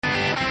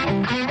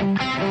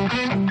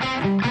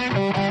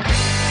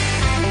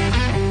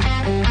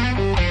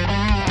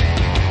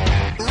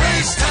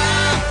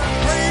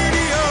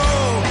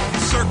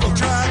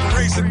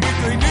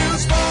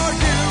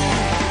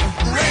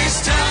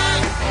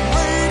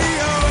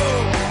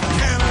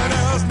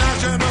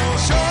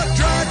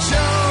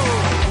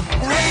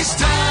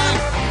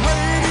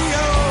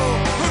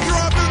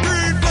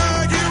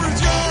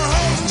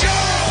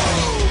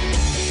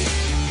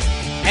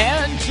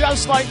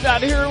Just like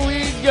that, here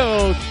we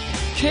go.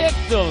 Kick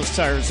those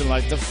tires and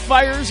light the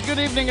fires. Good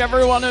evening,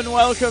 everyone, and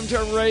welcome to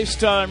Race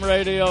Time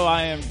Radio.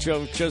 I am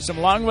Joe Chisholm,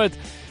 along with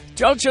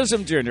Joe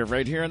Chisholm Jr.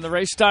 right here in the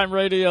Race Time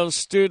Radio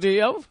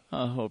studio.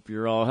 I hope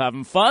you're all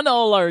having fun.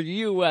 All our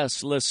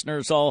U.S.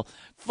 listeners, all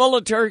full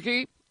of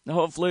turkey.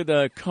 Hopefully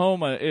the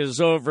coma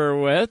is over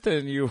with,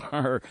 and you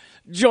are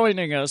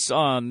joining us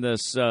on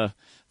this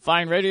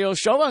fine radio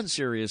show on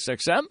Sirius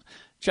XM,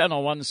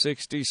 Channel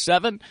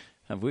 167.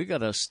 Have we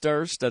got a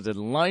star-studded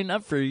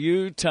lineup for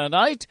you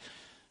tonight?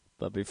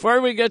 But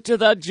before we get to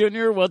that,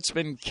 Junior, what's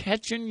been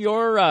catching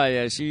your eye?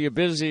 I see you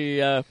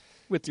busy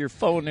with your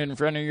phone in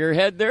front of your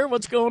head there.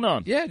 What's going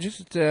on? Yeah,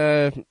 just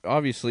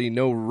obviously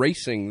no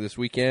racing this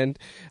weekend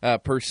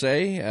per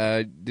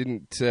se.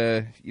 Didn't,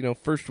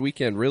 first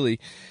weekend really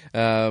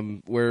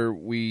where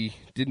we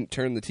didn't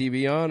turn the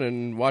TV on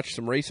and watch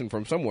some racing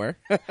from somewhere.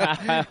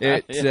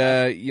 It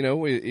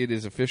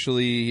is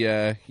officially,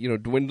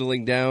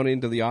 dwindling down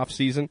into the off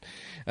season.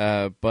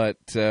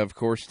 But of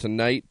course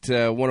tonight,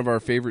 one of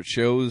our favorite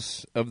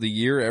shows of the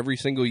year, every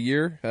single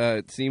year,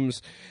 it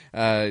seems,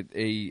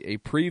 a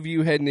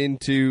preview heading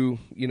into,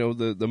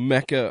 the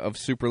mecca of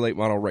super late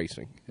model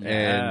racing.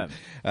 Yeah.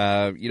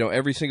 And,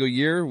 every single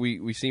year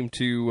we seem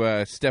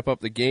to step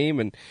up the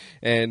game and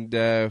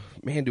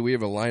man, do we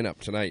have a lineup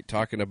tonight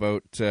talking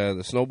about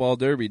the Snowball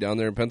Derby down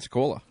there in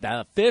Pensacola.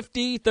 The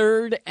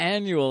 53rd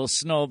annual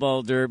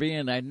Snowball Derby,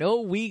 and I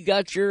know we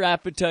got your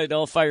appetite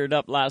all fired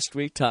up last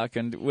week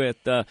talking with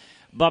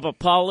Bubba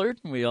Pollard.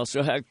 We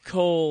also had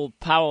Cole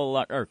Butcher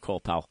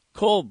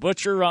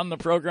on the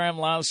program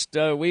last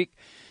week.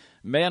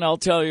 Man, I'll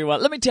tell you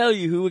what. Let me tell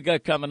you who we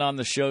got coming on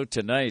the show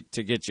tonight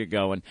to get you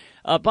going.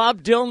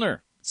 Bob Dillner,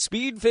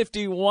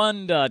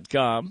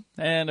 Speed51.com.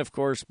 And, of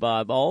course,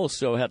 Bob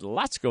also had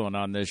lots going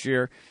on this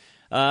year.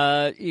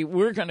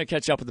 We're going to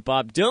catch up with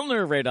Bob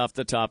Dillner right off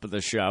the top of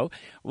the show.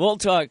 We'll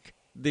talk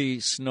the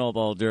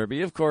Snowball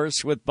Derby. Of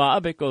course, with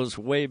Bob, it goes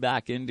way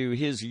back into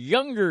his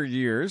younger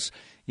years.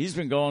 He's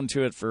been going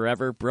to it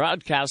forever,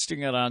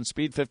 broadcasting it on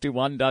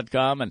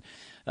Speed51.com, and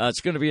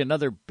it's going to be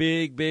another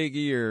big, big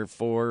year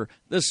for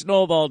the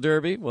Snowball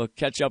Derby. We'll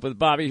catch up with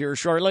Bobby here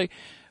shortly.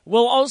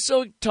 We'll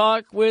also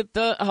talk with,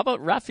 how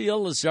about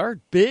Rafael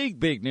Lazard?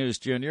 Big news,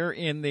 Junior,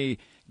 in the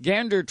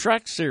Gander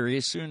Truck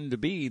Series, soon to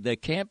be the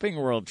Camping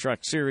World Truck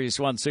Series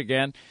once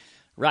again.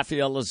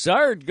 Rafael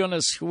Lazard going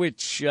to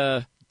switch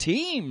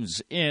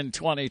teams in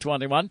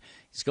 2021.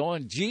 He's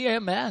going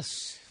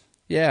GMS.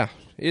 Yeah,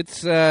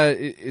 it's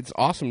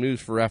awesome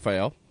news for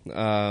Rafael.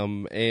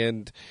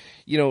 And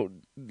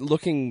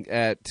looking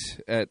at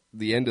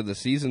the end of the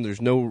season,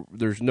 there's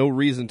no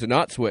reason to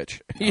not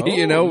switch.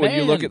 Oh, when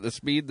you look at the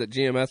speed that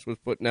GMS was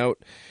putting out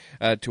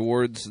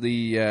towards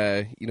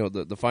the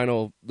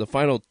final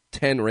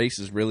 10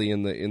 races really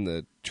in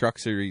the truck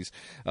series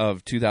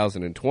of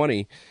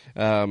 2020.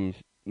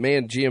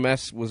 Man,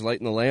 GMS was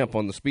lighting the lamp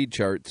on the speed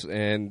charts,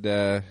 and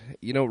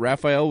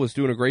Rafael was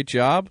doing a great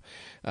job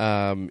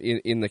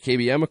in the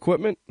KBM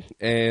equipment,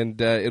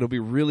 and it'll be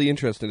really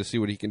interesting to see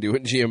what he can do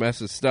in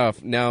GMS's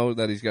stuff now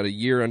that he's got a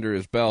year under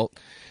his belt.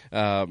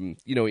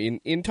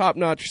 In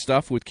top-notch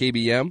stuff with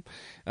KBM,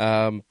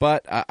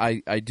 but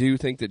I do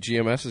think that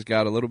GMS has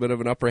got a little bit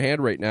of an upper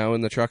hand right now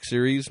in the truck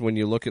series when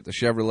you look at the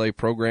Chevrolet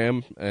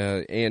program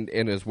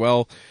and as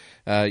well.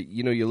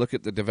 You look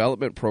at the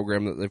development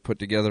program that they've put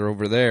together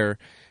over there.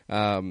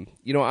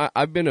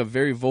 I've been a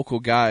very vocal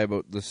guy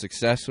about the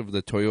success of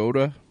the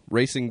Toyota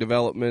racing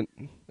development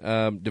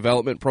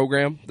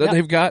program that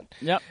they've got.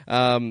 Yep.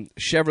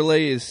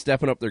 Chevrolet is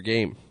stepping up their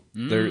game.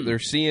 They're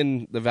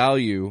seeing the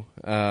value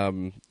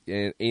in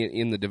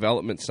the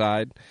development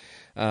side.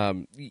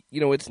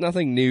 It's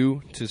nothing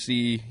new to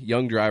see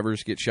young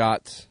drivers get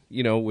shots,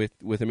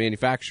 with a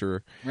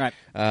manufacturer. Right.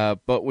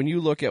 But when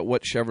you look at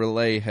what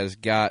Chevrolet has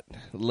got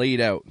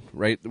laid out,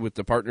 right, with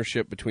the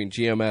partnership between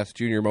GMS,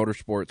 Junior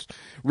Motorsports,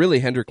 really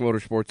Hendrick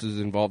Motorsports is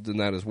involved in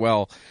that as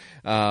well.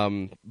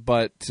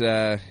 With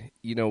the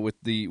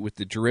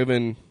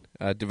Driven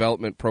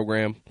development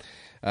program,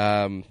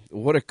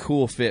 what a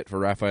cool fit for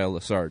Rafael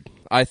Lazard.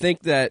 I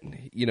think that,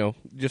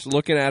 just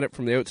looking at it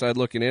from the outside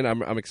looking in,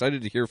 I'm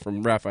excited to hear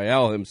from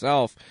Rafael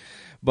himself.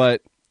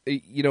 But,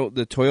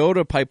 the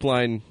Toyota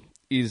pipeline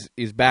is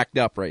backed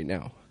up right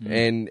now.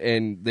 Mm.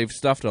 And they've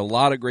stuffed a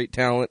lot of great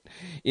talent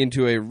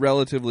into a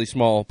relatively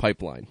small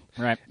pipeline.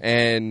 Right.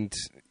 And,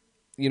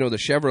 the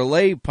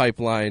Chevrolet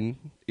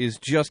pipeline is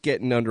just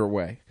getting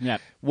underway. Yeah.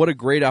 What a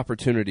great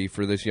opportunity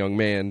for this young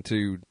man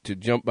to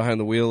jump behind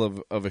the wheel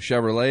of a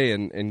Chevrolet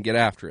and get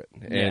after it.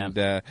 Yeah.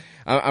 And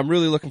I'm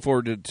really looking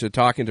forward to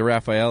talking to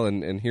Raphael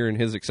and hearing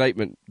his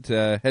excitement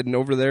heading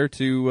over there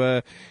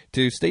to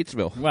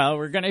Statesville. Well,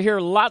 we're going to hear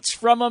lots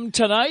from him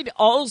tonight.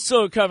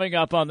 Also coming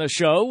up on the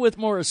show with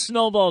more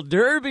Snowball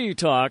Derby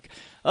talk.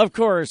 Of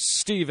course,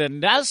 Stephen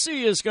Nasse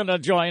is going to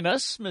join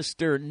us.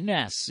 Mr.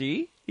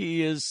 Nasse.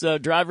 He is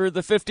driver of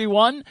the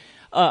 51.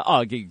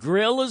 Augie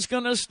Grill is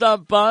going to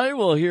stop by.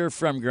 We'll hear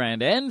from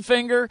Grant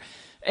Enfinger.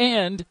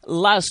 And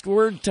last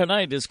word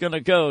tonight is going to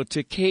go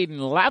to Caden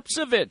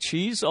Lapsevich.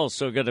 He's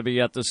also going to be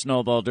at the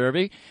Snowball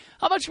Derby.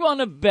 How much you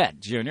want to bet,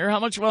 Junior? How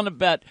much you want to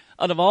bet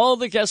out of all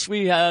the guests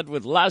we had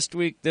with last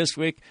week, this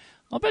week?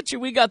 I'll bet you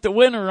we got the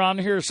winner on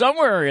here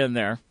somewhere in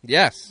there.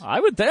 Yes. I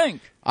would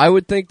think. I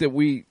would think that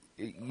we,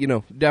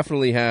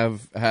 definitely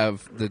have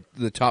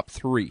the top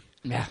three.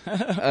 Yeah.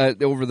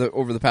 over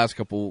the past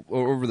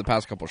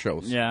couple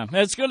shows. Yeah,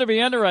 it's going to be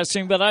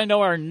interesting, but I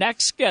know our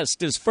next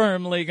guest is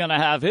firmly going to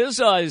have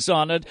his eyes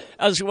on it,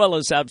 as well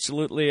as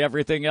absolutely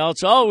everything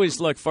else.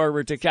 Always look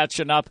forward to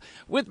catching up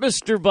with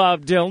Mr.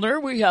 Bob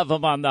Dillner. We have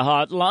him on the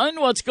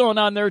hotline. What's going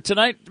on there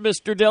tonight,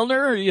 Mr.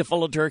 Dillner? Are you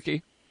full of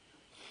turkey?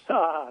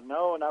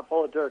 No, not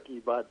full of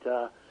turkey, but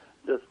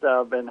just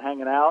been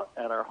hanging out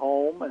at our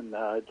home and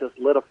just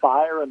lit a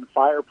fire in the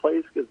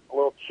fireplace because it's a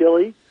little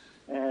chilly.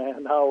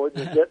 And we're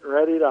just getting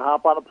ready to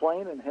hop on a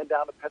plane and head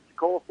down to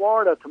Pensacola,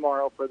 Florida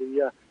tomorrow for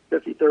the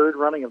 53rd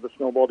running of the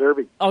Snowball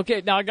Derby.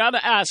 Okay, now I got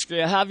to ask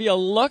you, have you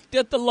looked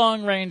at the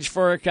long-range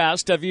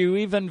forecast? Have you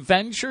even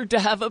ventured to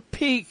have a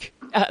peek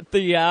at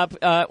the app?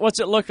 What's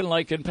it looking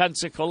like in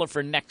Pensacola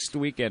for next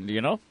weekend, do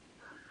you know?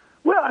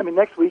 Well, I mean,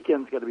 next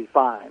weekend's going to be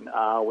fine.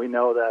 We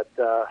know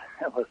that,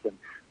 listen,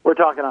 we're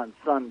talking on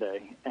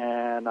Sunday,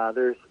 and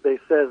they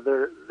say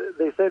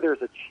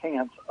there's a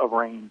chance of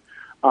rain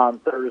on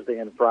Thursday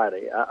and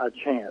Friday, a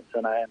chance.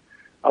 And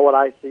what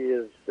I see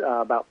is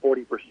about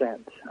 40%.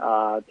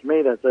 To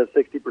me, that says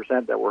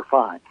 60% that we're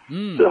fine.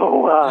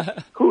 So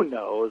who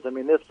knows? I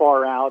mean, this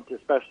far out,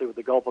 especially with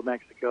the Gulf of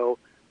Mexico,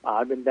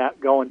 I've been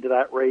going to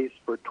that race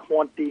for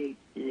 20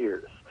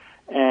 years.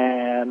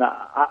 And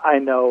I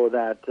know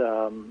that,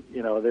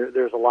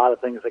 there's a lot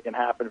of things that can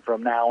happen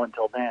from now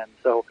until then.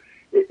 So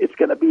it's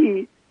going to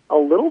be a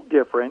little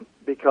different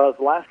because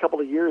the last couple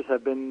of years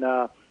have been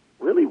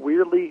really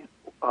weirdly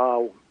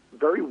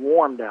very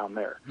warm down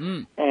there.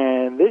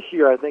 And this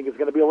year I think it's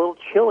going to be a little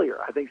chillier.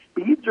 I think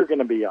speeds are going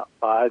to be up.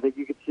 I think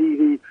you could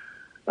see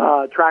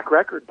the track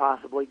record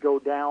possibly go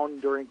down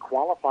during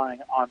qualifying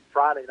on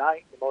Friday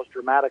night, the most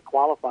dramatic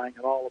qualifying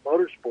in all of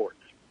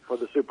motorsports for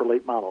the super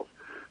late models.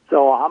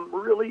 So I'm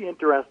really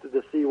interested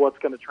to see what's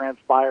going to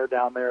transpire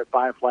down there at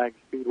Five Flags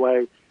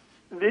Speedway.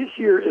 This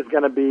year is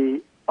going to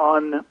be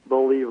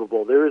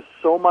unbelievable. There is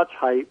so much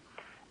hype,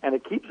 and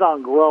it keeps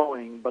on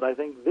growing. But I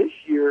think this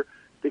year,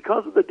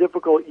 because of the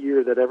difficult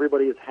year that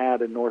everybody has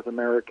had in North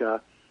America,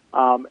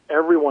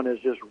 everyone is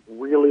just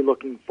really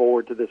looking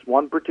forward to this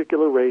one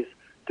particular race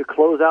to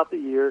close out the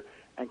year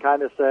and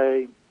kind of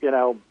say,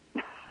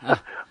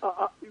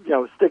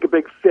 stick a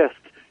big fist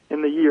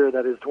in the year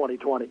that is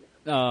 2020.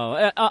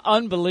 Oh,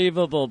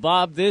 unbelievable,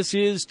 Bob. This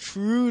is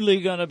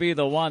truly going to be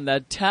the one.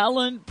 That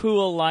talent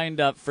pool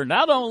lined up for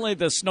not only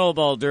the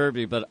Snowball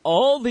Derby, but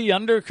all the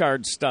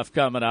undercard stuff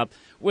coming up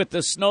with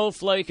the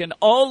Snowflake and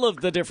all of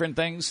the different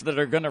things that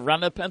are going to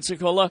run at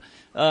Pensacola.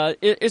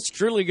 It's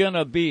truly going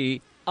to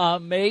be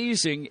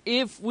amazing.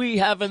 If we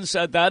haven't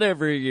said that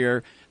every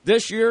year,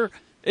 this year,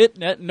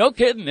 no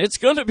kidding, it's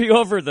going to be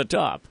over the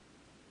top.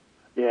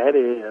 Yeah, it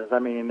is. I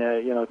mean,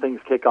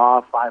 things kick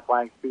off. Five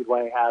Flags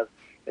Speedway has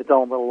its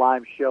own little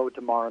live show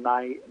tomorrow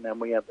night, and then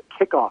we have the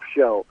kickoff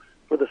show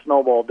for the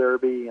Snowball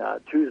Derby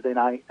Tuesday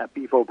night at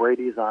Beef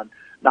O'Brady's on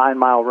 9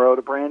 Mile Road,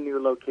 a brand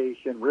new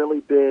location, really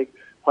big,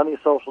 plenty of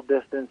social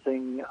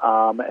distancing,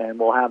 and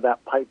we'll have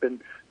that piping,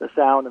 the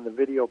sound and the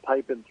video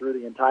piping through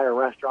the entire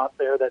restaurant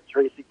there that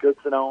Tracy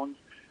Goodson owns.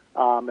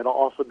 It'll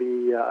also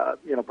be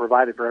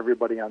provided for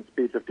everybody on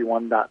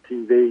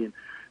Speed51.tv. And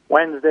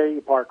Wednesday,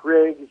 you park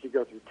rigs, you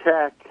go through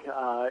tech.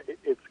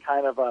 It's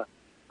kind of a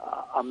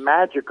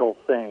magical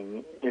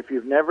thing. If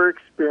you've never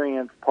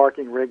experienced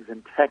parking rigs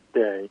in Tech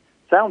Day,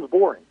 sounds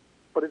boring,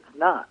 but it's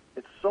not.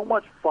 It's so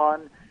much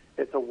fun.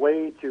 It's a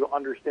way to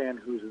understand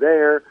who's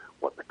there,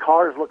 what the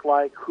cars look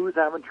like, who's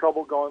having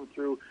trouble going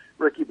through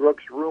Ricky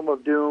Brooks' Room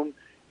of Doom,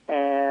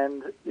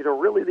 and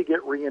really to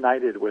get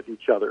reunited with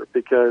each other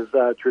because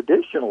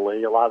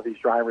traditionally a lot of these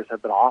drivers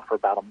have been off for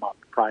about a month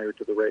prior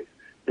to the race.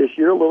 This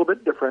year a little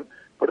bit different,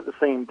 but at the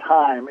same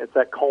time it's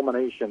that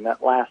culmination,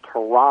 that last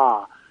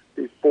hurrah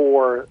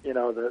before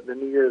the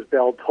New Year's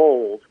bell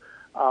tolls,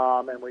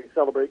 and we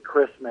celebrate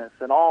Christmas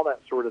and all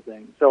that sort of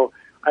thing. So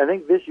I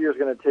think this year is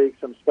going to take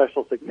some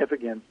special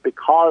significance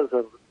because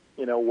of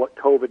what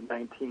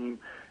COVID-19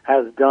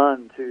 has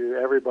done to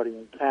everybody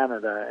in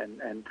Canada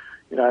and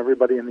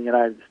everybody in the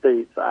United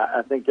States.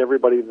 I think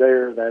everybody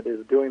there that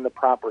is doing the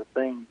proper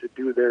thing to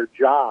do their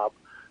job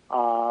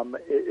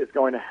is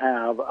going to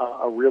have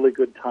a really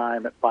good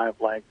time at Five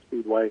Flags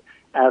Speedway.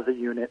 as a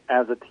unit,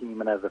 as a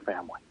team, and as a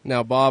family.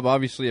 Now, Bob,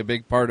 obviously a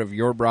big part of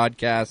your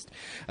broadcast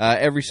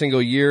every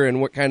single year,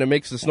 and what kind of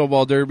makes the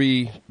Snowball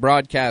Derby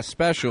broadcast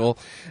special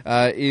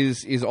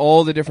is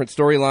all the different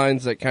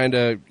storylines that kind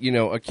of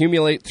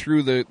accumulate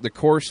through the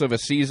course of a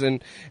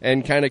season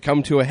and kind of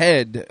come to a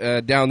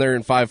head down there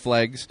in Five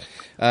Flags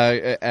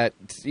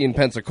in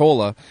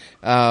Pensacola.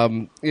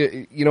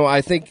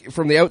 I think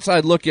from the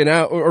outside looking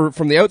out, or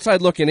from the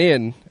outside looking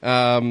in,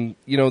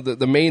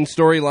 the main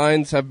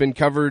storylines have been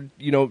covered,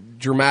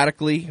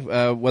 dramatically,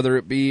 whether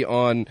it be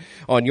on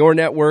your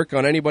network,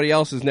 on anybody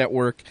else's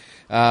network,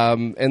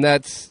 and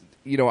that's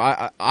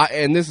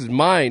and this is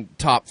my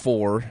top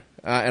four.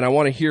 And I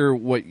want to hear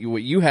what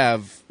you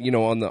have,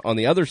 on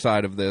the other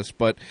side of this.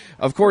 But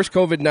of course,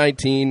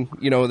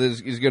 COVID-19,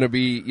 this is going to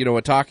be,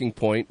 a talking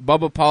point.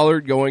 Bubba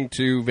Pollard going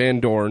to Van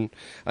Dorn,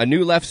 a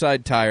new left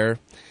side tire,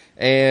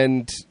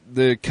 and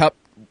the Cup,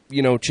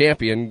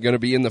 champion going to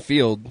be in the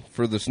field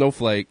for the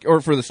Snowflake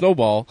or for the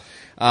Snowball,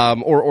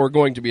 or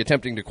going to be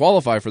attempting to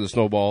qualify for the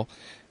Snowball.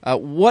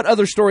 What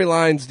other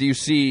storylines do you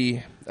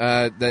see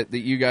that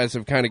you guys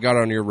have kind of got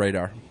on your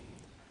radar?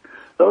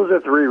 Those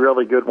are three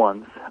really good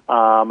ones.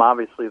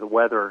 Obviously, the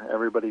weather,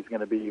 everybody's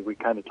going to be, we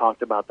kind of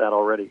talked about that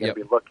already, going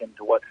to be looking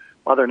to what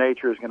Mother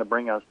Nature is going to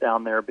bring us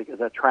down there, because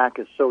that track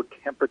is so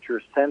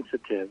temperature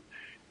sensitive.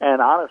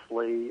 And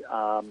honestly,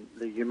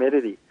 the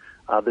humidity,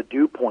 the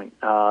dew point,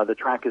 the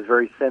track is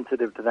very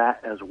sensitive to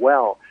that as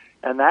well.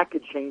 And that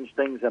could change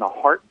things in a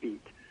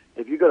heartbeat.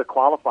 If you go to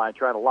qualify and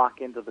try to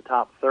lock into the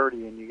top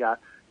 30 and you got,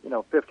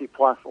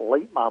 50-plus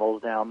late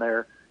models down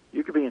there,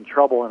 you could be in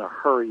trouble in a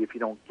hurry if you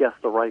don't guess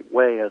the right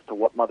way as to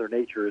what Mother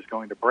Nature is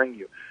going to bring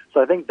you.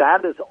 So I think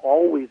that is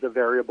always a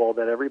variable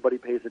that everybody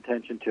pays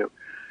attention to.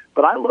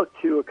 But I look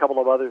to a couple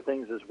of other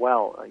things as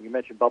well. You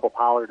mentioned Bubba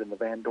Pollard and the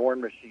Van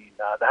Dorn machine.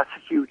 That's a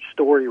huge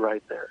story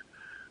right there.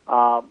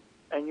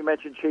 And you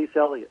mentioned Chase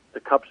Elliott, the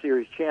Cup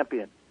Series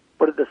champion.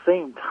 But at the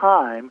same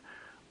time,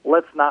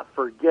 let's not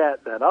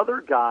forget that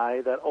other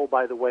guy that, oh,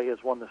 by the way,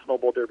 has won the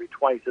Snowball Derby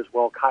twice as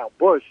well, Kyle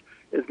Busch,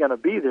 is going to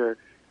be there.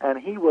 And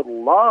he would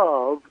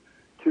love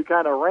to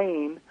kind of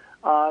rain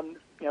on,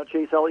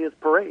 Chase Elliott's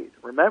parade.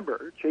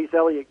 Remember, Chase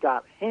Elliott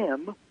got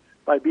him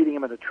by beating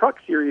him in a Truck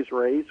Series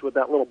race with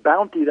that little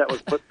bounty that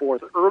was put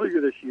forth earlier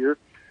this year.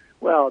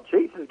 Well,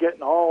 Chase is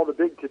getting all the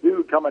big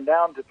to-do coming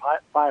down to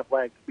Five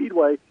Flags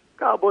Speedway.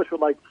 Kyle Busch would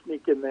like to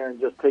sneak in there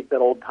and just take that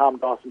old Tom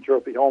Dawson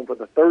Trophy home for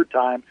the third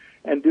time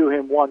and do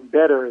him one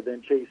better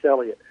than Chase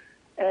Elliott.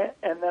 And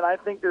then I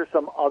think there's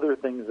some other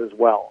things as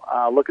well.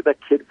 Look at that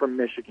kid from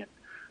Michigan,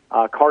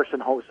 Carson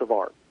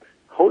Hocevar.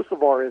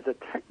 Hocevar is a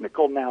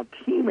technical now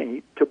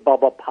teammate to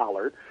Bubba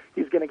Pollard.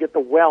 He's going to get the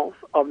wealth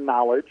of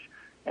knowledge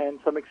and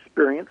some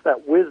experience,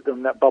 that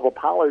wisdom that Bubba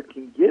Pollard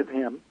can give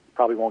him.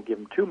 Probably won't give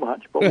him too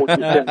much, but we'll give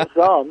him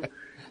some.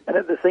 And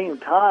at the same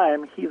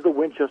time, he's the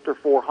Winchester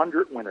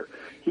 400 winner.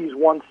 He's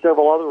won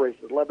several other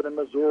races, Lebanon,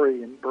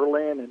 Missouri, and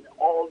Berlin, and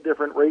all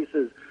different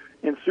races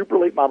in super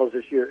late models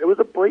this year. It was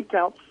a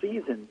breakout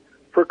season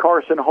for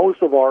Carson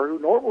Hocevar, who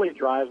normally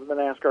drives in the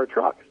NASCAR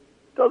trucks.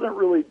 Doesn't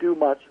really do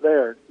much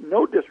there.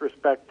 No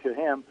disrespect to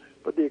him,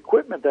 but the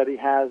equipment that he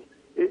has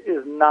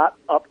is not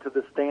up to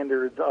the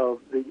standards of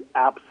the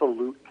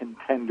absolute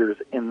contenders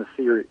in the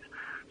series.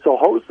 So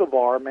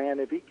Hocevar,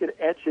 man, if he could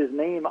etch his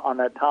name on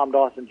that Tom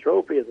Dawson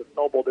Trophy as a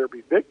Snowball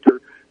Derby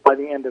victor by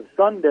the end of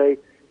Sunday,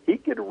 he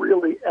could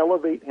really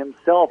elevate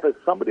himself as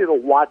somebody to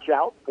watch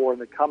out for in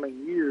the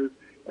coming years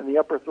in the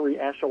upper three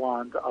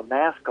echelons of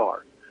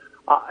NASCAR.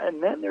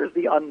 And then there's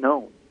the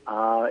unknown.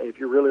 If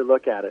you really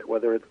look at it,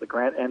 whether it's the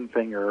Grant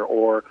Enfinger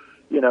or,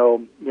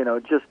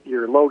 just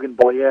your Logan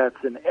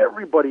Boyetts and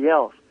everybody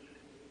else,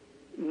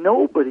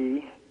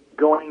 nobody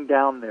going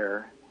down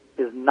there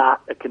is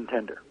not a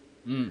contender,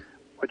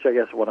 which I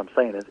guess what I'm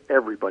saying is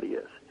everybody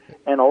is.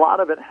 And a lot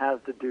of it has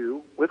to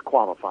do with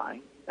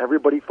qualifying.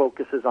 Everybody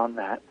focuses on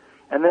that.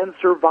 And then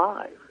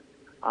survive.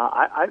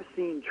 I've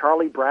seen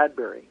Charlie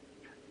Bradbury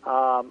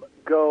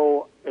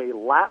go a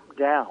lap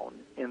down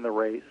in the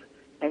race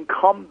and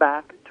come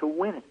back to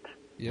win it.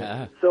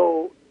 Yeah.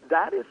 So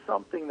that is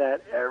something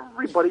that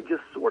everybody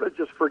just sort of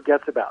just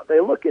forgets about. They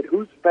look at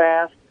who's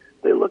fast,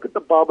 they look at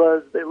the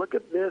Bubbas, they look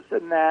at this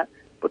and that,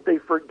 but they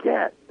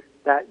forget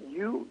that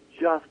you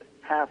just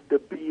have to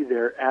be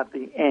there at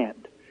the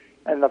end.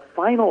 And the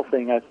final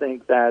thing I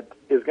think that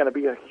is going to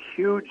be a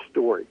huge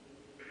story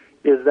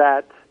is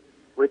that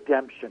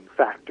redemption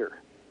factor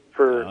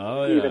for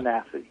Stephen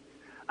Nasse.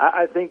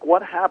 I think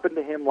what happened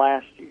to him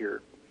last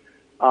year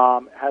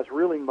has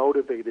really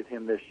motivated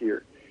him this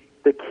year.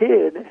 The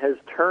kid has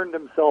turned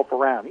himself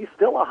around. He's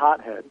still a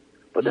hothead,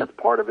 but that's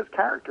part of his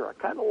character. I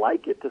kind of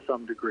like it to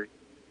some degree.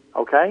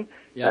 Okay?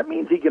 Yep. That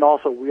means he can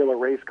also wheel a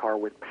race car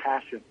with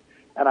passion.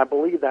 And I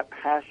believe that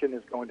passion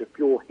is going to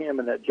fuel him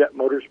and that Jet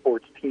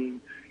Motorsports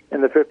team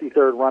in the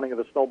 53rd running of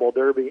the Snowball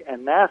Derby.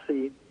 And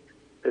Nasse,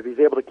 if he's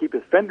able to keep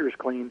his fenders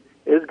clean,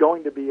 is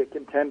going to be a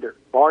contender,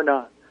 bar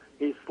none.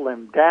 He's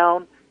slimmed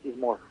down. He's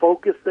more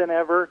focused than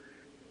ever.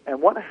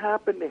 And what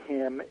happened to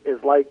him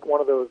is like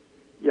one of those,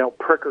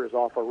 prickers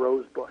off a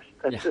rose bush.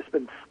 That's just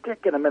been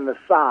sticking them in the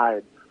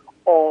side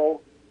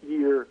all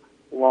year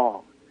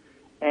long.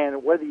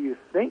 And whether you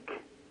think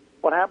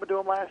what happened to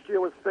him last year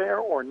was fair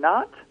or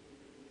not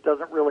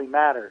doesn't really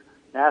matter.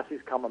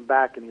 Nassie's coming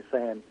back and he's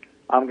saying,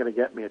 I'm going to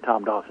get me a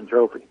Tom Dawson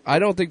Trophy. I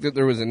don't think that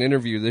there was an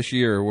interview this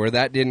year where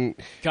that didn't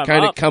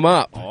come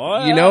up.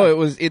 Oh, You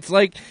know, it's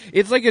like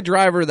a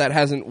driver that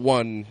hasn't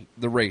won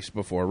the race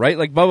before, right?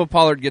 Like Bubba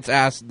Pollard gets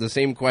asked the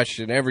same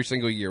question every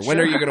single year. When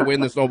are you going to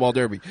win the Snowball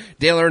Derby?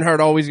 Dale Earnhardt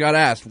always got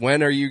asked,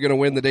 when are you going to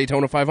win the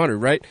Daytona 500,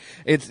 right?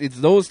 It's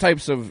those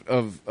types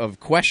of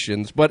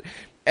questions, but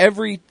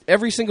every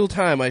single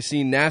time I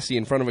see Nassie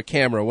in front of a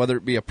camera, whether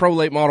it be a pro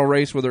late model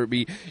race, whether it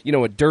be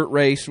a dirt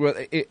race,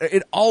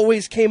 it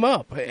always came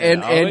up,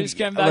 and always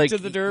came back to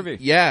the Derby.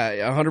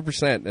 Yeah,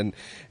 100%.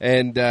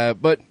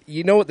 And but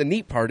you know what the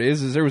neat part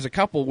is there was a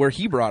couple where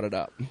he brought it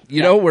up.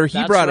 Where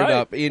he brought it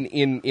up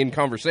in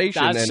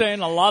conversation. That's saying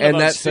a lot and about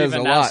that says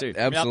Stephen a lot. Nasse.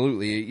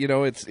 Absolutely.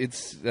 Yep.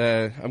 It's.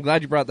 I'm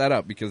glad you brought that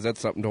up because that's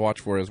something to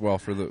watch for as well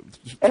throughout the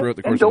course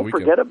of the weekend. And don't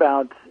forget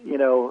about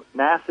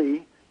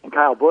Nasse and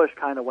Kyle Busch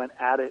kind of went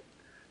at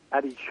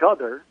each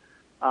other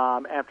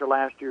after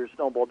last year's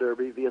Snowball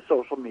Derby via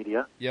social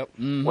media. Yep.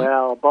 Mm-hmm.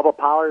 Well, Bubba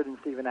Pollard and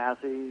Stephen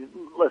Nasse,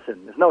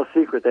 listen, there's no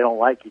secret they don't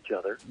like each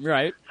other.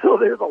 Right. So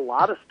there's a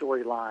lot of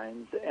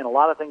storylines and a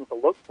lot of things to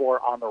look for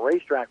on the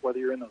racetrack, whether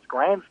you're in those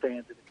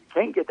grandstands. And if you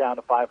can't get down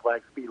to Five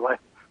Flags Speedway,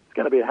 it's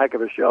going to be a heck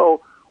of a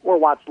show, or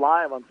watch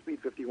live on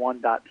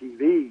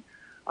Speed51.tv.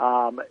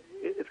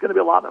 It's going to be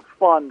a lot of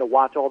fun to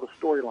watch all the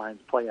storylines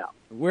play out.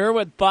 We're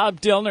with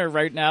Bob Dillner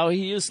right now.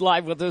 He is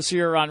live with us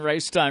here on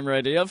Racetime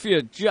Radio. If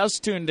you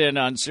just tuned in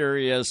on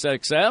Sirius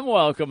XM,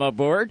 welcome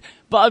aboard.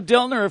 Bob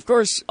Dillner, of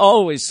course,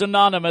 always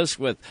synonymous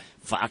with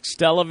Fox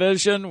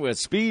Television, with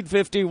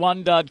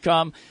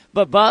Speed51.com.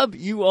 But, Bob,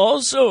 you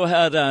also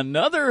had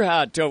another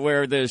hat to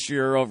wear this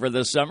year over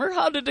the summer.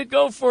 How did it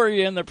go for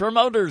you in the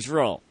promoter's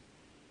role?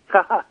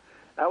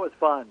 That was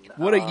fun.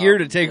 What a year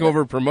to take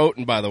over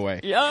promoting, by the way.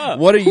 Yeah.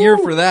 What a year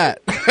for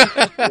that.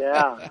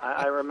 Yeah,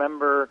 I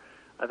remember,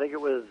 I think it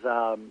was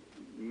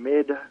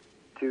mid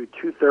to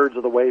two-thirds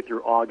of the way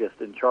through August,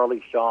 and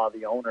Charlie Shaw,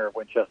 the owner of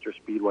Winchester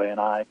Speedway, and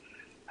I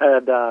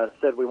had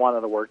said we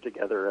wanted to work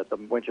together at the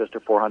Winchester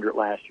 400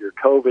 last year.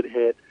 COVID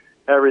hit,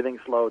 everything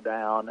slowed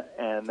down,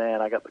 and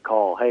then I got the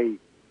call, hey, do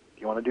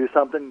you want to do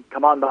something?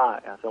 Come on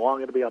by. I said, well, I'm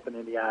going to be up in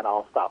Indiana.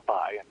 I'll stop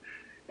by.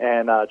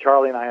 And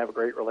Charlie and I have a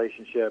great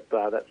relationship.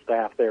 That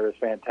staff there is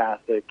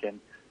fantastic, and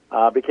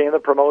became the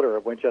promoter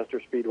of Winchester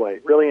Speedway.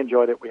 Really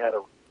enjoyed it. We had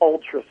an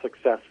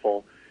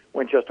ultra-successful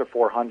Winchester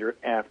 400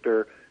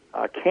 after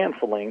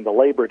canceling the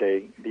Labor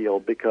Day deal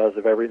because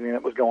of everything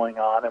that was going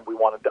on, and we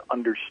wanted to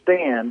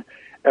understand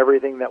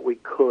everything that we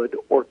could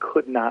or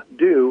could not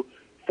do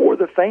for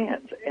the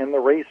fans and the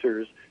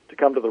racers to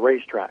come to the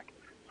racetrack.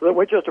 So the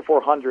Winchester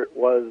 400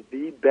 was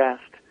the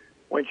best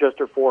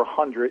Winchester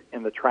 400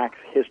 in the track's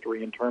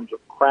history in terms of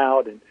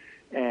crowd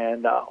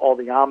and all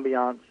the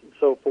ambiance and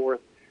so forth.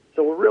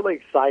 So we're really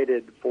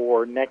excited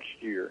for next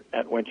year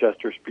at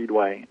Winchester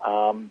Speedway.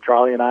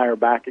 Charlie and I are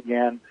back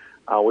again.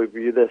 We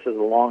view this as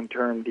a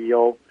long-term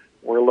deal.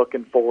 We're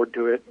looking forward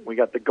to it. We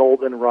got the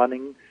golden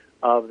running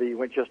of the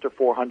Winchester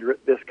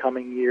 400 this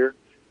coming year.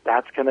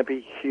 That's going to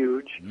be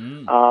huge.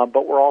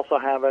 But we're also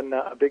having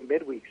a big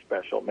midweek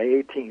special,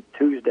 May 18th,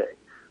 Tuesday,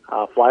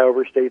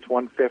 Flyover States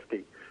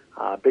 150.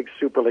 Big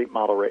super late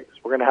model race.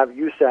 We're going to have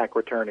USAC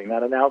returning.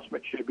 That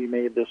announcement should be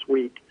made this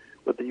week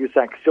with the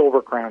USAC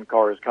Silver Crown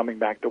cars coming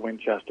back to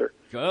Winchester.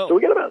 Cool. So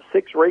we got about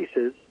 6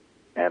 races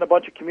and a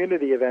bunch of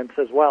community events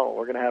as well.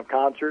 We're going to have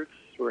concerts.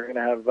 We're going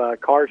to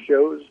have car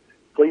shows,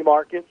 flea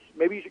markets.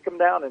 Maybe you should come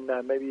down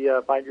and maybe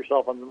find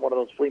yourself on one of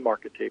those flea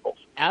market tables.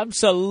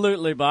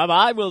 Absolutely, Bob.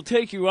 I will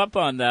take you up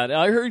on that.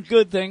 I heard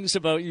good things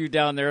about you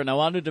down there, and I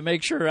wanted to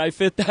make sure I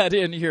fit that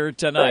in here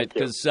tonight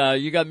because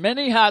you got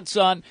many hats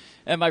on,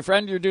 and my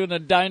friend, you're doing a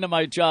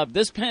dynamite job.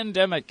 This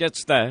pandemic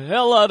gets the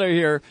hell out of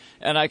here,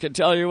 and I can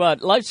tell you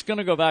what, life's going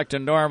to go back to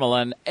normal,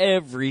 and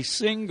every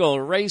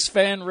single race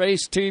fan,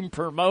 race team,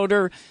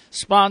 promoter,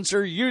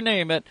 sponsor, you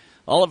name it,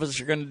 all of us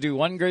are going to do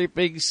one great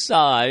big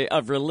sigh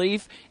of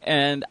relief,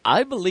 and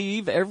I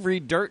believe every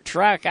dirt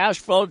track,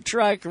 asphalt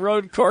track,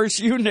 road course,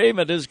 you name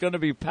it, is going to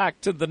be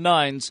packed to the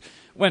nines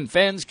when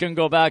fans can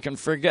go back and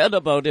forget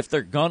about if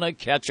they're going to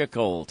catch a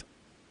cold.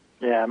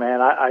 Yeah,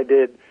 man, I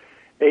did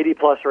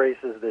 80-plus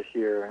races this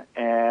year,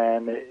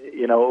 and,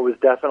 it was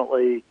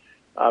definitely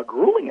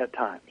grueling at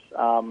times.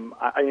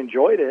 I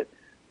enjoyed it,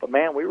 but,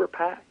 man, we were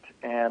packed,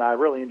 and I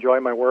really enjoy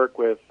my work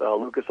with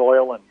Lucas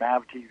Oil and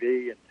MAV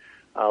TV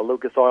and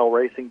Lucas Oil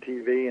Racing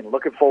TV, and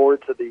looking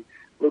forward to the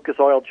Lucas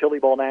Oil Chili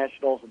Bowl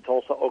Nationals in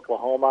Tulsa,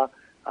 Oklahoma.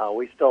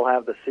 We still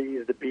have the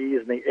C's, the B's,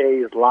 and the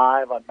A's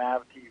live on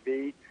MAV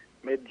TV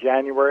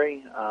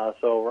mid-January.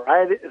 So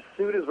right as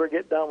soon as we're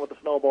getting done with the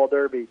Snowball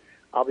Derby,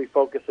 I'll be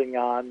focusing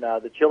on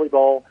the Chili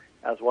Bowl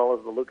as well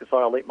as the Lucas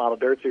Oil Late Model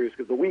Dirt Series,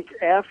 because the week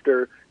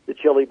after the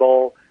Chili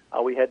Bowl,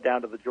 we head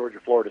down to the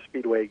Georgia-Florida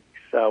Speedway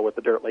with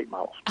the Dirt Late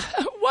Models.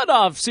 What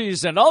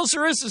off-season?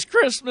 Also, this is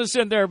Christmas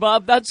in there,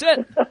 Bob. That's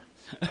it.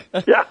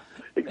 Yeah,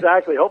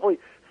 Exactly. Hopefully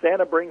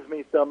Santa brings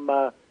me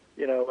some,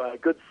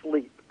 good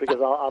sleep, because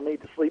I'll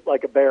need to sleep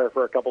like a bear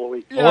for a couple of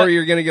weeks. Yeah. Or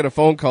you're going to get a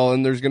phone call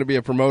and there's going to be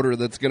a promoter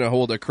that's going to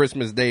hold a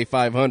Christmas Day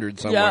 500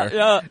 somewhere.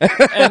 Yeah,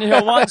 and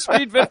he'll want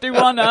Speed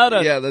 51 out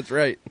of it. Yeah, that's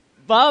right.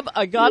 Bob,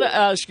 I got to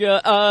ask you,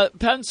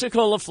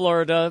 Pensacola,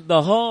 Florida,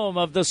 the home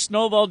of the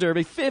Snowball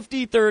Derby,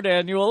 53rd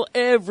annual.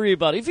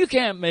 Everybody, if you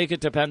can't make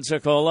it to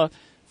Pensacola,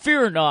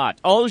 fear not.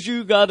 All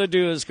you got to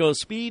do is go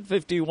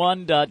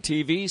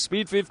speed51.tv,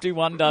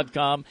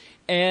 speed51.com,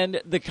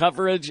 and the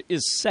coverage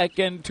is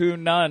second to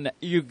none.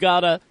 You got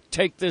to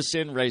take this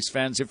in, race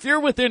fans. If you're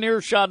within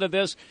earshot of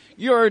this,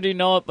 you already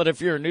know it, but if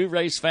you're a new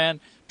race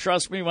fan,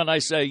 trust me when I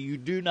say you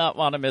do not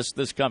want to miss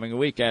this coming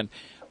weekend.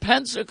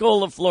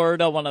 Pensacola,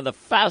 Florida, one of the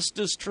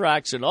fastest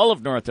tracks in all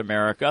of North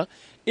America.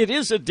 It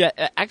is an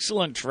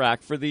excellent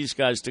track for these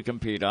guys to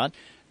compete on.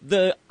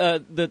 The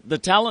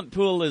talent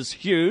pool is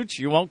huge.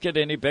 You won't get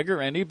any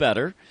bigger, any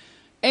better.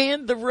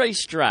 And the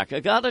racetrack.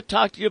 I got to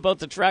talk to you about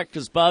the track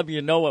because, Bob,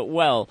 you know it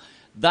well.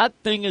 That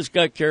thing has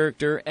got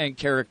character and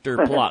character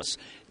plus.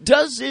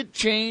 Does it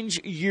change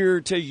year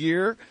to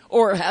year,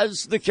 or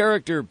has the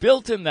character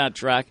built in that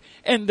track?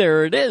 And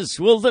there it is.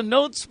 Will the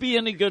notes be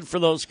any good for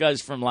those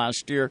guys from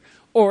last year,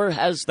 or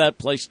has that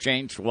place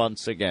changed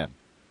once again?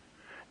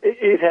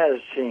 It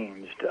has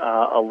changed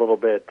a little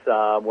bit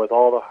with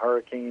all the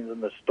hurricanes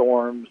and the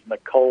storms and the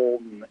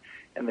cold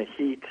and the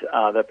heat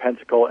that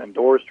Pensacola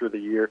endures through the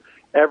year.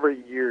 Every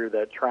year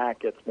that track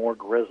gets more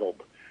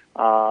grizzled.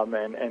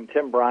 And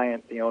Tim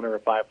Bryant, the owner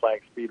of Five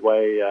Flags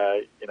Speedway,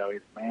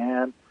 he's,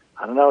 man,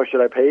 I don't know,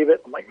 should I pave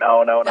it? I'm like,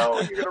 no, you're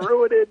going to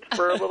ruin it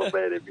for a little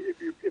bit if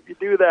you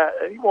do that.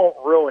 And he won't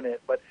ruin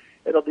it, but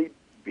it'll be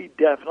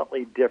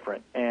definitely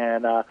different.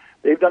 And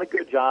they've done a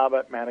good job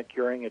at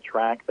manicuring a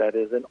track that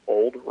is an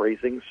old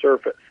racing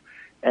surface.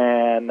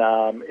 And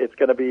it's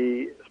going to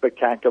be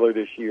spectacular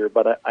this year.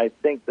 But I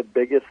think the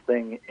biggest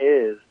thing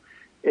is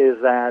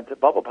that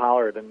Bubba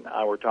Pollard and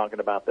I were talking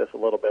about this a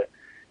little bit.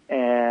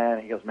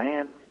 And he goes,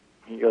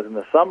 in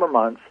the summer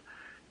months,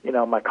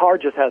 my car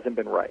just hasn't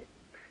been right.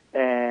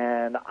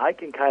 And I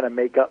can kind of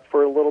make up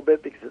for a little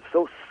bit because it's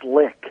so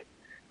slick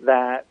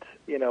that,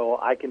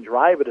 I can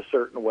drive it a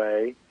certain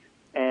way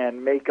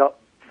and make up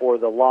for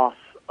the loss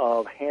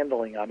of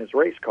handling on his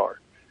race car.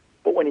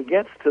 But when he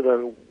gets to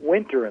the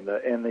winter and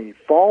the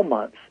fall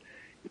months,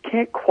 you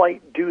can't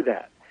quite do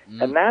that.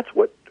 And that's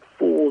what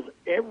fools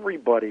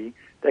everybody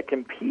that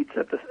competes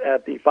at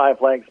the Five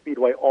Flags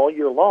Speedway all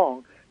year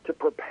long to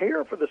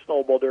prepare for the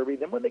Snowball Derby.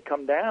 Then when they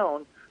come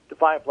down to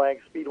Five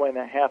Flags Speedway in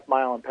that half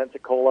mile in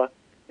Pensacola,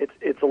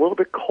 it's a little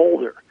bit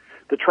colder.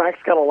 The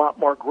track's got a lot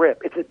more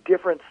grip. It's a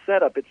different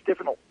setup. It's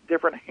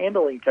different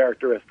handling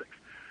characteristics.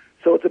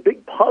 So it's a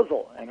big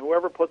puzzle, and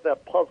whoever puts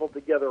that puzzle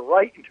together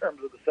right in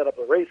terms of the setup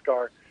of the race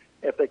car,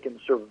 if they can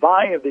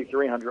survive the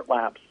 300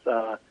 laps,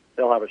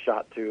 they'll have a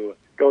shot to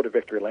go to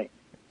victory lane.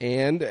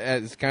 And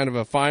as kind of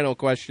a final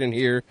question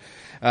here,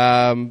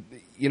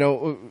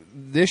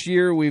 this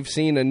year we've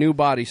seen a new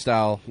body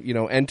style,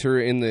 enter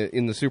in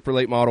the super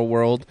late model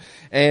world.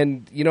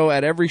 And,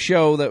 at every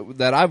show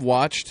that I've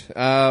watched,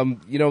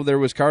 there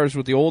was cars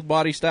with the old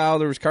body style,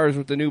 there was cars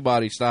with the new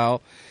body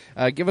style.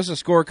 Give us a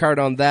scorecard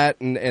on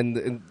that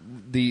and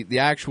the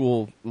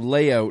actual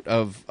layout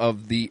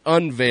of the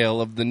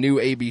unveil of the new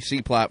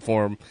ABC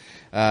platform.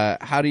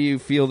 How do you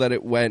feel that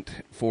it went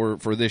for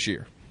this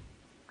year?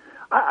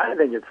 I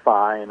think it's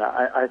fine.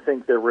 I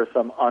think there were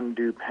some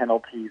undue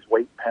penalties,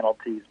 weight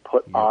penalties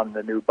put on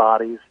the new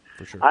bodies.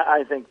 For sure.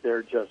 I think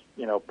they're just,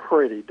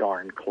 pretty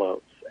darn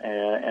close.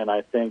 And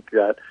I think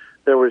that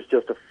there was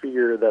just a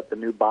fear that the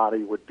new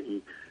body would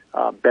be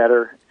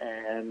better,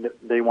 and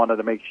they wanted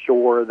to make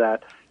sure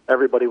that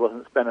everybody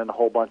wasn't spending a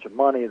whole bunch of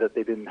money that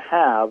they didn't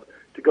have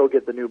to go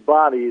get the new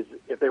bodies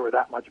if they were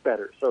that much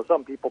better. So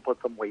some people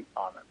put some weight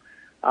on them.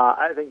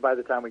 I think by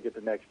the time we get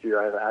to next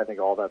year, I think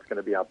all that's going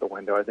to be out the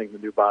window. I think the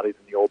new bodies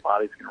and the old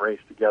bodies can race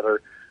together.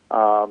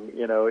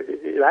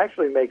 It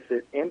actually makes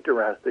it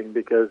interesting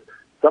because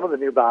some of the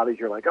new bodies,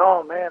 you're like,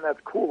 oh, man, that's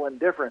cool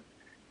and different.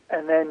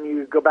 And then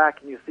you go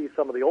back and you see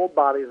some of the old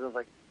bodies, and it's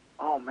like,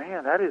 oh,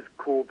 man, that is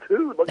cool,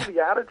 too. Look at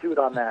the attitude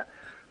on that.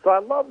 So I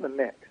love the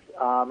mix,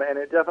 and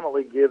it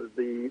definitely gives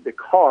the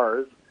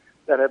cars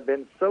that have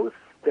been so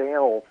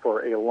stale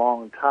for a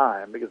long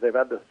time because they've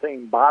had the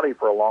same body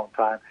for a long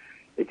time,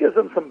 it gives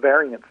them some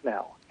variance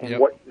now in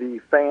what the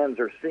fans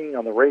are seeing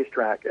on the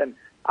racetrack. And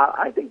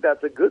I think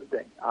that's a good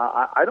thing.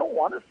 I don't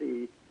want to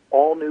see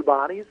all new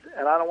bodies,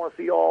 and I don't want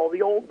to see all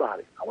the old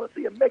bodies. I want to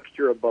see a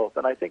mixture of both,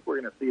 and I think we're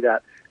going to see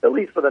that at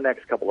least for the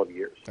next couple of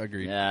years.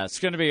 Agreed. Yeah, it's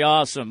going to be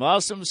awesome.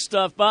 Awesome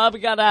stuff. Bob, we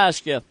got to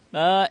ask you,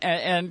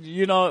 And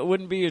it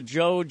wouldn't be a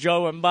Joe,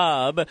 and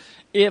Bob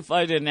if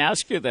I didn't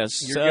ask you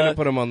this. You're going to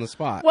put him on the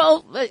spot.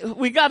 Well,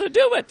 we got to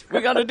do it.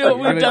 We got to do it.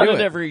 We've done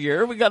it every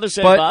year. We got to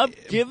say, Bob,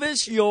 give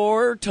us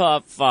your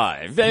top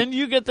 5, and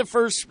you get the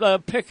first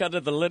pick out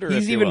of the litter.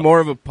 He's even more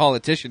of a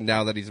politician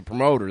now that he's a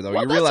promoter, though.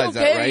 Well, you realize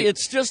okay. that, right?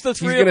 It's just the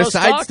three of us. He's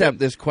going to sidestep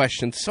this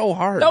question so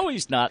hard. No,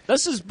 he's not.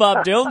 This is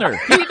Bob Dillner.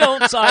 He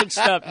don't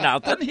sidestep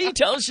nothing. He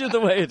tells you the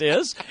way it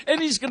is,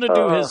 and he's going to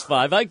do his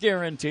 5. I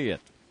guarantee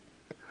it.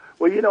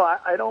 Well,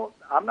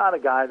 I'm not a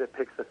guy that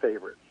picks the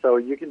favorites. So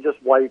you can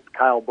just wipe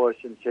Kyle Busch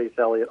and Chase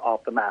Elliott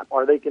off the map.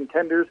 Are they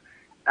contenders?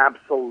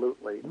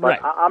 Absolutely. But right.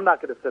 I'm not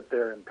going to sit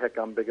there and pick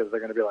them because they're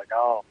going to be like,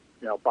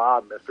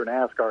 Bob, Mr.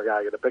 NASCAR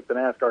guy, you got to pick the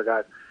NASCAR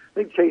guys. I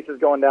think Chase is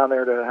going down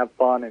there to have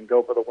fun and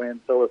go for the win.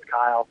 So is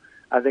Kyle.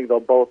 I think they'll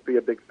both be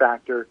a big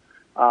factor.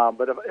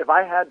 But if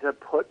I had to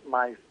put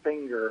my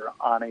finger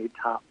on a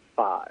top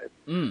 5,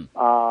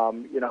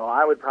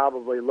 I would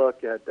probably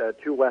look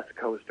at 2 West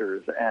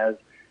Coasters as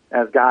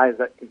guys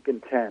that can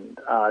contend.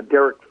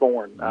 Derek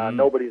Thorne,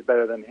 nobody's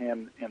better than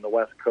him in the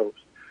West Coast.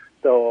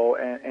 So,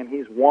 and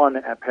he's won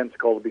at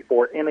Pensacola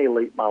before in a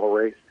late model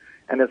race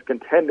and has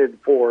contended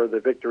for the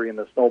victory in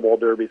the Snowball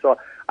Derby. So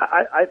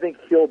I think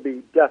he'll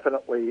be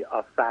definitely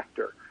a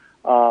factor.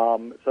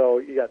 So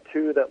you got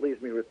 2, that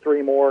leaves me with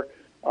 3 more.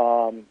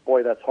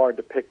 Boy, that's hard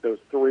to pick those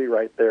 3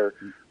 right there.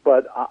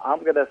 But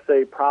I'm going to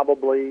say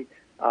probably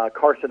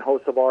Carson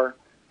Hocevar,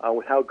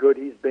 with how good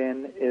he's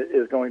been,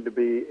 is going to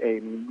be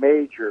a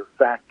major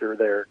factor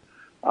there.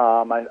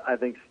 I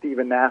think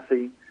Stephen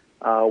Nasse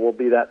will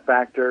be that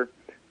factor.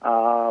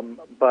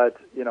 But,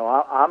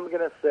 I'm going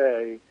to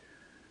say,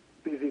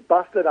 because he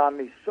busted on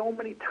me so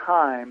many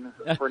times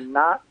for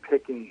not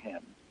picking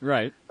him.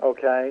 Right.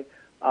 Okay?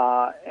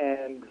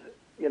 And,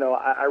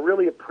 I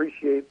really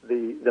appreciate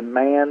the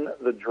man,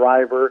 the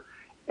driver,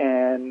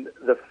 and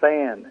the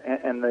fan,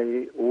 and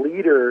the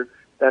leader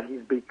that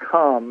he's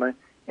become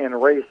in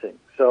racing.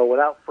 So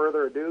without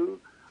further ado,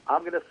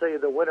 I'm going to say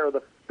the winner of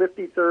the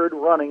 53rd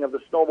running of the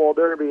Snowball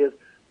Derby is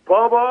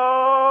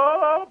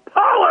Bubba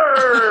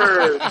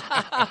Pollard!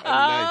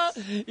 Nice.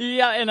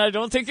 Yeah, and I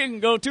don't think you can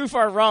go too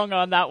far wrong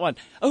on that one.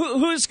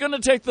 Who's going to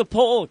take the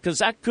pole? Because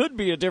that could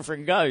be a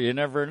different guy. You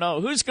never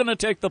know. Who's going to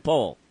take the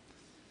pole?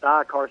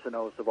 Carson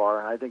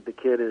Hocevar. I think the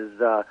kid is,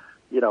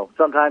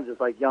 sometimes it's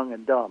like young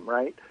and dumb,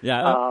 right?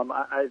 Yeah.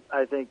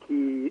 I think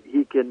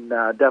he can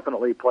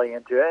definitely play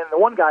into it. And the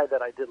one guy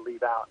that I did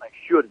leave out, and I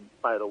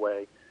shouldn't, by the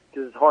way,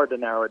 because it's hard to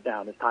narrow it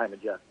down, is Ty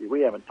Majeski.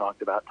 We haven't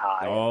talked about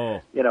Ty.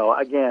 Oh.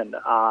 Again,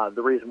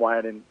 the reason why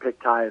I didn't pick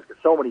Ty is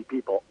because so many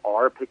people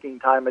are picking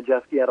Ty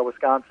Majeski out of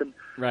Wisconsin.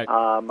 Right.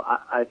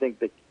 I think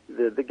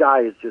the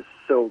guy is just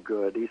so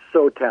good. He's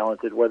so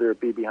talented, whether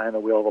it be behind the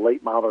wheel of a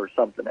late model or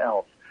something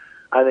else.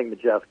 I think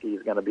Majeski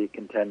is going to be a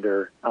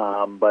contender.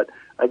 But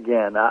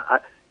again,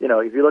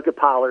 if you look at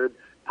Pollard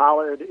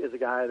is a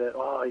guy that,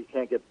 he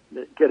can't get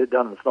it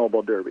done in the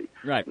Snowball Derby.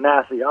 Right.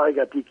 Nasse, he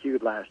got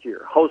DQ'd last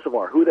year.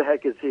 Hocevar, who the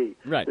heck is he?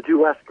 Right. The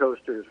 2 West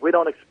Coasters, we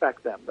don't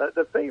expect them.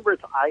 The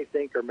favorites, I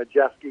think, are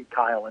Majeski,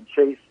 Kyle, and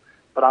Chase.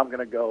 But I'm going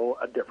to go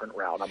a different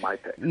route on my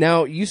pick.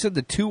 Now, you said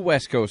the 2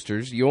 West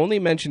Coasters. You only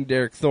mentioned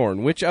Derek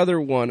Thorne. Which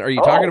other one? Are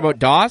you talking about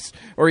Doss,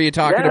 or are you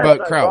talking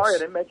about Kraus? Sorry, I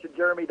didn't mention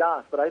Jeremy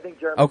Doss, but I think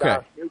Jeremy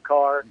Doss, new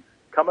car,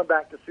 coming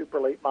back to super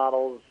late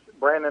models,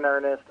 Brandon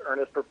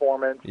Ernest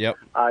Performance. Yep.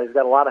 He's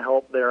got a lot of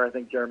help there. I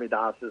think Jeremy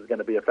Doss is going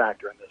to be a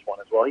factor in this one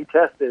as well. He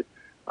tested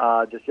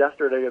just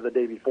yesterday or the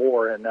day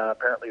before, and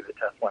apparently the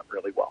test went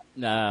really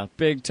well.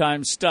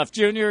 Big-time stuff.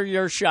 Junior,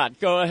 your shot.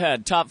 Go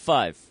ahead. Top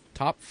 5.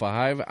 Top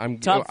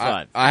 5. Top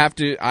 5. I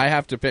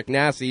have to pick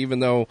Nasse, even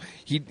though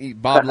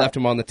Bob left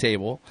him on the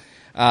table.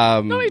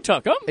 No, he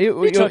took him.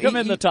 He took him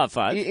in the top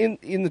 5.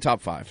 In the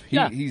top 5.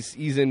 Yeah.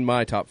 He's in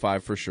my top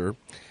 5 for sure.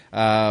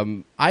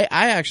 I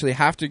actually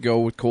have to go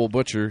with Cole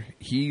Butcher.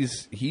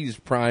 He's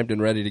primed and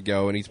ready to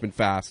go, and he's been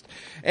fast.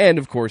 And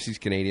of course, he's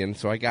Canadian,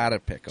 so I gotta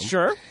pick him.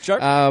 Sure.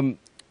 I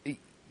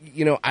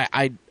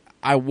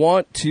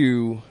want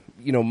to.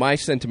 My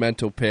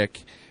sentimental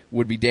pick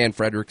would be Dan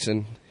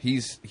Fredrickson.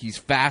 He's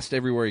fast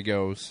everywhere he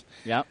goes.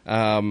 Yeah.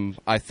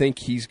 I think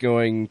he's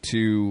going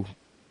to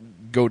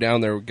go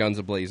down there with guns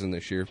a-blazing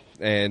this year.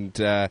 And,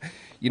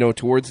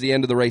 towards the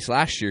end of the race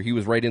last year, he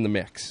was right in the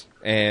mix.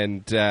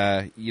 And,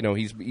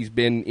 he's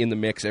been in the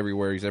mix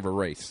everywhere he's ever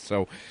raced.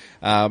 So,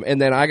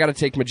 and then I got to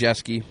take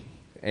Majeski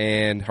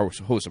and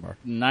Hocevar.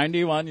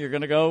 91, you're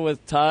going to go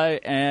with Ty,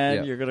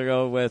 and you're going to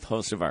go with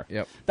Hocevar.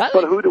 Yep. But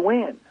who to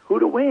win? Who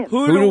to win?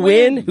 Who to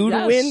win? Who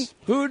to win?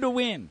 Who to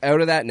win?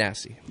 Out of that,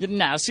 Nasse.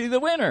 Nasse the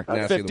winner.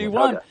 Nasse 51. the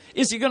winner. Okay.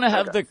 Is he going to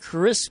have the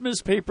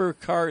Christmas paper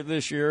car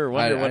this year? Or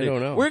I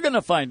don't know. We're going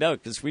to find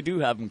out because we do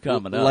have them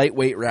coming up.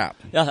 Lightweight wrap.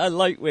 Yeah,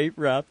 lightweight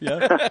wrap.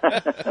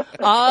 Yeah.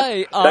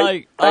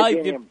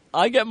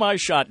 I get my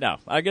shot now.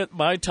 I get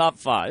my top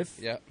 5.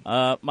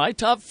 Yeah. My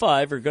top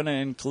 5 are going to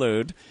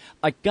include.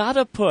 I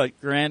gotta put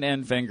Grant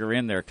Enfinger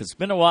in there because it's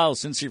been a while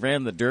since he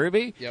ran the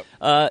Derby.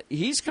 Yep.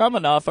 He's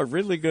coming off a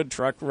really good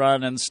truck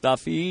run and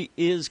stuff. He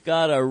is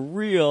got a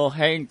real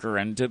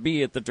hankering to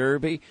be at the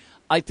Derby.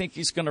 I think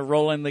he's going to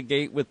roll in the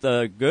gate with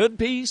a good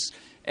piece,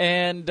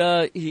 and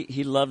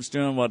he loves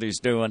doing what he's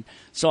doing.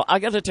 So I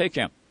got to take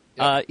him.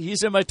 Yep.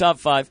 He's in my top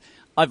 5.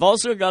 I've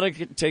also got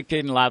to take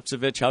Caden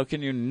Lapcevich. How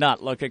can you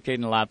not look at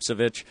Caden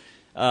Lapcevich?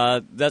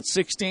 That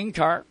 16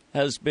 car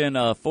has been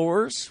a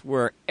force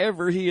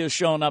wherever he has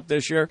shown up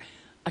this year.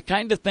 I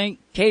kind of think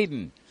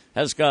Caden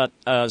has got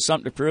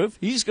something to prove.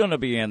 He's going to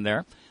be in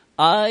there.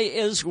 I,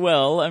 as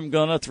well, am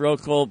going to throw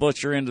Cole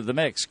Butcher into the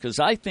mix because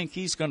I think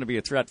he's going to be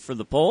a threat for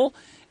the pole.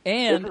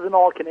 And this is an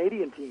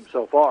all-Canadian team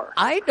so far.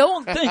 I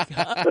don't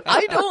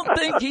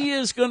think he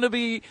is going to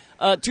be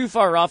too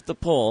far off the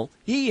pole.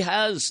 He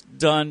has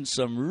done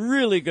some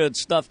really good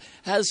stuff.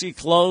 Has he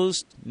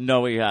closed?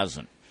 No, he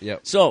hasn't.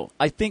 Yep. So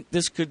I think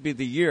this could be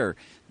the year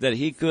that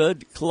he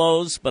could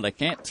close, but I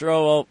can't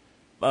throw out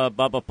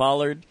Bubba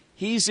Pollard.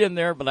 He's in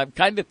there, but I'm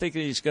kind of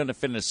thinking he's going to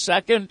finish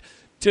second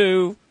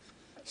to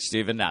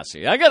Stephen Nasse.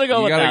 I got to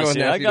go with Nasse.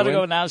 I got to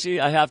go with Nasse.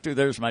 I have to.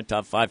 There's my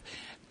top 5.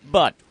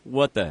 But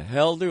what the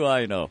hell do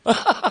I know?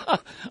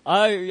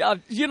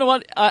 You know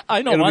what?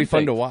 I know It'll one be fun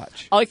thing. to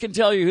watch. I can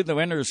tell you who the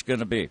winner is going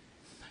to be.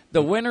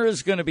 The winner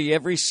is going to be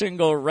every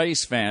single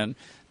race fan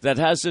that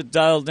has it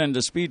dialed into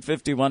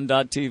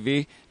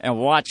Speed51.tv and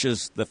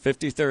watches the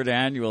 53rd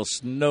annual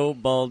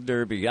Snowball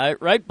Derby.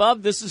 Right,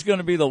 Bob? This is going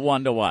to be the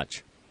one to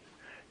watch.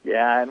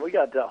 Yeah, and we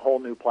got a whole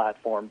new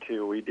platform,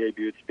 too. We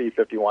debuted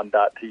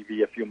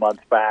Speed51.tv a few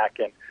months back,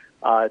 and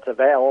it's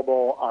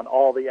available on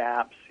all the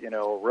apps,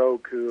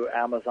 Roku,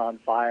 Amazon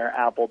Fire,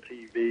 Apple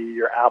TV,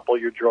 your Apple,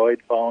 your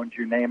Droid phones,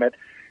 you name it.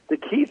 The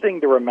key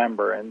thing to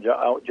remember, and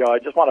Joe, I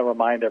just want to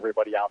remind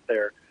everybody out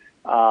there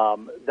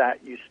that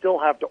you still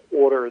have to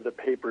order the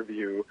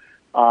pay-per-view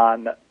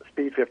on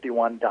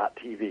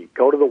Speed51.tv.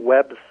 Go to the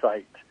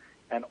website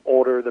and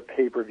order the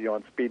pay-per-view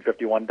on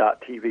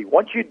Speed51.tv.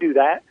 Once you do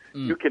that,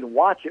 you can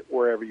watch it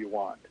wherever you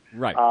want.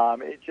 Right.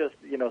 It just,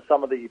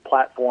 some of the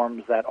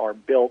platforms that are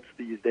built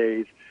these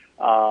days,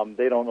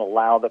 they don't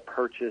allow the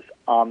purchase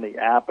on the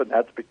app, and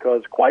that's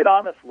because, quite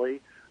honestly,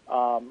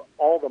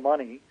 all the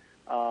money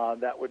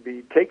that would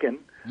be taken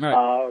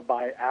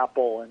by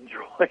Apple and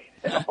Droid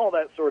and all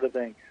that sort of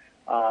thing,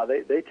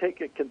 they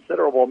take a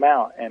considerable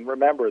amount. And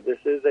remember, this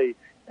is a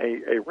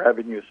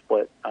revenue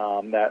split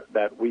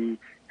that we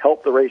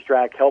help the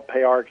racetrack, help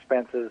pay our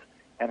expenses,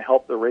 and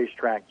help the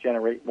racetrack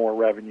generate more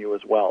revenue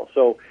as well.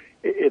 So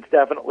it's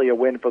definitely a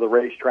win for the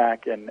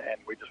racetrack, and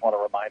we just want to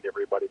remind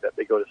everybody that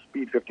they go to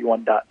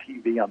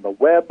Speed51.tv on the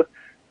web,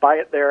 buy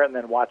it there, and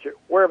then watch it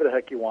wherever the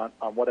heck you want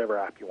on whatever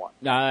app you want.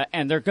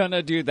 And they're going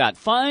to do that.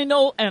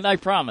 Final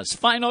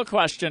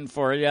question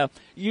for you.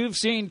 You've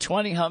seen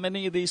 20, how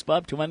many of these,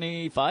 Bob?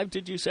 25,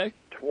 did you say?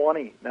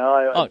 20.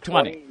 No,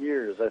 20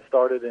 years. I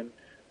started in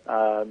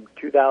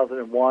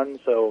 2001,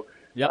 so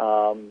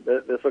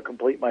this will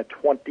complete my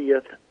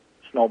 20th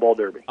Snowball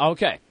Derby.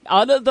 Okay.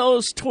 Out of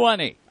those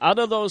 20,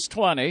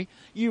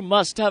 you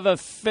must have a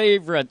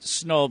favorite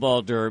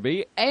Snowball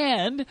Derby.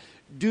 And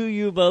do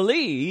you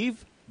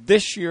believe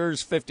this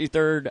year's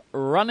 53rd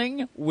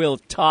running will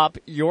top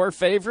your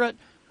favorite?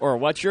 Or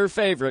what's your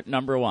favorite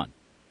number 1?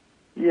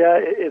 Yeah,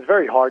 it's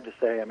very hard to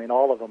say. I mean,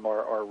 all of them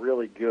are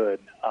really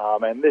good.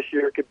 And this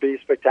year could be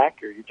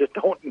spectacular. You just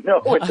don't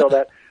know until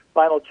that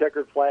final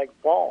checkered flag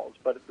falls.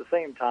 But at the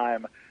same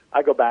time,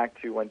 I go back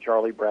to when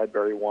Charlie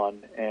Bradbury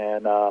won,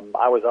 and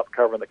I was up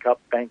covering the Cup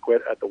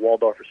banquet at the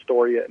Waldorf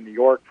Astoria in New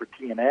York for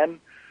TNN.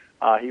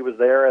 He was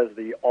there as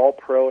the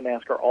All-Pro,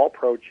 NASCAR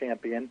All-Pro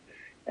champion,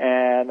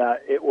 and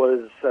it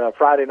was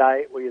Friday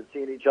night. We had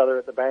seen each other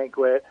at the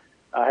banquet.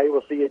 Hey,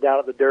 we'll see you down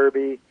at the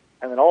Derby.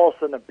 And then all of a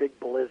sudden a big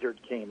blizzard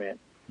came in,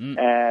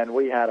 and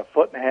we had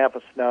 1.5 feet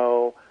of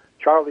snow.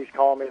 Charlie's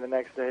calling me the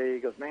next day. He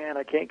goes, man,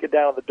 I can't get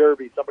down to the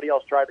Derby. Somebody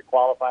else tried to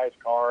qualify his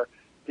car,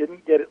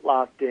 didn't get it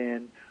locked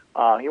in.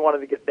 He wanted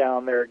to get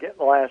down there, get in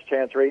the last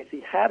chance race. He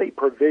had a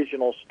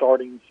provisional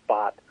starting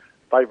spot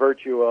by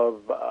virtue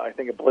of, I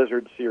think, a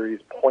Blizzard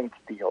Series points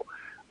deal.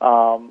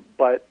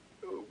 But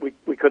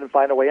we couldn't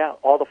find a way out.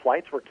 All the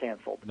flights were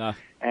canceled. Nah.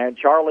 And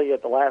Charlie,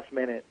 at the last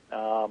minute,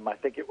 I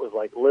think it was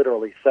like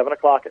literally 7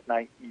 o'clock at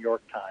night, New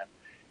York time,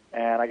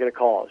 and I get a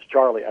call. It's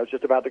Charlie. I was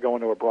just about to go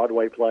into a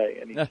Broadway play,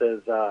 and he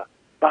says,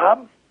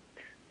 Bob,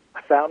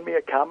 I found me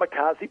a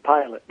kamikaze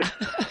pilot. He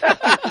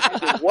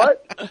says,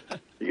 what?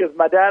 He goes,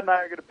 my dad and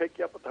I are going to pick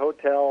you up at the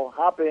hotel,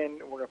 hop in,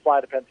 and we're going to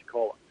fly to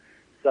Pensacola.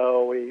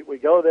 So we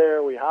go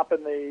there, we hop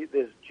in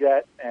this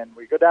jet, and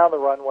we go down the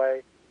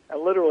runway,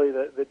 and literally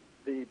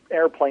the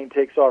airplane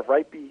takes off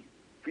right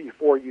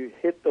before you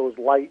hit those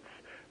lights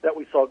that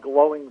we saw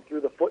glowing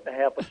through the 1.5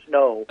 feet of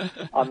snow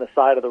on the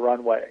side of the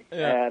runway.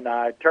 Yeah. And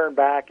I turn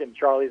back, and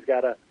Charlie's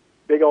got a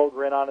big old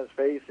grin on his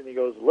face, and he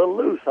goes, a little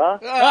loose, huh?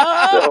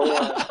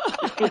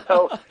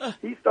 So,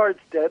 he starts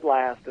dead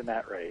last in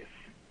that race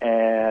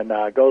and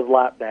goes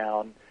lap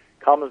down,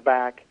 comes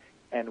back,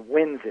 and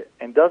wins it.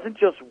 And doesn't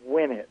just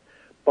win it,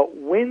 but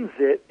wins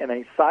it in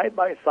a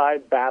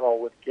side-by-side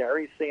battle with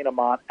Gary St.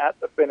 Amant at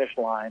the finish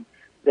line.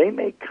 They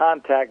make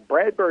contact.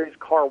 Bradbury's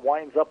car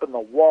winds up in the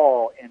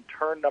wall in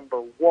turn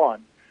number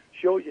 1.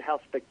 Shows you how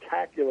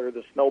spectacular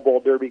the Snowball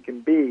Derby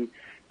can be.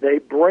 They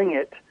bring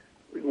it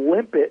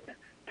limp it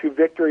to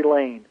victory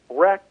lane.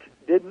 Wrecked,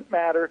 didn't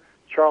matter.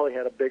 Charlie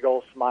had a big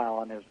old smile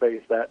on his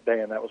face that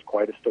day, and that was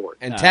quite a story.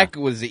 And tech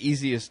was the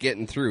easiest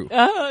getting through.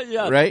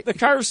 Yeah, right? The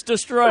car's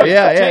destroyed.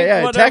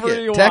 Yeah. Whatever Tech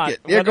it. you Tech want. it.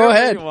 Yeah, go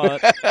ahead.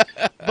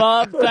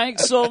 Bob,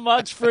 thanks so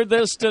much for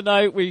this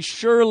tonight. We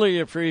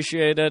surely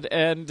appreciate it.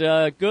 And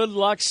good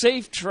luck.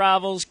 Safe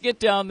travels. Get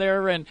down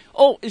there. And,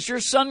 is your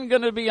son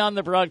going to be on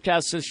the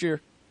broadcast this year?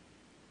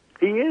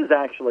 He is,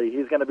 actually.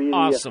 He's going to be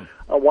awesome.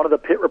 One of the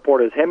pit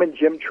reporters. Him and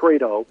Jim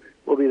Trado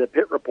will be the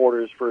pit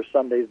reporters for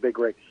Sunday's big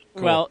race.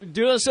 Cool. Well,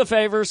 do us a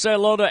favor. Say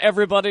hello to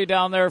everybody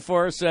down there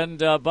for us. And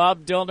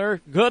Bob Dillner,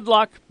 good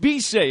luck. Be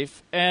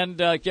safe. And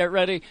get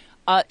ready.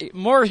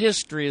 More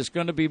history is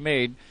going to be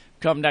made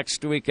come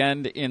next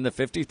weekend in the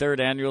 53rd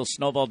Annual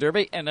Snowball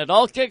Derby. And it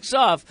all kicks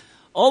off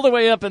all the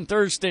way up in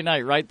Thursday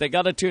night, right? They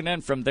got to tune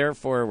in from there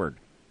forward.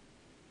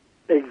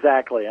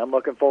 Exactly. I'm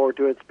looking forward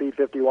to it,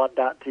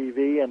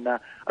 speed51.tv. And I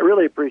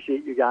really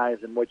appreciate you guys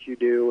and what you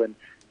do and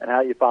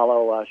how you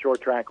follow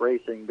short track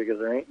racing, because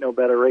there ain't no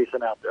better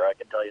racing out there, I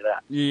can tell you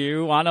that.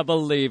 You want to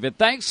believe it.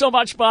 Thanks so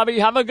much, Bobby.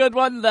 Have a good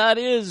one. That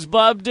is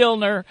Bob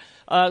Dillner,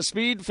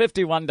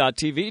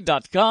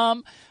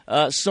 speed51.tv.com.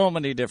 So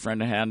many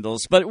different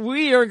handles. But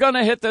we are going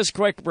to hit this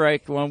quick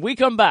break. When we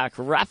come back,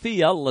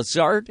 Raphael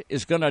Lazard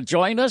is going to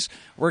join us.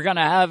 We're going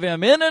to have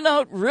him in and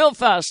out real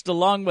fast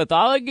along with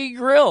Augie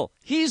Grill.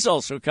 He's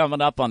also coming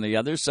up on the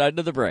other side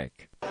of the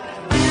break.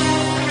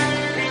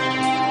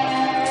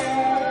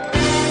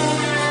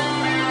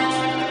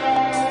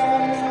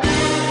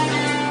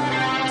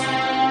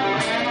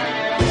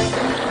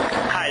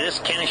 This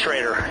is Kenny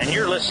Schrader, and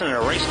you're listening to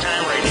Race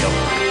Time Radio.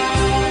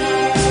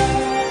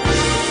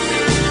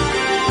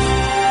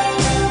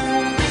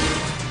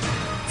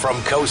 From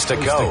coast to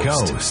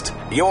coast,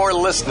 you're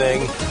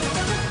listening to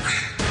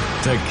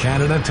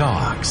Canada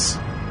Talks.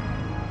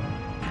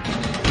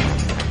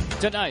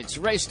 Tonight's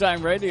Race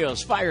Time Radio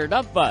is fired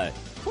up by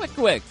Quick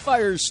Wick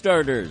Fire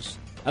Starters.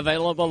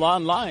 Available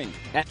online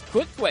at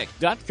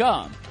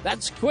quickwick.com.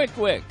 That's Quick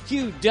Wick,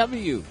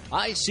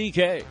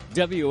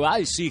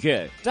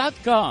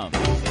 QWICKWICK.com.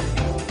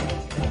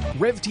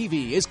 Rev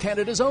TV is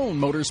Canada's own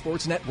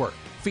motorsports network,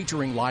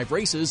 featuring live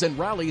races and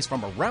rallies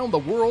from around the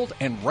world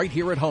and right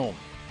here at home.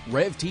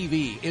 Rev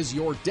TV is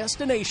your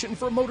destination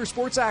for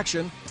motorsports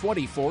action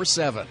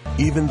 24/7.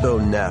 Even though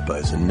Napa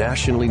is a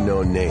nationally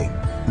known name,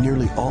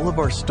 nearly all of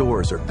our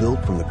stores are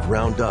built from the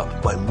ground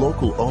up by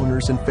local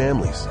owners and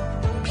families.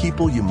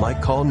 People you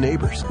might call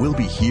neighbors will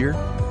be here,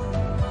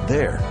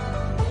 there,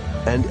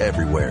 and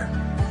everywhere,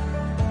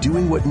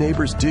 doing what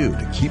neighbors do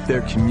to keep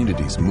their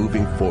communities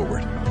moving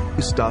forward.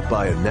 You stop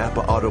by a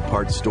Napa Auto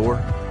Parts store,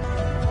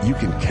 you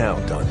can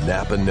count on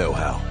Napa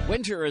know-how.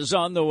 Winter is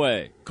on the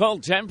way.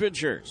 Cold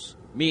temperatures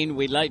mean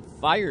we light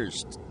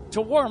fires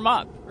to warm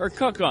up or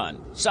cook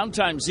on,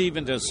 sometimes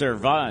even to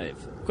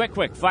survive. Quick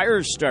Wick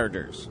Fire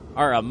Starters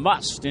are a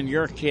must in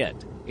your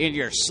kit, in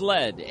your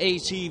sled,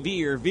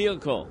 ATV, or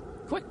vehicle.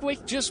 Quick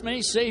Wick just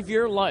may save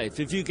your life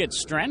if you get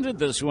stranded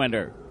this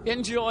winter.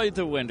 Enjoy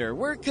the winter.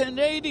 We're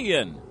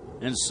Canadian,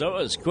 and so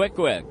is Quick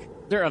Wick.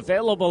 They're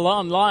available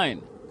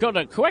online. Go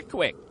to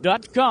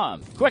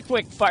quickwick.com. Quick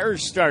Wick Fire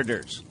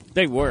Starters.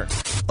 They work.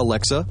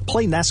 Alexa,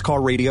 play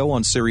NASCAR radio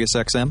on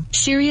SiriusXM.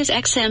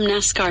 SiriusXM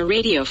NASCAR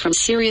radio from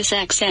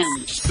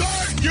SiriusXM.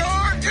 Start your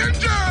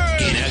engine!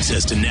 Gain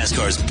access to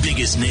NASCAR's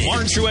biggest names.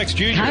 Warren Truex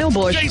Jr. Kyle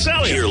Busch. Chase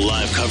Elliott. Hear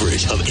live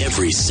coverage of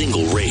every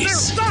single race. They're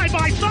side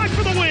by side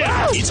for the win.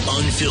 It's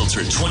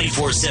unfiltered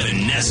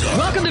 24/7 NASCAR.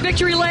 Welcome to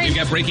Victory Lane. We've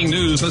got breaking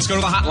news. Let's go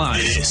to the hotline.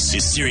 This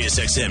is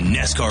SiriusXM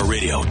NASCAR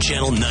Radio,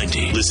 Channel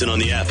 90. Listen on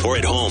the app or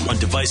at home on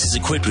devices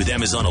equipped with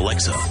Amazon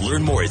Alexa.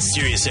 Learn more at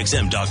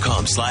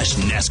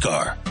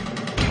SiriusXM.com/NASCAR.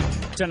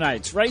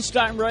 Tonight's Race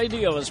Time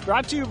Radio is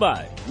brought to you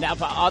by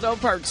Napa Auto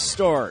Parts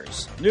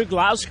Stores, New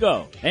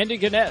Glasgow,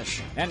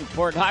 Antigonish, and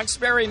Port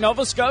Hawkesbury,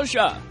 Nova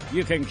Scotia.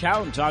 You can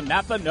count on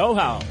Napa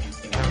know-how.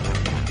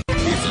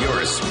 If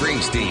you're a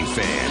Springsteen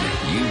fan,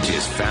 you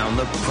just found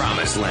the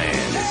promised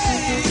land.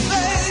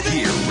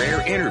 Hear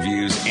rare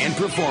interviews and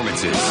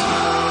performances.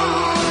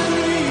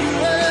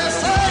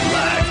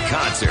 Live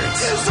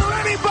concerts. Is there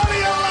anybody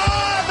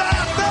alive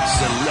out there?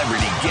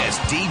 Celebrity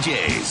guest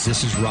DJs.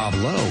 This is Rob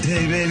Lowe.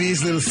 Hey, baby,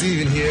 it's Little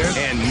Steven here.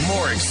 And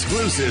more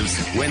exclusives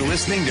when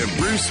listening to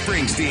Bruce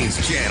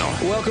Springsteen's channel.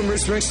 Welcome,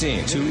 Bruce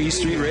Springsteen, to E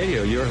Street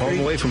Radio, your home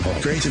away from home.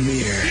 Great to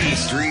be here. E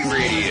Street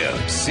Radio,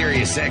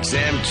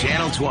 SiriusXM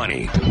Channel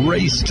 20.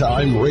 Race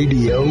Time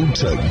Radio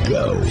to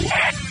go.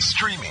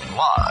 Streaming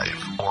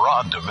live or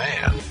on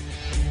demand.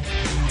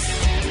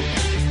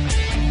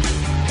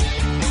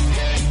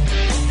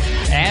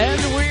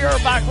 And we are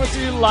back with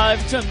you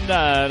live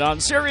tonight on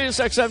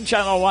SiriusXM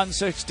Channel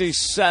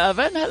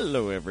 167.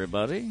 Hello,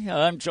 everybody.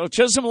 I'm Joe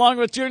Chisholm along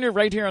with Junior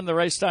right here in the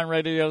Racetime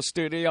Radio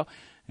studio.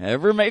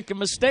 Ever make a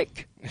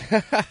mistake?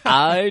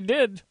 I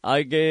did.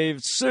 I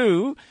gave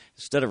Sue,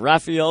 instead of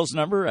Raphael's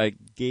number, I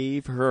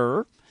gave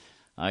her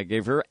I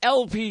gave her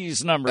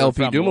LP's number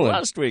LP from Dumoulin.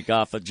 last week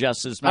off of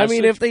Jess's message. I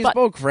mean, if they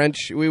spoke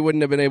French, we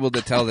wouldn't have been able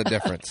to tell the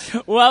difference.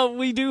 Well,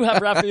 we do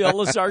have Raphael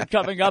Lessard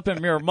coming up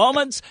in mere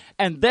moments,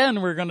 and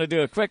then we're going to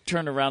do a quick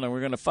turnaround, and we're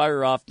going to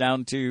fire off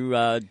down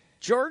to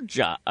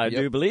Georgia, I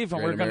do believe,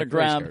 and we're going to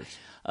grab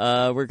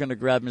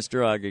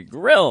Mr. Augie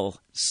Grill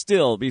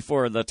still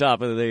before the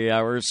top of the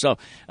hour. So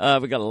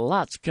we got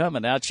lots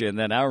coming at you, and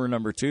then hour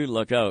number 2,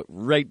 look out,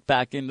 right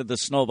back into the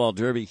Snowball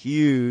Derby,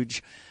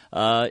 huge.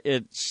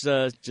 It's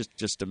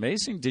just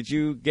amazing. Did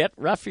you get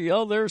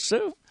Raphael there,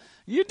 Sue?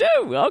 You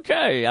do?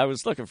 Okay. I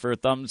was looking for a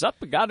thumbs up.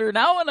 I got her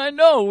now, and I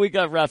know we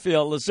got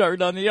Raphael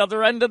Lessard on the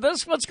other end of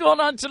this. What's going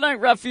on tonight,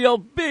 Raphael?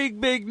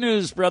 Big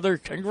news, brother.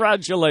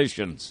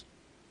 Congratulations.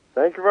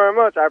 Thank you very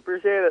much. I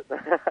appreciate it.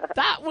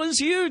 That was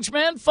huge,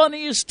 man.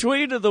 Funniest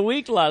tweet of the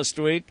week last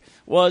week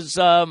was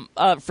from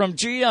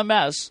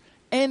GMS.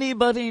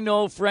 Anybody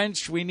know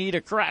French? We need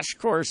a crash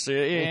course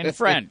in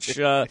French.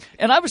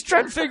 And I was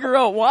trying to figure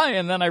out why,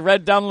 and then I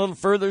read down a little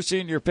further,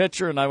 seeing your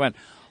picture, and I went,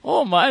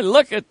 oh, my,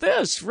 look at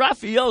this.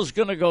 Raphael's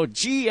going to go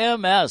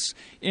GMS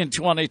in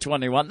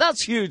 2021.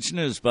 That's huge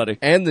news, buddy.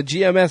 And the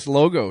GMS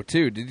logo,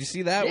 too. Did you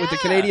see that with the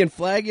Canadian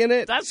flag in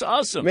it? That's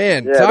awesome.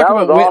 Man, yeah,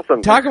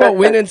 awesome. Talk about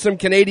winning some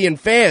Canadian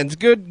fans.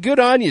 Good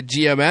on you,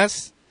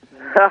 GMS.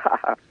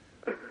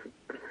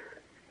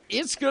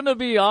 It's going to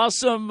be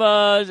awesome.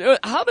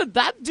 How did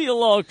that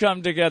deal all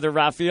come together,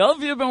 Raphael?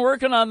 Have you been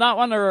working on that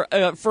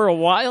one for a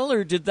while,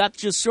 or did that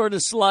just sort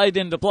of slide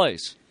into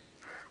place?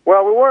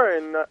 Well, we were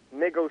in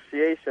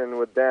negotiation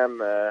with them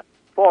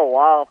for a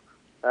while.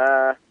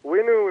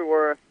 We knew we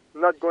were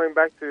not going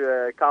back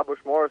to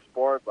Cowbush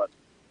Motorsport, but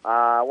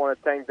I want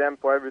to thank them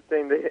for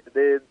everything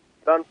they've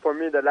done for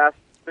me the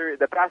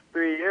past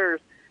 3 years,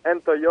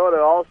 and Toyota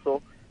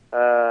also.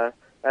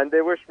 And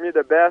they wish me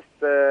the best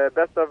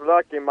of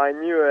luck in my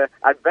new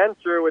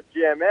adventure with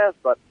GMS.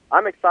 But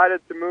I'm excited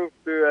to move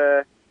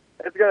to.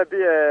 It's going to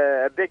be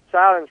a big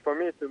challenge for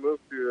me to move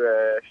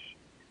to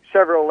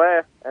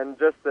Chevrolet and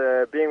just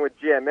being with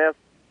GMS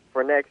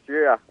for next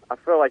year. I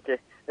feel like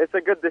it's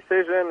a good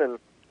decision, and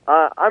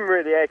I'm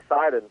really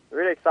excited.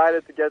 Really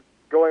excited to get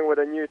going with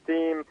a new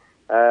team,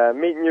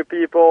 meet new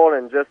people,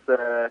 and just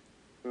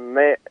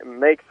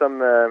make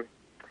some.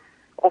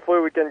 Hopefully,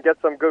 we can get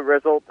some good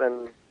results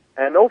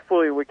and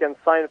hopefully we can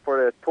sign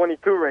for the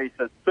 22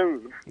 races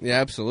soon.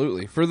 Yeah,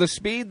 absolutely. For the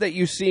speed that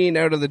you've seen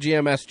out of the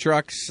GMS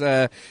trucks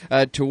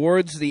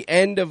towards the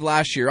end of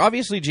last year,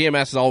 obviously GMS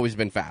has always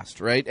been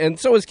fast, right? And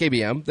so is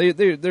KBM.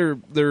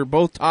 They're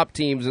both top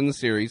teams in the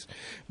series.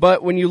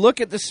 But when you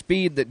look at the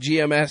speed that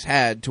GMS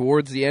had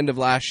towards the end of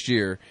last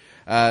year,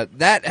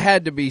 that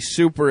had to be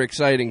super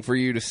exciting for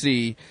you to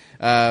see,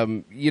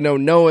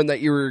 knowing that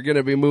you were going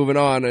to be moving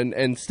on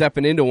and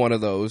stepping into one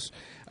of those.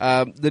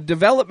 The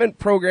development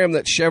program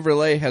that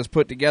Chevrolet has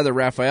put together,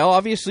 Raphael,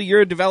 obviously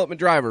you're a development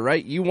driver,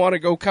 right? You want to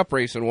go cup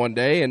racing one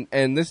day,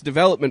 and this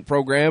development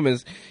program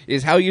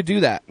is how you do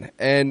that.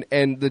 And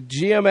the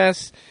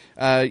GMS,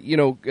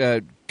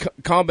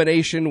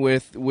 combination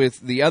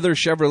with the other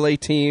Chevrolet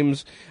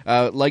teams,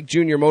 like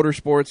Junior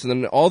Motorsports and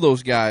then all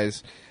those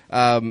guys,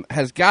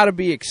 has got to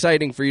be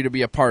exciting for you to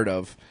be a part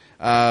of.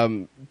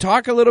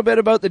 Talk a little bit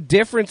about the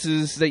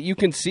differences that you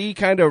can see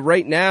kind of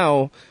right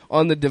now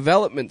on the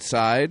development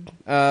side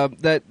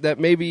that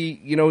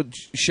maybe,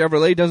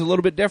 Chevrolet does a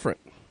little bit different.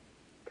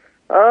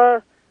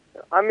 I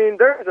mean,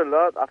 there's a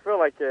lot. I feel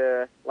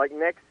like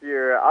next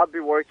year I'll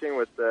be working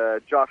with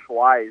Josh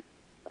Wise,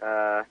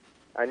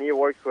 and he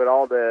works with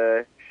all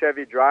the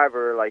Chevy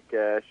driver like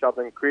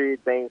Sheldon Creed,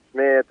 Dane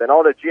Smith, and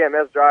all the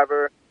GMS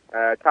driver.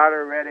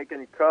 Tyler Reddick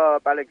and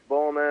Cup, Alex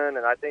Bowman,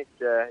 and I think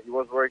he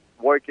was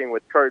working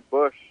with Kurt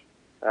Busch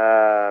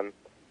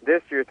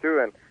this year too.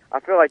 And I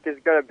feel like he's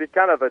going to be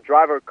kind of a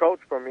driver coach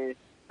for me,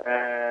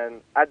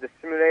 and at the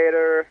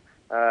simulator,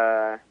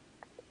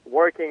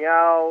 working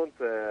out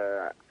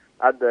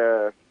at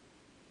the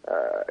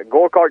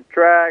go-kart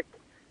track.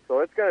 So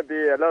it's going to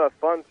be a lot of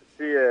fun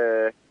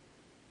to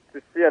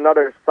see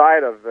another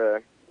side of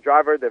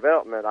driver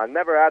development. I've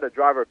never had a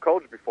driver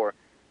coach before,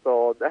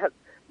 so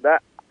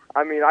that.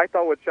 I mean, I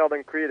thought with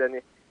Sheldon Creed, and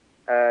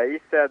he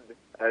said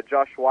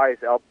Josh Wise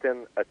helped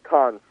him a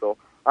ton. So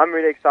I'm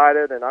really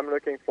excited, and I'm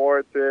looking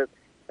forward to it.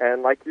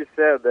 And like you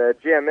said,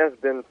 GMS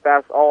been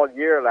fast all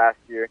year last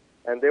year,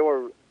 and they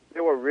were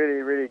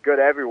really, really good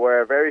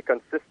everywhere, very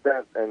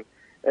consistent, and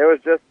it was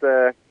just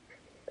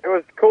it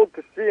was cool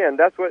to see, and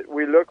that's what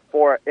we look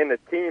for in a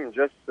team,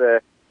 just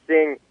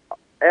seeing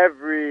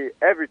every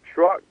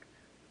truck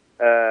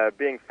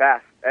being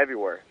fast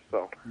everywhere.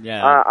 So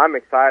yeah. I'm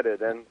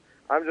excited, and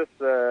I'm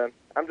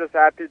just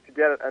happy to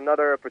get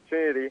another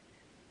opportunity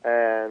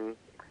and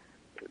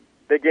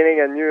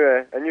beginning a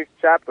new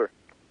chapter.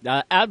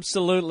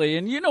 Absolutely.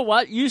 And you know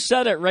what? You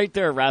said it right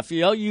there,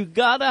 Raphael. You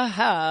got to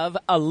have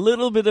a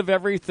little bit of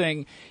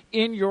everything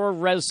in your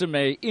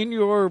resume, in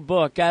your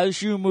book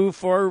as you move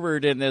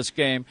forward in this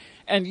game.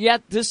 And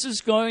yet this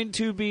is going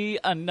to be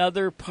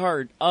another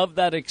part of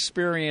that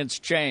experience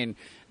chain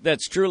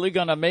that's truly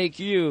going to make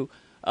you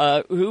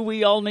who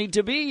we all need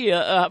to be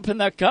up in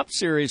that Cup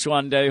Series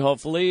one day,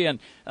 hopefully. And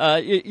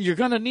you're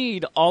going to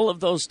need all of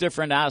those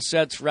different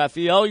assets.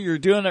 Raphael, you're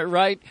doing it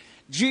right.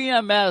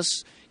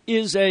 GMS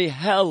is a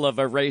hell of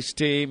a race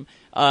team.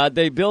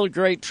 They build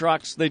great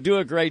trucks. They do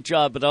a great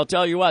job. But I'll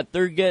tell you what,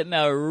 they're getting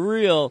a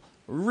real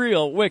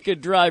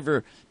wicked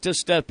driver to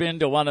step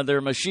into one of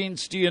their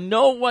machines. Do you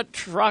know what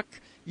truck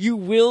you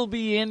will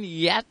be in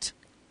yet?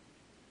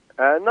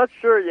 Not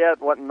sure yet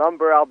what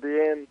number I'll be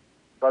in,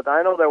 but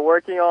I know they're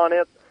working on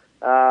it.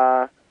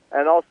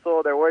 And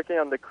also they're working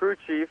on the crew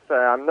chief.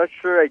 I'm not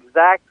sure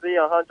exactly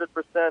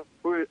 100%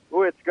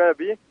 who it's going to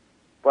be,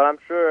 but I'm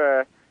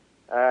sure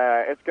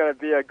it's going to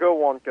be a good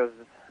one because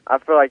I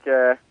feel like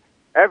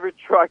every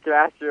truck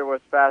last year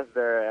was fast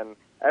there, and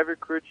every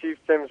crew chief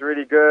seems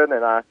really good,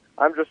 and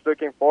I'm just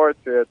looking forward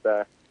to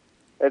it.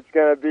 It's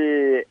gonna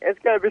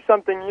be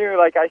something new,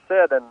 like I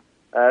said,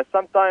 and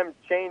sometimes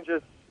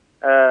changes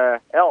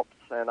helps,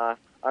 and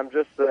I'm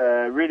just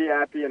really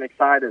happy and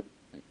excited.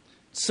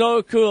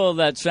 So cool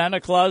that Santa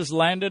Claus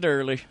landed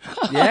early.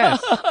 Yes.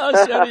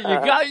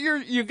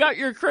 you got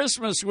your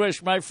Christmas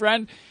wish, my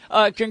friend.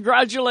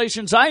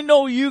 Congratulations. I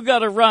know you got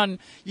to run.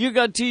 You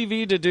got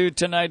TV to do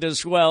tonight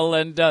as well,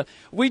 and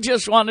we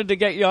just wanted to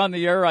get you on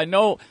the air. I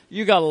know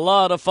you got a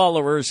lot of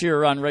followers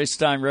here on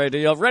Racetime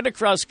Radio right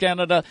across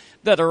Canada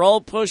that are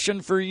all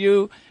pushing for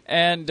you,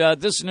 and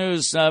this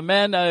news,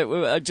 man,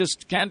 I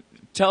just can't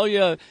tell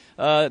you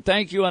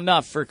thank you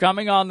enough for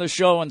coming on the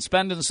show and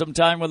spending some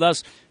time with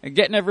us and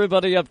getting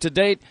everybody up to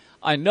date.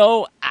 I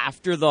know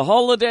after the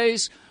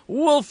holidays,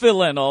 we'll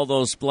fill in all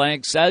those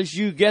blanks. As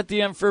you get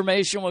the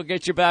information, we'll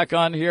get you back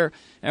on here,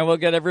 and we'll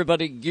get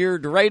everybody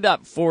geared right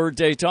up for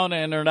Daytona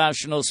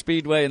International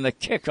Speedway and the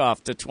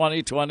kickoff to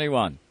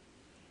 2021.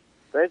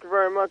 Thank you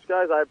very much,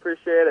 guys. I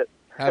appreciate it.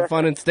 Have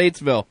fun in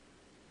Statesville.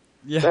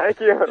 Yeah. Thank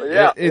you.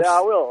 Yeah,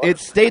 I will.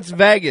 It's States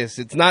Vegas.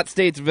 It's not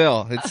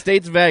Statesville. It's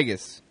States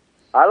Vegas.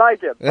 I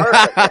like it.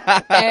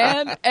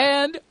 Perfect.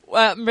 and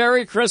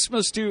Merry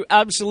Christmas to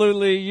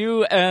absolutely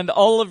you and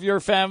all of your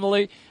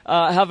family.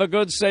 Have a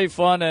good, safe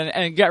one,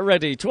 and get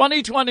ready.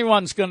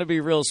 2021 is going to be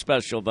real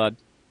special, bud.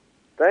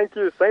 Thank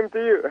you. Same to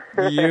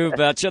you. You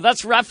betcha.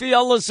 That's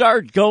Raphael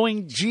Lessard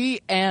going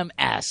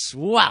GMS.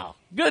 Wow.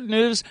 Good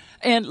news.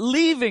 And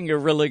leaving a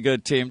really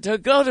good team to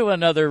go to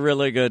another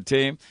really good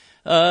team.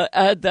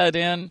 Add that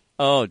in.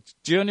 Oh,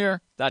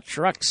 Junior, that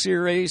truck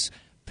series.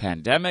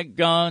 Pandemic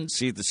gone,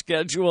 see the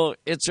schedule,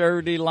 it's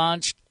already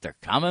launched. They're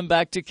coming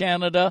back to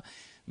Canada.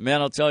 Man,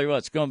 I'll tell you what,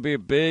 it's going to be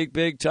a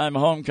big time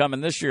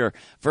homecoming this year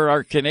for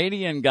our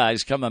Canadian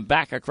guys coming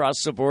back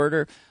across the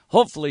border.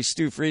 Hopefully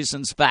Stu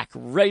Friesen's back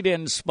right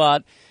in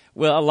spot,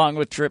 well, along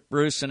with Trip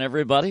Bruce and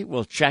everybody.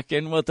 We'll check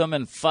in with them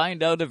and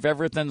find out if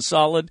everything's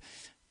solid.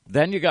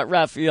 Then you got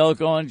Raphael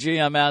going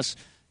GMS.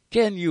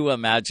 Can you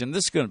imagine?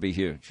 This is going to be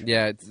huge.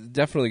 Yeah, it's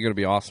definitely going to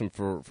be awesome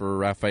for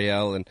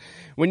Raphael. And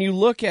when you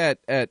look at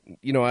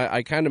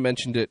I kind of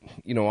mentioned it,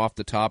 off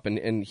the top,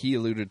 and he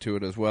alluded to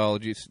it as well,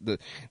 just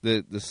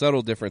the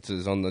subtle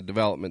differences on the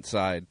development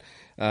side.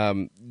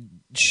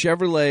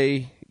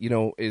 Chevrolet,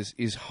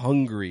 is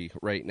hungry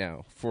right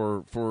now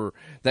for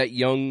that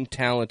young,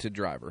 talented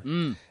driver.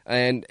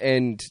 And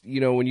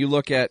when you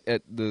look at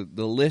the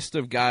list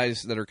of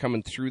guys that are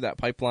coming through that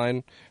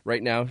pipeline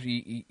right now,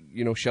 he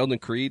Sheldon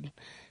Creed,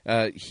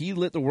 he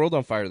lit the world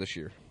on fire this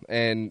year.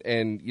 And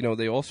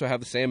they also have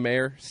the Sam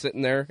Mayer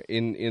sitting there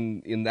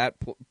in that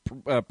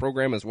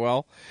program as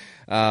well.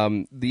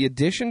 The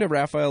addition to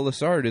Raphael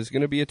Lessard is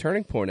going to be a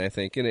turning point, I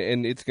think,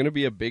 and it's going to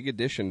be a big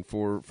addition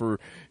for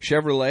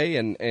Chevrolet,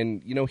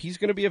 and he's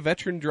going to be a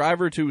veteran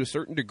driver to a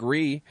certain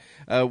degree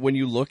when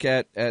you look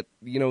at the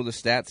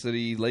stats that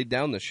he laid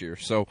down this year.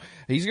 So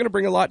he's going to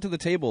bring a lot to the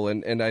table,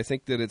 and I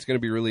think that it's going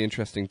to be really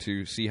interesting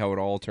to see how it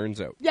all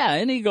turns out. Yeah,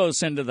 and he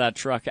goes into that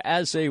truck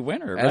as a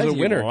winner. As a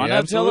winner, yeah,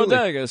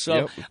 absolutely.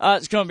 So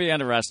it's going to be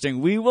interesting.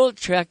 We will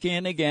check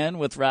in again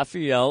with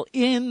Raphael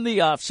in the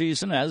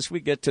offseason as we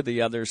get to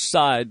the other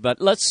side.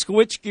 But let's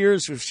switch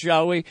gears,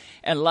 shall we?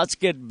 And let's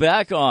get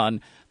back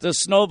on the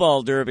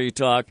Snowball Derby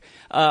talk.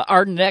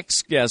 Our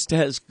next guest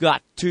has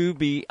got to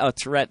be a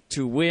threat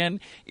to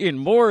win in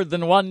more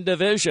than one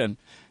division.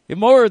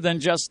 More than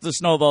just the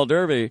Snowball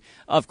Derby.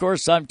 Of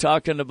course, I'm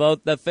talking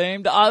about the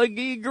famed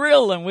Augie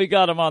Grill, and we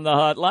got him on the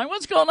hotline.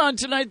 What's going on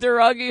tonight there,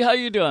 Augie? How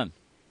you doing?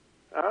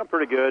 I'm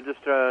pretty good.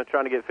 Just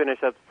trying to get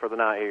finished up for the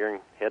night here and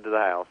head to the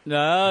house.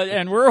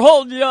 And we're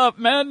holding you up,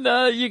 man.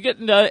 You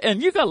getting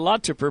and you got a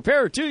lot to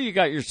prepare too. You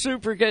got your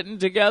super getting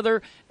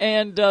together,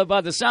 and by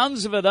the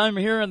sounds of it, I'm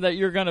hearing that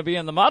you're going to be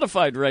in the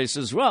modified race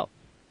as well.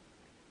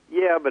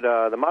 Yeah, but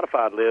the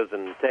modified lives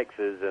in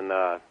Texas, and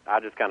I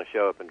just kind of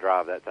show up and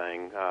drive that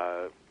thing.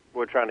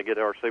 We're trying to get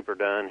our super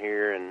done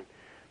here, and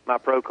my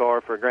pro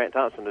car for Grant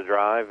Thompson to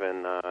drive,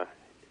 and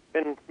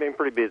been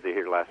pretty busy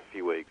here the last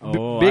few weeks.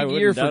 Big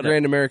year for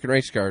Grand American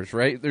Race Cars,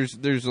 right?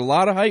 There's a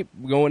lot of hype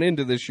going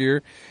into this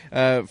year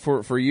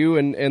for you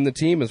and the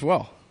team as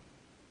well.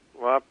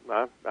 Well,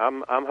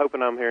 I'm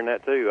hoping I'm hearing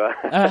that too.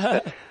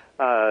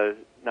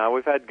 No,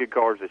 we've had good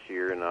cars this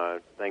year,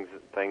 and things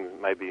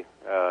maybe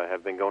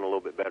have been going a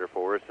little bit better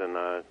for us. And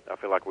I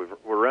feel like we're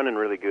running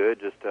really good.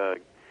 Just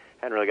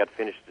hadn't really got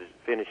to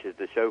finish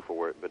the show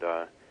for it,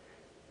 but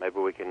maybe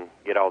we can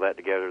get all that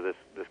together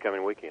this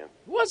coming weekend.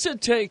 What's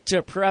it take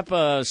to prep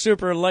a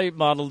super late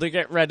model to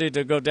get ready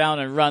to go down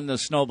and run the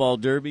Snowball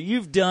Derby?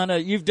 You've done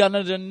it. You've done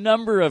it a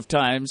number of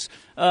times.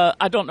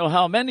 I don't know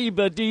how many,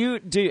 but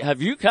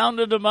have you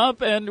counted them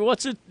up? And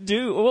what's it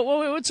do?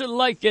 What's it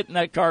like getting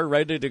that car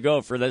ready to go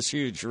for this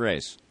huge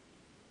race?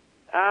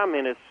 I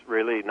mean, it's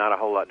really not a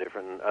whole lot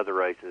different than other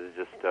races.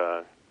 Just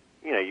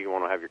you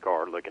want to have your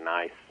car looking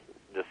nice,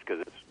 just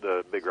because it's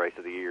the big race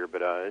of the year.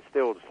 But it's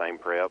still the same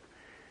prep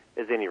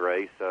as any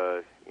race.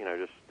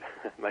 Just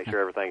make sure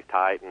everything's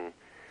tight and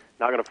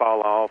not going to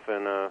fall off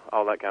and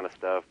all that kind of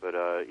stuff. But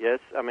yes,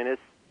 I mean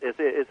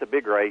it's a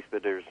big race,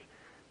 but there's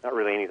not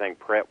really anything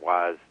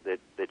prep-wise that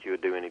you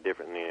would do any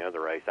different than any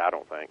other race, I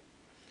don't think.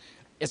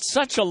 It's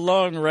such a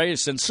long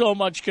race, and so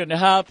much can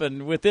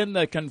happen within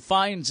the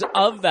confines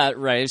of that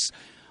race.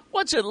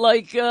 What's it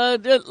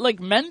like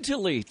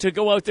mentally to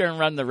go out there and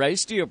run the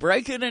race? Do you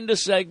break it into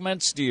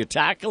segments? Do you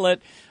tackle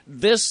it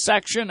this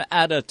section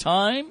at a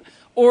time?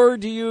 Or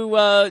do you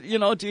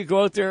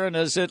go out there and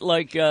is it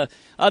like,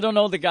 I don't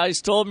know, the guys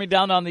told me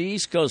down on the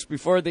East Coast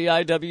before the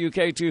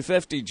IWK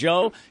 250,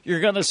 Joe, you're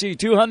going to see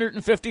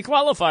 250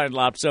 qualifying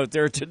laps out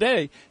there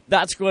today.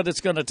 That's what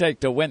it's going to take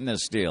to win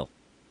this deal.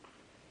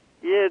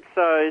 Yeah,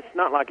 it's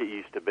not like it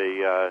used to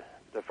be.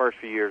 The first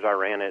few years I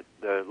ran it,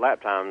 the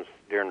lap times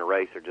during the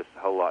race are just a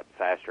whole lot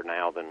faster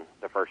now than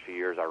the first few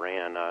years I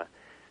ran.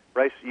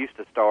 Race used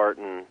to start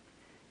and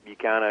you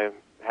kind of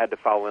had to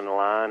fall in the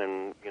line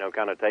and,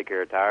 kind of take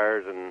care of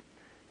tires and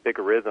pick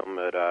a rhythm.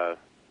 But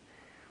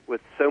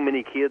with so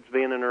many kids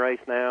being in the race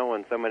now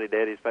and so many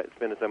daddies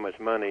spending so much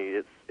money,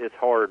 it's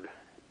hard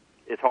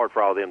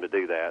for all of them to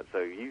do that.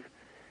 So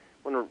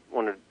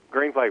when the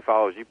green flag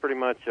falls, you pretty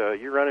much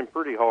you're running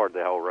pretty hard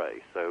the whole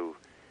race. So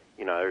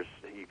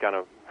you kind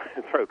of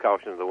throw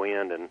caution to the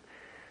wind and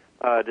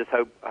just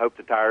hope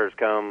the tires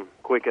come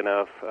quick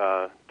enough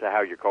to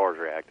how your car's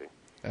reacting.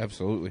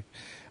 Absolutely.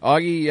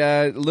 Augie,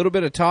 a little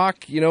bit of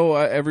talk,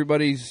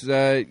 everybody's,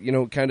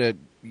 kind of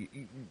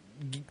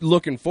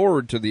looking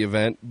forward to the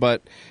event,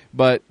 but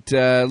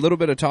a little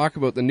bit of talk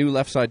about the new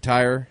left side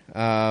tire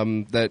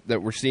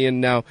that we're seeing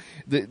now.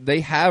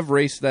 They have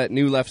raced that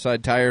new left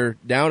side tire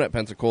down at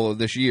Pensacola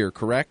this year,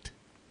 correct?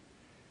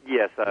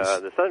 Yes,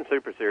 the Southern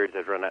Super Series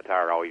has run that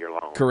tire all year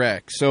long.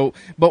 Correct. So,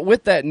 but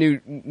with that new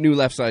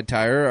left side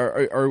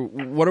tire,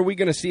 what are we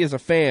going to see as a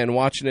fan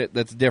watching it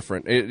that's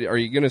different? Are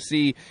you going to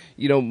see,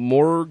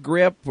 more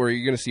grip, or are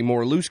you going to see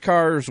more loose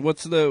cars?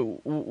 What's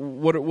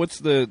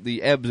the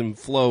ebbs and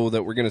flow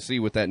that we're going to see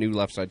with that new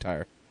left side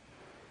tire?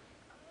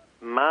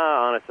 My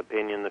honest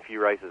opinion, the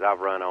few races I've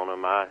run on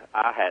them, I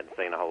hadn't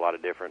seen a whole lot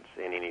of difference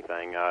in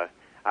anything.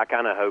 I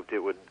kind of hoped it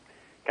would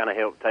kind of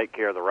help take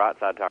care of the right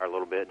side tire a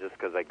little bit just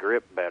because they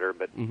grip better,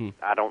 but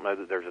I don't know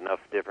that there's enough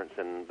difference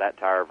in that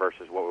tire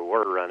versus what we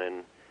were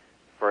running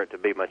for it to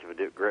be much of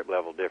a grip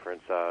level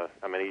difference. I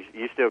mean,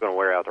 you're still going to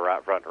wear out the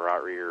right front and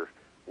right rear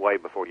way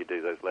before you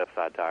do those left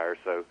side tires,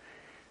 so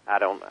I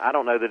don't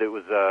know that it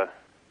was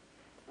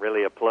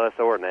really a plus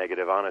or a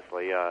negative,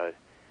 honestly.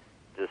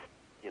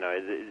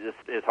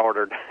 It's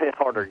harder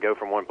to go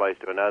from one place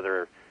to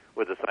another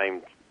with the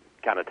same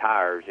kind of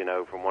tires,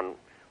 from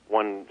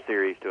one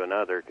series to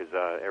another because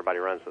everybody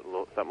runs something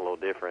a little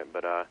different.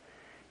 But I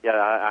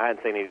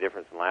hadn't seen any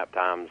difference in lap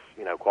times,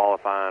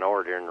 qualifying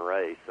or during the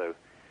race. So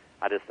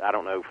I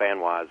don't know fan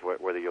wise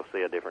whether you'll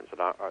see a difference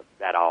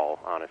at all,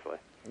 honestly.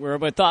 We're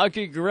with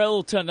Augie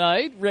Grill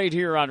tonight, right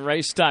here on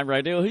Race Time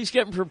Radio. He's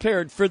getting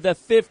prepared for the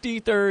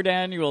 53rd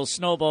annual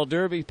Snowball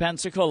Derby,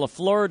 Pensacola,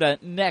 Florida,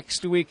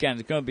 next weekend.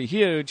 It's going to be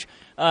huge.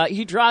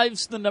 He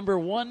drives the number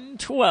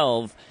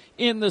 112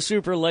 in the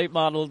super late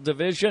model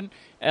division,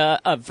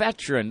 a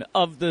veteran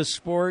of the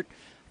sport.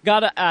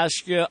 Got to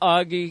ask you,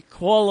 Augie,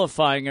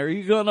 qualifying, are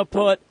you going to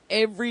put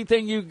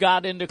everything you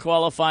got into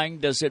qualifying?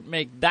 Does it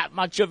make that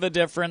much of a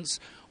difference?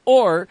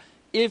 Or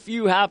if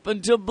you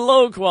happen to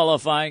blow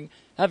qualifying,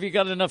 have you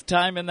got enough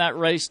time in that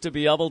race to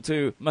be able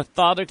to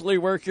methodically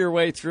work your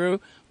way through?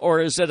 Or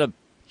is it a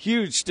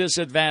huge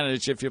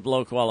disadvantage if you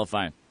blow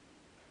qualifying?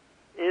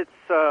 It's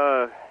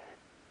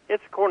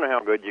according to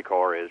how good your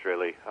car is,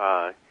 really.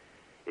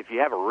 If you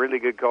have a really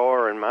good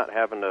car and might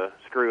happen to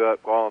screw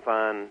up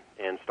qualifying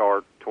and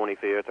start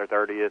 25th or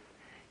 30th,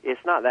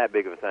 it's not that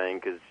big of a thing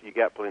because you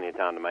got plenty of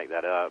time to make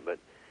that up. But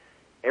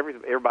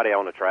everybody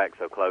on the track's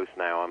so close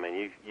now. I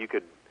mean, you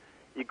could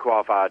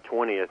qualify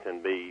 20th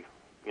and be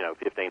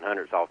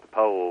 1,500ths off the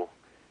pole,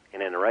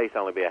 and in the race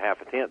only be a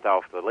half a tenth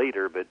off the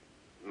leader, but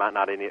might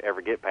not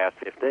ever get past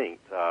 15th.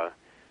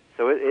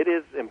 So it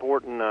is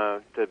important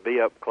to be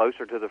up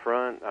closer to the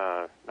front,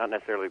 not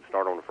necessarily to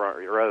start on the front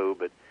row,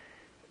 but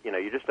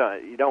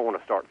you don't want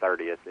to start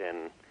 30th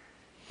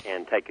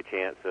and take a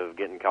chance of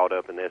getting caught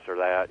up in this or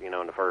that, in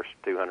the first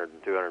 200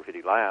 and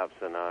 250 laps,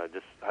 and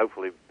just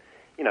hopefully,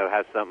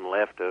 have something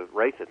left to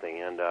race at the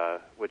end,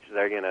 which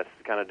there again, that's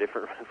kind of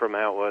different from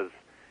how it was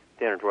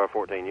 10 or 12,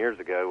 14 years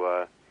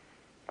ago.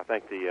 I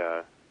think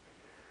the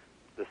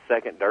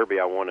second Derby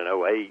I won in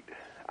 2008,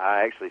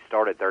 I actually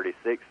started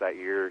 36 that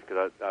year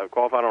because I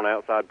qualified on the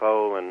outside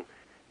pole and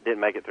didn't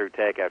make it through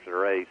Tech after the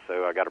race,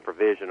 so I got a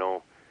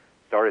provisional,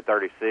 started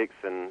 36,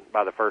 and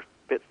by the first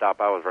pit stop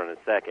I was running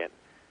second.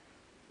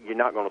 You're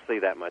not going to see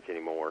that much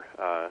anymore.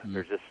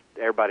 There's just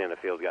everybody in the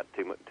field's got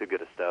too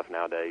good of stuff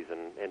nowadays,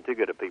 and too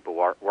good of people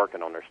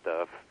working on their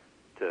stuff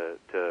to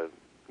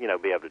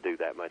be able to do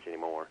that much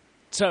anymore.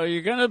 So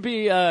you're going to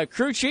be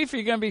crew chief? Are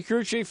you going to be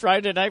crew chief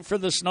Friday night for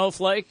the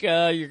Snowflake?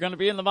 You're going to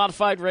be in the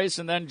modified race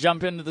and then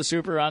jump into the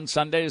Super on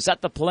Sunday. Is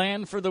that the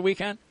plan for the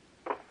weekend?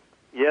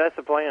 Yeah, that's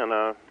the plan.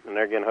 And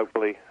again,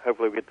 hopefully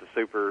we get the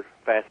Super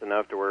fast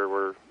enough to where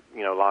we're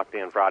locked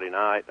in Friday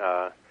night,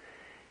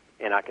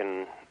 and I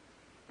can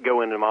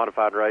go into the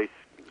modified race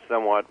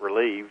somewhat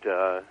relieved,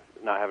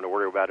 not having to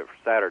worry about it for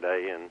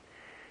Saturday. And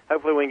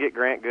hopefully we can get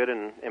Grant good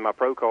in my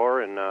pro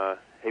car, and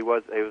he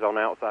was on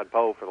the outside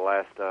pole for the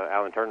last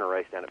Alan Turner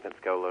race down at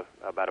Pensacola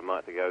about a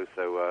month ago.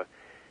 So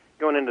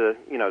going into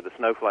the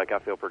Snowflake, I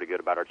feel pretty good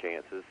about our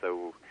chances.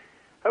 So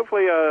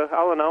hopefully,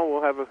 all in all,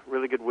 we'll have a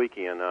really good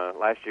weekend.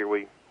 Last year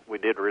we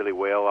did really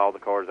well. All the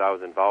cars I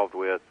was involved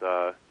with,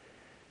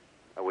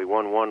 we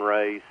won one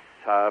race.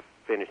 I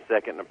finished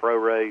second in the pro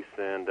race,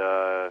 and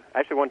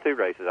actually won two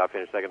races. I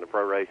finished second in the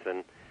pro race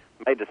and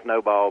made the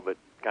snowball, but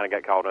kind of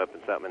got caught up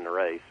in something in the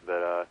race.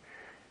 But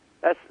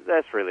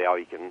that's really all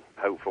you can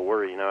hope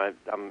for.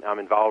 I'm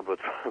involved with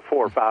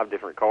 4 or 5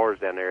 different cars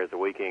down there as the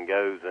weekend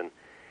goes, and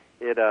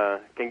it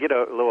can get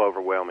a little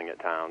overwhelming at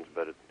times,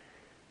 but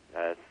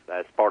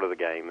that's part of the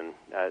game, and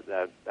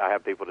I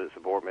have people that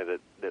support me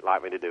that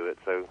like me to do it.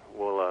 So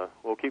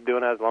we'll keep doing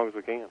that as long as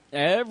we can.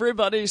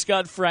 Everybody's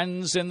got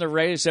friends in the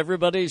race.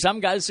 Some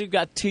guys who've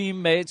got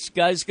teammates.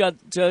 Guys got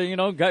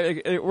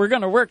we're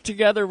going to work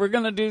together. We're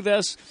going to do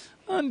this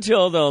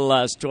until the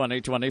last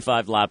 20,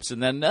 25 laps,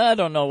 and then I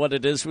don't know what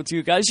it is with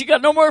you guys. You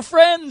got no more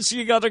friends.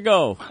 You got to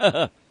go.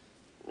 Yeah,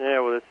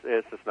 well,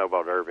 it's the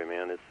Snowball Derby,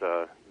 man.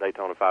 It's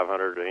Daytona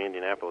 500 or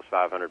Indianapolis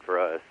 500 for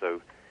us.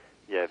 So.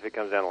 Yeah, if it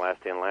comes down to the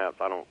last 10 laps,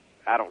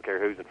 I don't care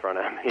who's in front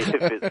of me.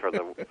 If it's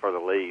for the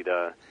lead,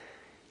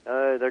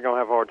 they're gonna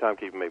have a hard time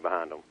keeping me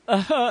behind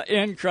them.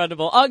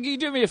 Incredible, Augie.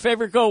 Do me a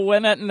favor, go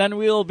win it, and then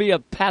we'll be a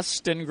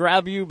pest and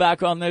grab you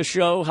back on this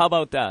show. How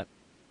about that?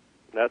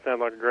 That sounds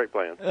like a great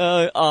plan.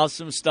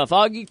 Awesome stuff,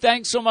 Augie.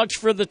 Thanks so much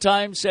for the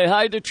time. Say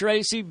hi to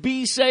Tracy.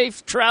 Be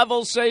safe,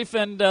 travel safe,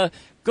 and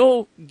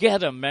go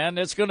get him, man.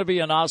 It's going to be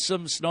an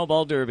awesome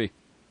Snowball Derby.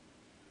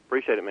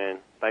 Appreciate it, man.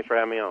 Thanks for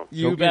having me on.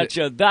 You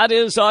betcha. That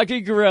is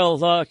Augie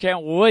Grill.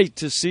 Can't wait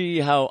to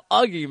see how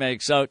Augie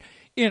makes out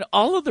in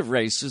all of the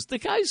races. The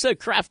guy's a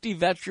crafty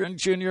veteran,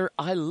 Junior.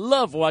 I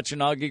love watching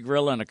Augie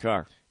Grill in a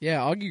car.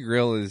 Yeah, Augie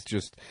Grill is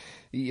just,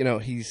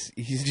 he's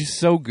just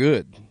so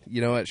good,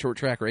 at short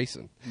track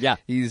racing. Yeah.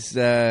 He's,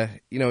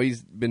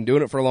 he's been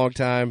doing it for a long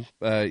time.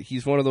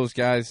 He's one of those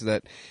guys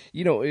that,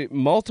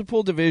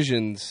 multiple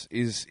divisions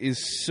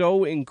is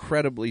so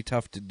incredibly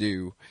tough to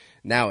do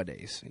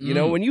nowadays.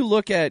 When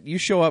you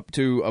show up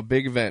to a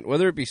big event,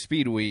 whether it be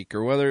Speed Week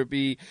or whether it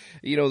be,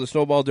 the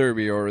Snowball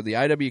Derby or the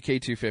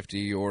IWK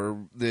 250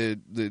 or the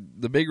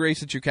big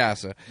race at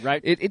Chicasa,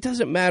 right? It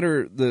doesn't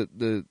matter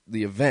the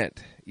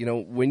event.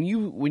 When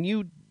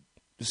you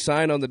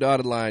sign on the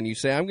dotted line, you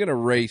say, I'm going to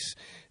race,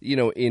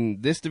 in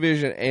this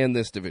division and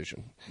this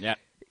division. Yeah.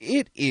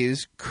 It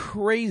is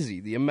crazy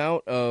the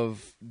amount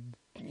of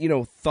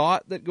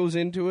thought that goes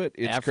into it.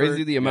 It's effort,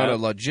 crazy the amount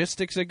of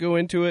logistics that go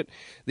into it,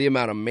 the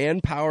amount of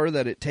manpower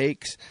that it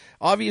takes.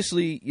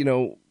 Obviously,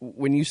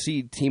 when you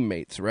see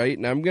teammates, right?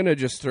 And I'm going to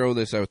just throw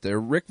this out there.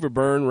 Rick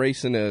Verburn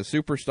racing a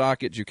super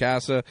stock at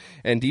Jukasa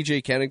and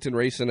DJ Kennington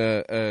racing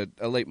a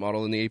late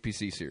model in the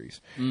APC series,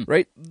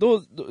 right?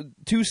 Those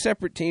 2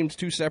 separate teams,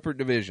 2 separate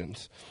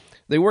divisions.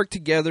 They work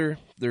together.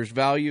 There's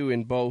value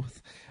in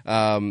both.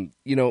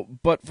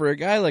 But for a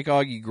guy like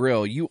Augie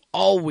Grill, you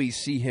always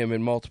see him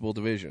in multiple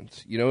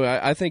divisions.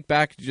 I think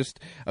back just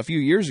a few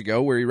years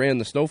ago where he ran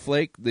the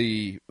Snowflake,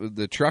 the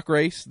truck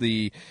race,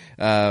 the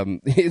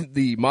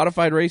the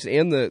modified race,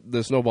 and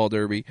the Snowball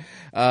Derby.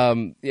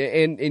 And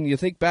you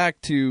think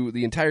back to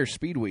the entire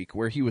Speed Week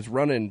where he was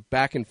running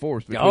back and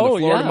forth between the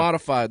Florida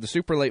Modified, the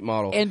Super Late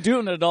Model, and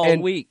doing it all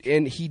week.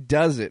 And he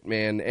does it,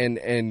 man.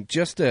 And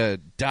just a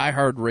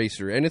diehard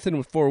racer. Anything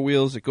with 4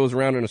 wheels that goes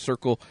around in a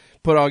circle,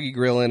 put Augie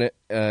Grill in it.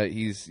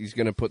 He's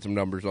going to put some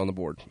numbers on the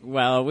board.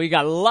 Well, we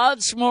got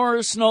lots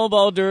more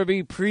Snowball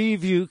Derby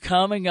preview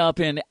coming up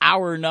in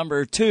hour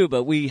number 2,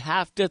 but we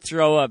have to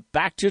throw it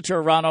back to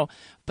Toronto,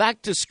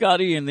 back to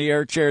Scotty in the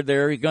air chair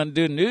there. He's going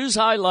to do news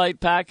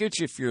highlight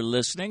package if you're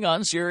listening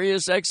on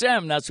Sirius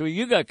XM. That's what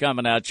you got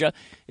coming at you.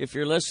 If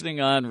you're listening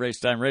on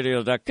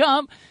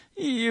racetimeradio.com,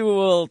 you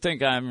will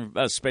think I'm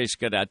a space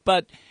cadet.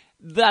 But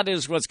that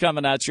is what's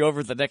coming at you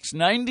over the next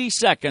 90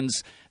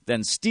 seconds.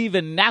 Then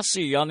Stephen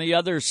Nasse on the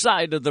other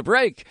side of the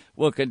break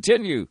will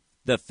continue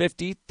the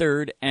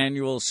 53rd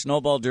Annual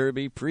Snowball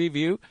Derby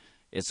preview.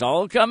 It's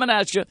all coming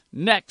at you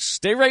next.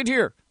 Stay right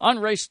here on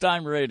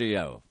Racetime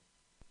Radio.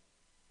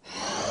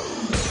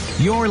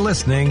 You're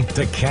listening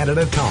to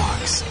Canada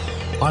Talks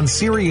on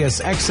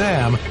Sirius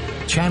XM,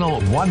 Channel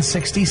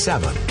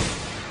 167.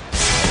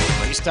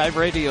 Racetime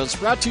Radio is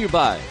brought to you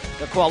by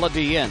the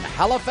Quality Inn,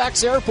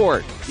 Halifax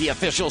Airport, the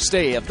official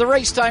stay of the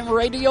Racetime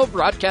Radio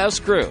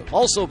broadcast crew.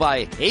 Also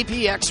by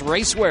APX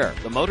Racewear,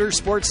 the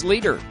motorsports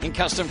leader in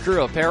custom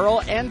crew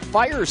apparel and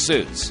fire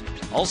suits.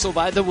 Also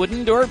by the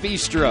Wooden Door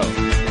Bistro.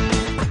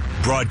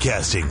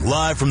 Broadcasting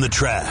live from the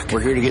track. We're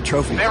here to get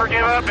trophies. Never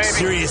give up, baby.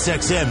 Sirius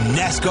XM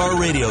NASCAR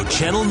Radio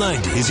Channel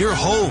 90 is your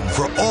home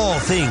for all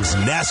things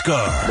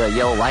NASCAR. The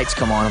yellow lights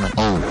come on and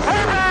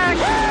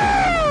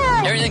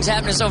everything's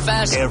happening so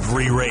fast.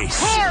 Every race.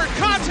 Hard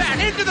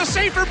contact into the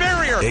safer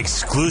barrier.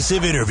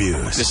 Exclusive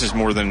interviews. This is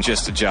more than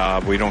just a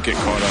job. We don't get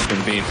caught up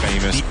in being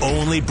famous. The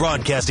only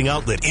broadcasting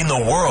outlet in the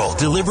world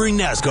delivering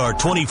NASCAR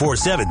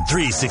 24/7,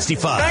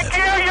 365. Thank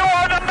you. You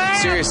are the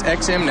man. Sirius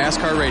XM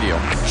NASCAR Radio.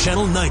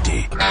 Channel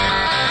 90.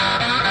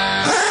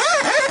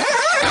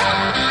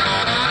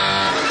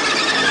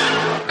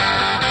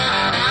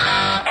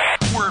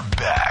 We're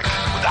back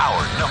with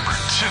hour number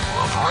 2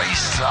 of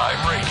Racetime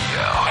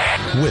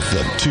Radio with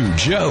the two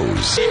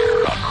Joes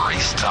here on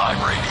Racetime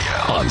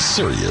Radio on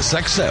Sirius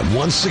XM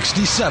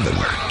 167,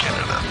 where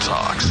Canada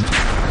talks.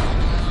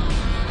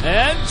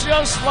 And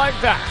just like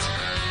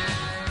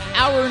that,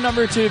 hour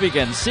number 2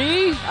 begins.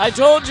 See, I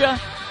told you.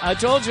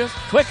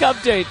 Quick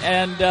update,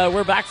 and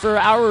we're back for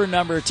hour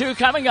number 2.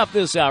 Coming up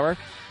this hour,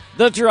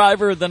 the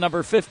driver, the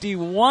number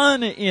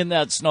 51 in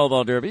that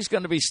Snowball Derby, is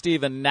going to be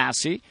Stephen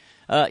Nasse.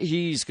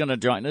 He's going to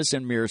join us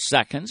in mere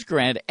seconds.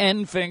 Grant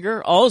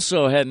Enfinger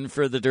also heading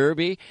for the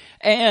Derby.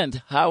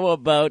 And how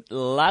about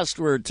last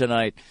word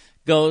tonight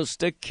goes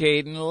to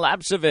Caden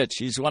Lapcevich.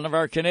 He's one of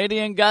our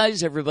Canadian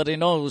guys. Everybody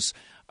knows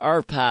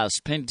our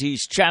past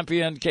Pinty's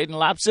champion, Caden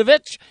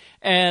Lapcevich.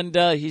 And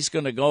he's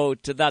going to go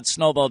to that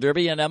Snowball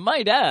Derby. And I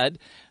might add,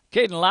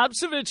 Caden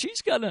Lapcevich,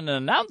 he's got an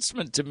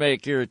announcement to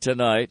make here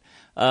tonight,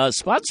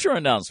 sponsor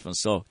announcement.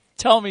 So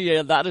tell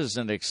me that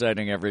isn't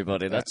exciting,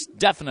 everybody. That's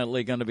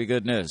definitely going to be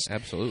good news.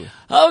 Absolutely.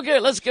 Okay,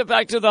 let's get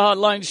back to the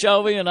hotline,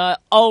 shall we? And I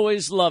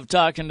always love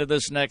talking to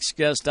this next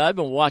guest. I've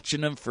been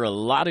watching him for a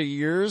lot of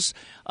years.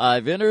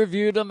 I've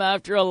interviewed him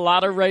after a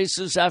lot of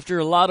races, after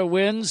a lot of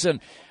wins, and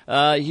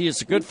he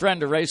is a good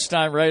friend of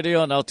Racetime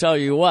Radio, and I'll tell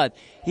you what,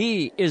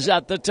 he is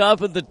at the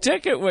top of the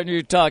ticket when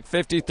you talk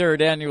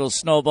 53rd Annual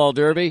Snowball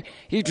Derby.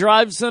 He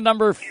drives the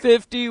number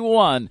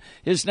 51.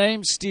 His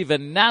name's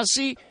Stephen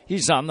Nasse.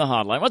 He's on the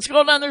hotline. What's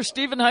going on there,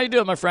 Stephen? How you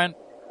doing, my friend?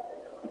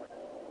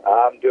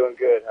 I'm doing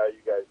good. How are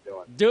you guys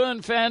doing?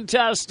 Doing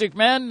fantastic,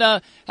 man.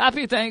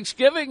 Happy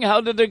Thanksgiving.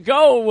 How did it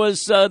go?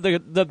 Was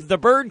the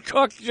bird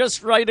cooked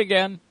just right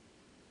again?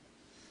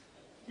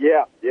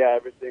 Yeah.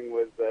 Everything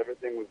was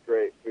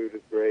great. Food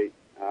was great.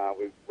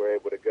 We were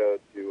able to go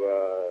to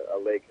a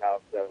lake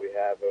house that we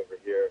have over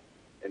here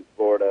in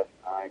Florida,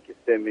 in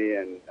Kissimmee,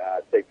 and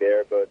take the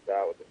airboats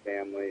out with the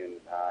family and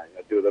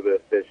do a little bit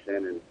of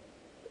fishing, and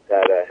just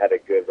had a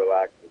good,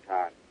 relaxing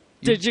time.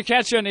 Did you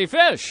catch any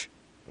fish?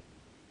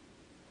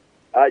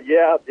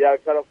 Yeah, I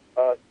caught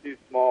a few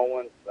small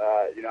ones.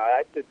 I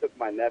actually took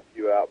my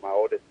nephew out, my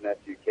oldest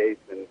nephew,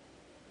 Cason,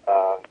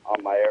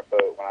 on my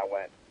airboat when I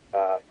went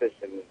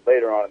fishing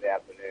later on in the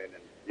afternoon,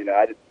 and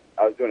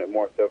I was doing it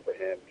more so for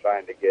him,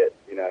 trying to get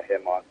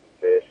him on some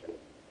fish. And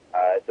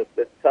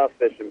it's tough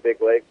fishing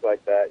big lakes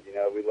like that.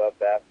 We love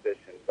bass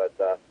fishing, but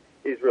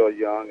he's real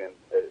young, and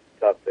it's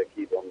tough to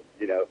keep him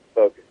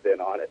focused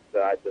in on it.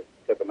 So I just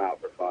took him out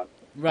for fun.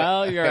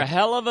 Well, you're a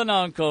hell of an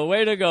uncle.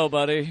 Way to go,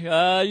 buddy.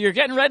 You're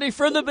getting ready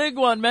for the big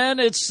one, man.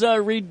 It's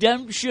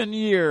redemption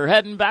year,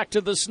 heading back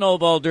to the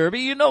Snowball Derby.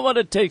 You know what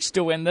it takes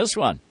to win this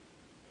one.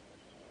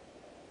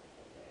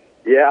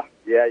 Yeah,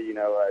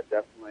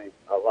 definitely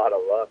a lot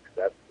of luck.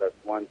 That's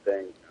one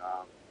thing,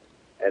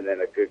 and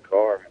then a good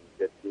car and a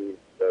good team.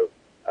 So,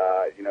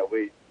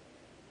 we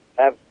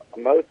have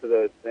most of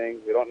those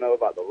things. We don't know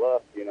about the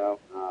luck,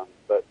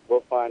 but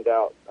we'll find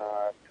out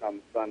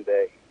come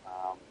Sunday,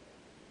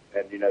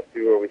 and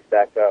see where we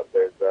stack up.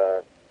 There's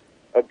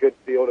a good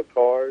field of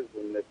cars,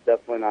 and it's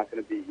definitely not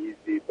going to be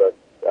easy. But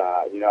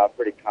I'm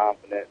pretty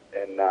confident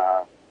in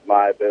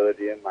my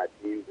ability and my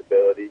team's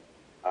ability.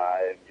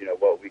 And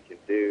what we can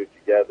do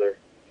together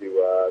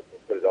to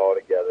put it all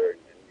together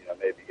and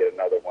maybe get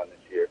another one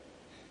this year.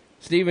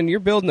 Stephen, you're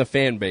building a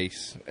fan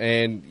base,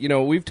 and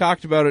we've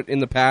talked about it in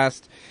the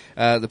past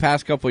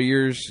couple of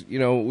years.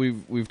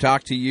 We've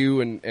talked to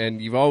you,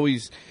 and you've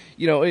always,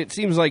 it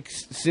seems like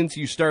since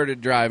you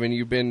started driving,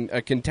 you've been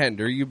a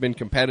contender. You've been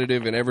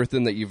competitive in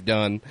everything that you've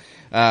done,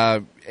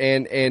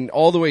 and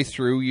all the way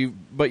through.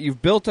 But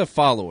you've built a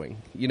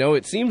following.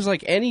 It seems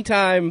like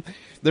anytime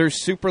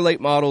there's super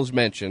late models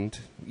mentioned,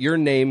 your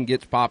name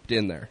gets popped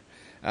in there.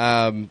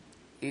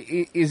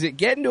 Is it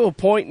getting to a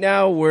point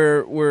now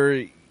where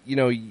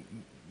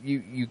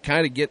you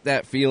kind of get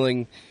that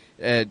feeling,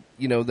 that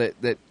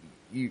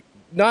you,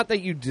 not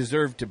that you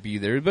deserve to be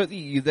there, but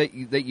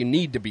that you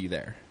need to be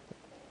there?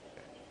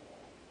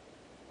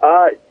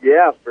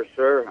 Yeah, for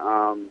sure.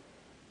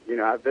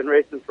 I've been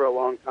racing for a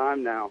long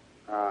time now,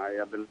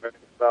 I've been racing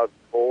about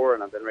 4,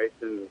 and I've been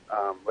racing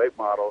late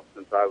models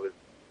since I was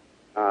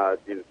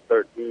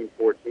 13,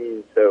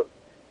 14. So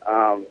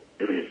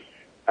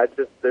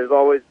there's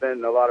always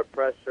been a lot of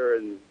pressure,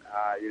 and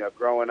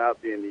growing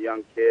up, being a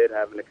young kid,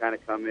 having to kind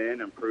of come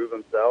in and prove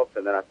himself,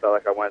 and then I felt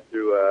like I went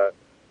through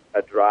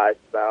a dry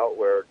spout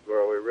where we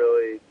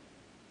really,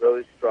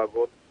 really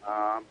struggled.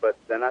 But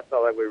then I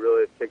felt like we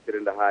really kicked it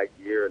into high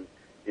gear, and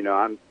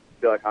I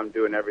feel like I'm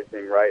doing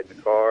everything right in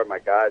the car. My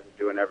guys are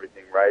doing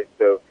everything right,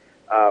 so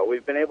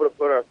we've been able to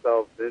put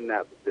ourselves in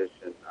that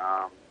position.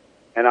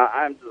 And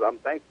I'm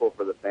thankful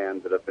for the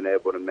fans that have been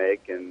able to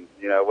make, and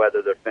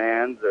whether they're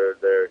fans or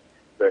they're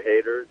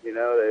haters, they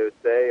would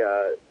say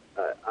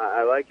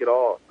I like it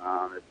all.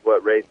 It's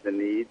what racing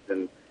needs,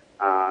 and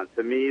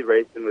to me,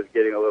 racing was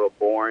getting a little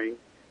boring,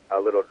 a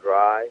little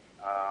dry.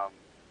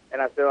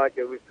 And I feel like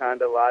we've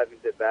kind of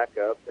livened it back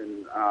up,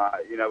 and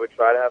we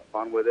try to have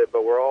fun with it.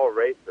 But we're all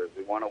racers.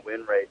 We want to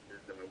win races,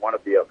 and we want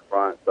to be up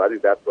front. So I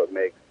think that's what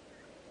makes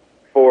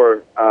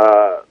for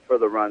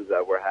the runs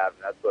that we're having.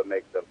 That's what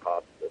makes them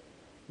positive.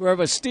 We're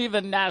with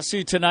Stephen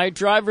Nasse tonight,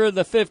 driver of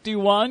the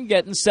 51,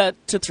 getting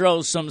set to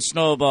throw some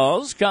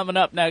snowballs coming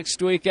up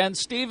next weekend.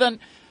 Stephen,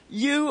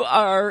 you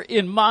are,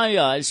 in my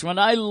eyes, when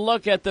I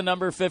look at the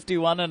number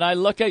 51 and I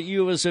look at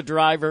you as a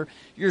driver,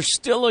 you're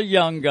still a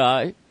young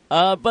guy.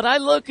 But I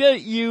look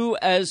at you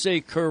as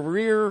a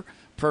career,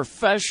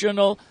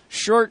 professional,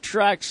 short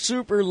track,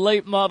 super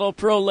late model,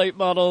 pro late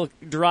model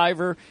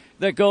driver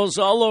that goes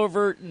all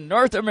over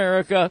North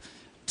America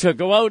to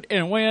go out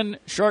and win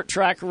short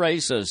track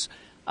races.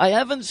 I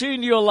haven't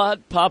seen you a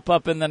lot pop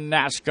up in the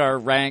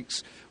NASCAR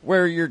ranks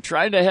where you're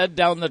trying to head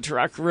down the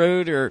truck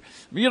route or,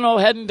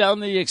 heading down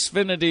the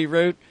Xfinity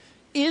route.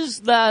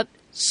 Is that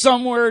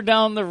somewhere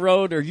down the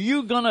road? Are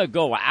you going to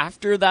go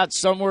after that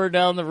somewhere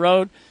down the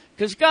road?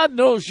 Because God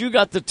knows you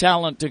got the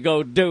talent to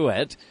go do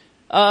it.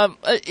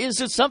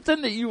 Is it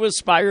something that you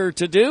aspire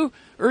to do?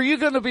 Or are you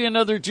going to be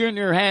another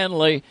Junior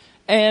Hanley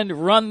and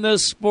run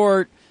this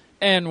sport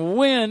and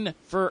win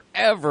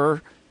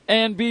forever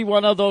and be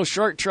one of those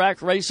short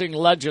track racing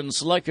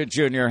legends like a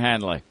Junior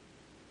Hanley?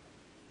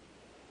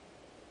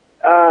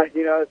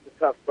 It's a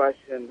tough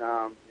question.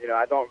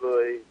 I don't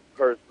really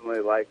personally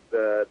like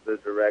the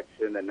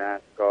direction that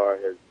NASCAR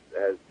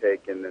has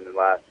taken in the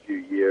last few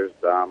years.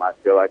 I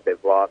feel like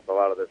they've lost a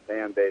lot of their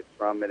fan base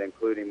from it,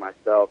 including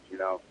myself.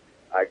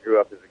 I grew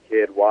up as a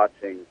kid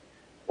watching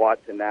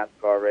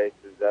NASCAR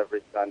races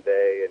every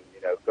Sunday, and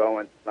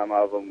going to some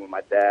of them with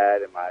my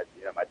dad, and my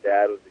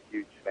dad was a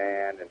huge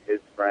fan, and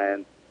his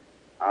friends,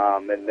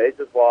 and they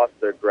just lost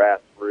their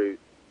grassroots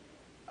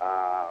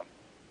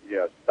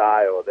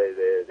style.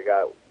 They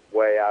got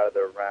way out of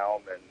their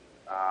realm, and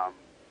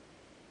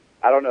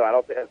I don't know. I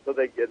don't think so.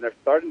 They're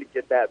starting to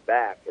get that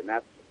back, and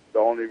that's the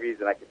only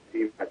reason I could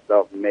see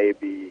myself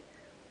maybe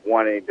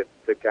wanting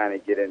to kind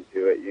of get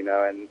into it,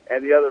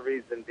 and the other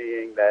reason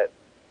being that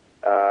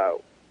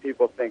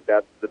people think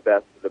that's the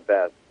best of the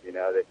best.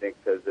 They think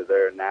because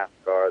they're in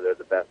NASCAR, they're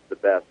the best of the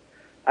best.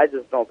 I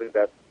just don't think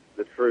that's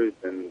the truth,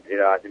 and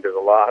I think there's a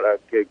lot of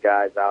good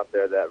guys out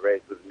there that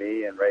race with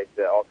me and race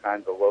at all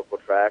kinds of local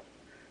tracks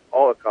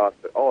all across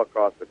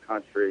the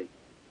country.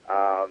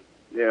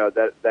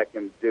 That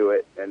can do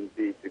it and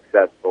be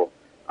successful.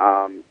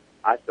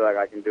 I feel like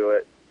I can do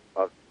it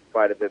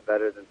quite a bit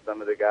better than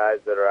some of the guys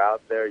that are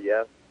out there.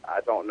 Yes,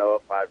 I don't know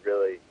if I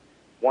really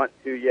want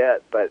to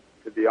yet, but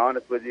to be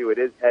honest with you, it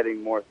is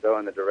heading more so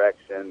in the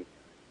direction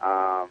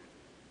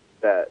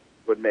that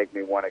would make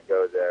me want to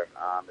go there.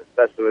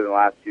 Especially in the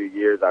last few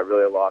years, I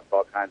really lost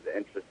all kinds of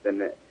interest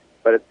in it.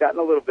 But it's gotten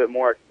a little bit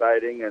more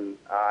exciting, and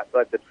I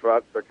feel like the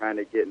trucks are kind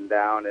of getting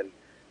down and,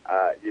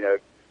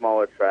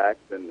 smaller tracks,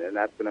 and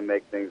that's going to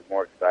make things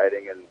more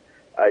exciting. And,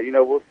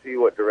 we'll see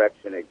what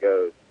direction it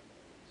goes.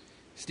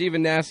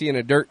 Stephen Nasse in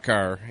a dirt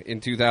car in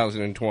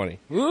 2020.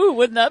 Ooh,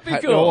 wouldn't that be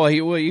cool? Well,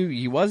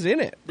 he was in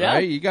it, yeah.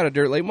 Right? You got a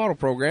dirt late model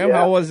program. Yeah.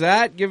 How was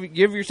that? Give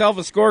yourself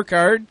a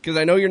scorecard, because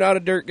I know you're not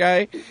a dirt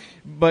guy,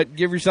 but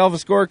give yourself a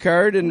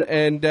scorecard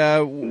and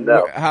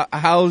no.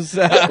 How's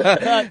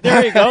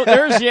there you go.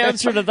 There's the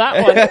answer to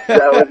that one.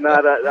 that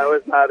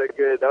was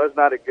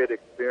not a good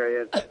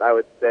experience. I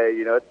would say,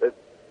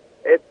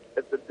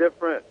 it's a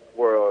different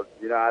world.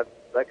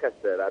 Like I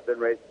said, I've been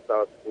racing since I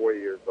was 4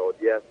 years old.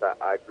 Yes,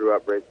 I grew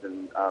up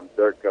racing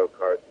dirt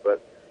go-karts,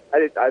 but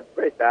I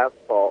raced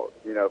asphalt,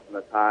 from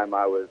the time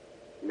I was,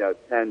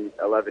 10,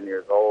 11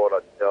 years old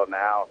until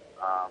now.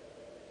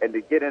 And to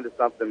get into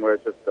something where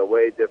it's just a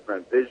way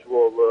different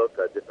visual look,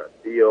 a different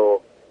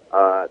feel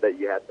that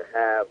you have to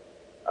have,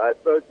 it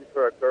throws you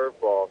for a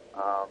curveball.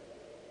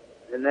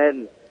 And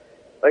then,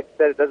 like I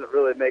said, it doesn't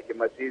really make it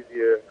much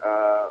easier.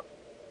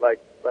 Like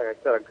I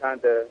said, I'm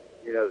kind of,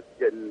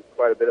 getting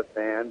quite a bit of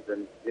fans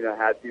and,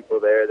 had people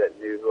there that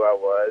knew who I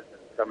was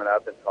and coming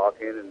up and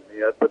talking. And,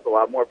 it puts a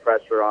lot more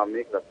pressure on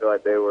me because I feel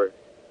like they were,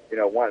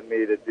 wanting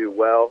me to do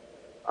well.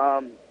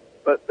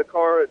 But the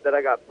car that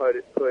I got put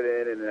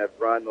in and have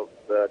run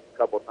the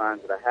couple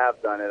times that I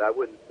have done it, I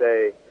wouldn't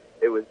say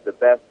it was the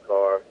best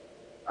car.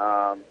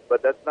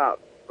 But that's not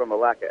from a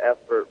lack of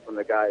effort from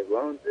the guy who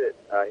owns it.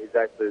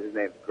 His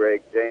name's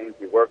Greg James.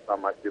 He works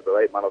on my Super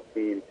Late Model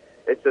team.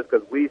 It's just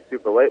because we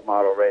Super Late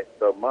Model race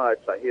so much,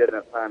 he doesn't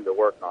have time to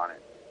work on it.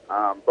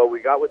 But we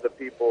got with the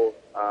people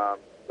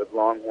with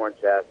Longhorn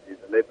chassis,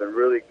 and they've been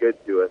really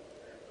good to us.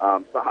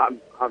 So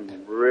I'm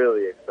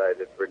really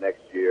excited for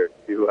next year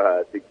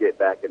to get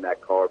back in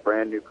that car,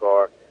 brand new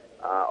car.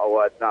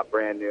 Well, it's not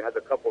brand new. It has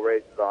a couple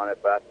races on it,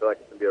 but I feel like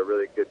it's going to be a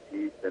really good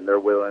piece, and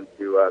they're willing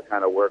to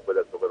kind of work with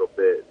us a little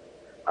bit.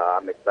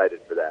 I'm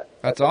excited for that.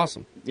 That's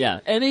awesome.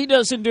 Yeah, and he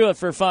doesn't do it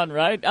for fun,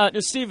 right?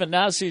 Stephen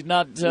Nassi's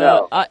not.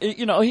 No.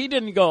 He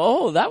didn't go,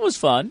 "Oh, that was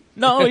fun."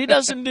 No, he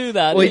doesn't do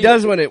that. Well, he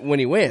does when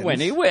he wins. When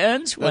he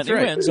wins, That's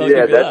right. I'll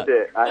yeah, give you that's that.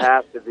 it.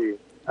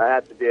 I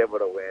have to be able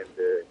to win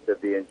to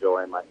be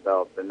enjoying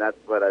myself, and that's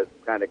what I've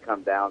kind of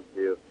come down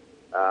to.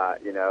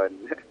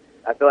 And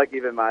I feel like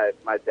even my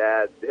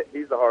dad,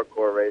 he's a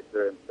hardcore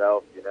racer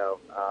himself,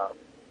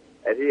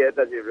 and he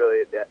doesn't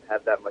really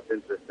have that much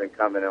interest in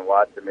coming and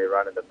watching me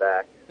run in the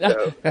back.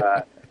 So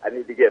I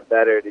need to get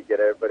better to get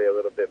everybody a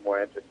little bit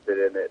more interested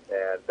in it,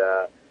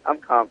 and I'm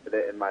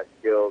confident in my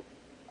skills.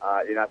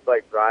 I feel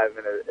like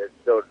driving is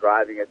still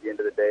driving at the end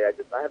of the day.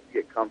 I have to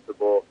get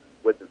comfortable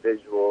with the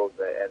visuals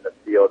and the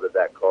feel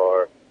that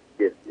car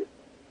gives you.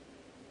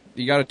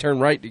 You got to turn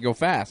right to go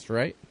fast,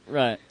 right?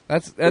 Right.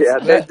 That's and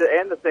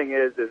the thing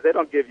is they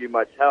don't give you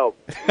much help,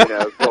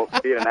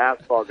 being an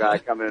asphalt guy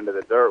coming into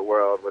the dirt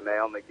world when they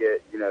only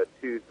get,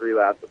 2-3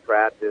 laps of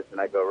practice,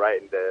 and I go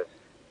right into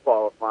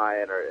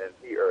qualifying or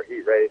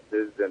heat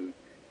races, and,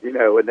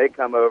 when they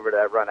come over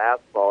to run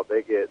asphalt,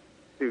 they get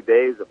 2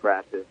 days of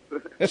practice.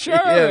 Sure,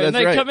 yeah, and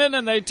they right. come in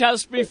and they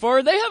test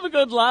before. They have a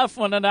good laugh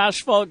when an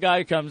asphalt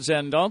guy comes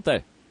in, don't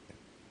they?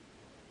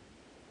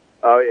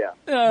 Oh, yeah.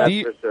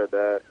 That's for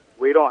sure.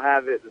 We don't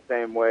have it the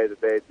same way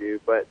that they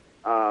do, but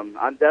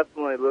I'm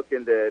definitely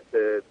looking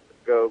to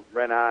go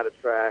rent out a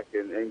track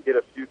and get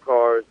a few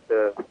cars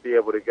to be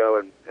able to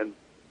go and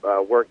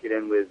work it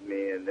in with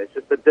me, and it's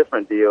just a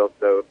different deal.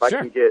 So if I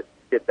can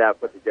get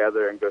that put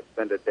together and go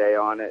spend a day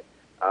on it,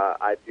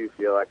 I do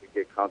feel I could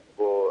get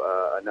comfortable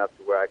enough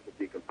to where I could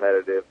be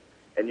competitive.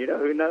 And,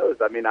 who knows?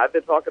 I mean, I've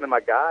been talking to my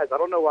guys. I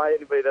don't know why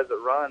anybody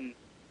doesn't run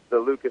the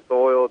Lucas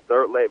Oil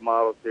Dirt Late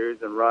Model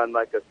Series and run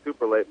like a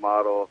Super Late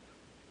Model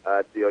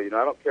deal. I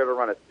don't care to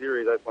run a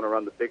series. I just want to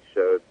run the big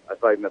shows. I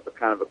feel like that's a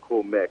kind of a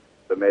cool mix.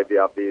 So maybe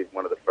I'll be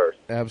one of the first.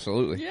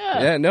 Absolutely.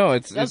 Yeah. No,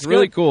 it's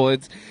really good. cool.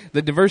 It's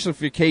the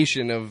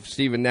diversification of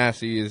Stephen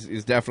Nassi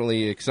is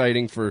definitely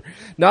exciting for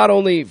not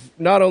only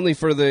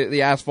for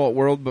the asphalt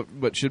world,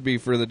 but should be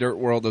for the dirt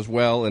world as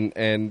well.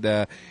 And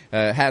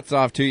hats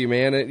off to you,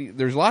 man.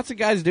 There's lots of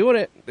guys doing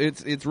it.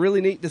 It's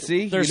really neat to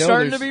see. There's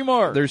starting to be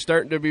more. There's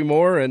starting to be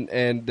more, and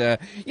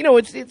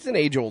it's an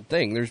age old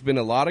thing. There's been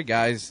a lot of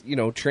guys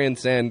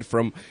transcend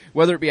from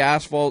whether it be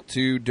asphalt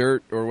to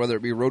dirt or whether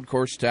it be road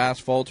course to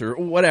asphalt or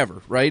whatever.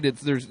 Right?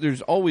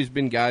 There's always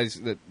been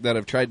guys that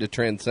have tried to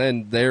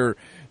transcend their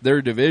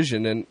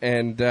division,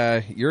 and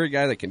you're a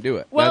guy that can do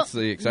it. Well, that's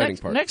the exciting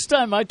part. Next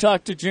time I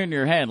talk to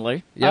Junior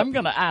Hanley, I'm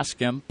going to ask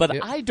him,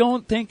 but I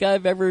don't think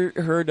I've ever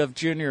heard of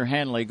Junior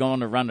Hanley going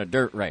to run a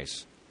dirt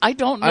race. I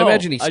don't know. I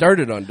imagine he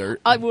started on dirt.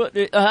 I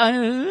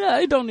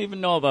don't even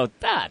know about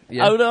that.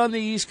 Yeah. Out on the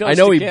East Coast, I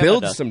know of he Canada.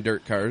 builds some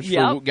dirt cars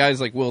for guys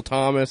like Will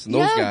Thomas and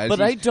those guys.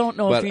 But I don't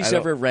know if he's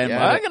ever ran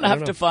one. I'm going to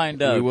have to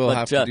find out. We will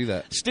have to do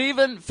that.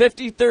 Stephen,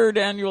 53rd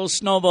Annual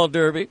Snowball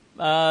Derby.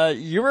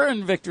 You were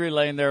in Victory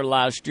Lane there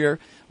last year.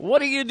 What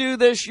do you do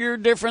this year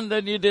different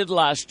than you did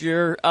last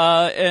year?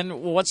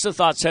 And what's the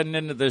thoughts heading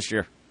into this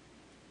year?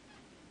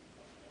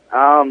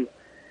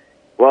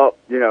 Well,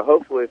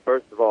 hopefully,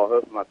 first of all,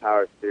 hopefully my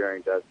power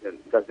steering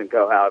doesn't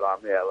go out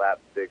on me at lap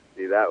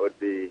 60. That would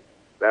be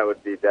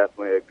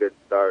definitely a good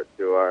start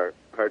to our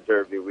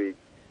Derby week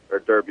or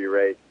Derby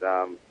race.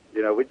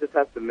 We just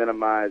have to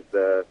minimize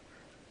the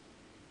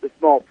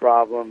small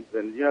problems,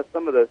 and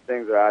some of those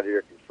things are out of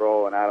your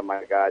control and out of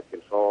my guys'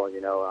 control.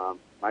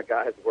 My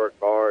guys work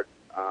hard,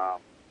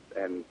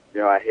 and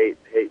I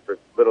hate for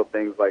little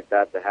things like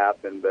that to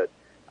happen. But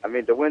I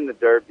mean, to win the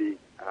Derby.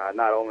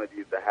 Not only do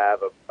you have to have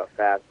a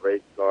fast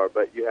race car,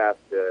 but you have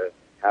to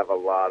have a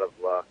lot of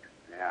luck.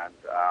 And,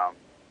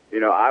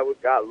 I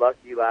got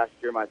lucky last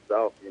year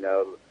myself.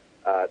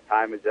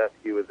 Ty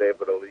Majeski was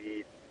able to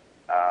lead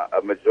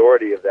a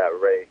majority of that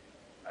race.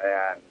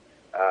 And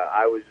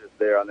I was just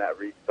there on that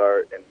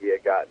restart, and he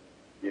had gotten,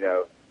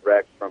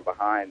 wrecked from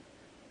behind,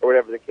 or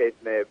whatever the case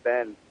may have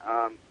been.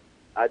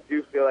 I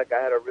do feel like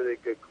I had a really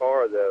good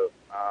car, though.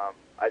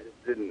 I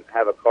just didn't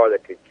have a car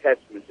that could catch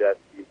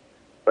Majeski.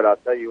 But I'll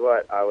tell you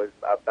what, I was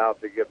about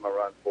to give him a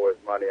run for his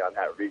money on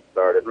that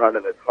restart and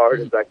running as hard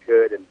as I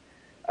could. And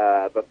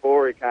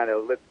before he kind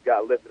of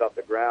got lifted off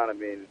the ground, I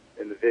mean,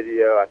 in the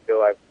video, I feel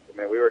like,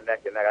 we were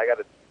neck and neck. I got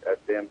a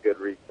damn good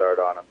restart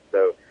on him.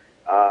 So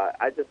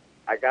I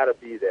got to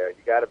be there.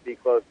 You got to be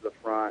close to the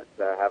front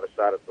to have a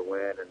shot at the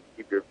win and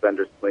keep your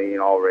fenders clean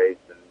all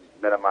race and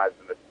minimize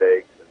the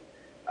mistakes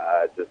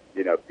and just,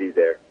 be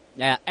there.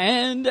 Yeah,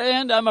 and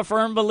I'm a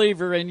firm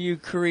believer in you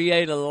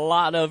create a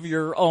lot of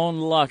your own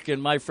luck.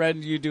 And, my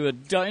friend, you do a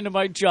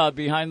dynamite job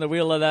behind the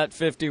wheel of that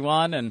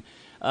 51. And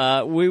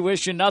we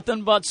wish you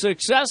nothing but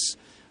success.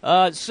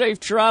 Safe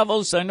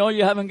travels. I know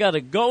you haven't got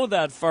to go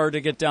that far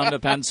to get down to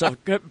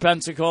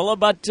Pensacola,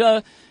 but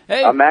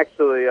hey, I'm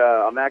actually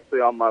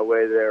on my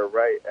way there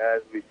right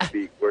as we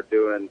speak. We're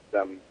doing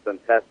some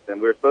testing.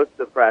 We were supposed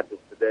to practice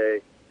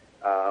today,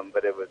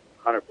 but it was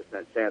 100%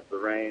 chance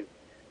of rain,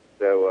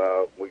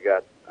 so we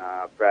got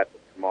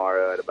practice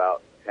tomorrow at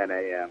about 10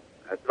 a.m.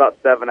 It's about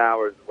 7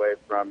 hours away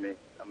from me.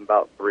 I'm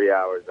about 3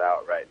 hours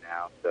out right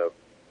now, so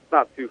it's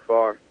not too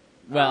far.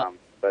 Well.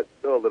 But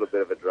still a little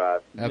bit of a drive.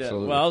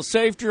 Absolutely. Yeah, well,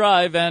 safe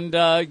drive, and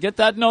get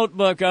that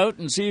notebook out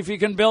and see if you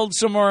can build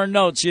some more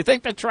notes. You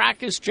think the track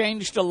has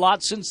changed a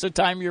lot since the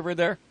time you were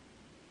there?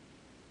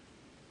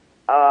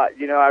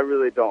 I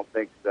really don't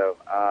think so.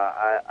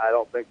 I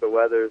don't think the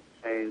weather's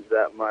changed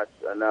that much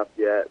enough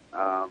yet.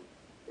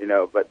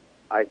 But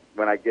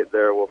when I get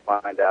there, we'll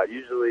find out.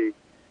 Usually,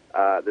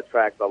 the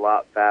track's a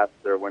lot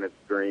faster when it's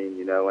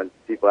green, and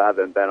people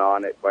haven't been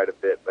on it quite a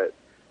bit, but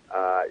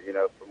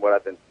from what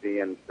I've been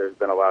seeing, there's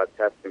been a lot of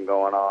testing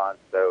going on.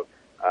 So,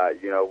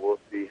 we'll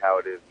see how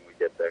it is when we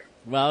get there.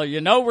 Well,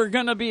 we're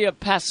going to be a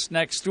pest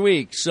next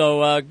week.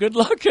 So good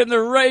luck in the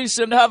race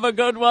and have a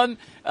good one.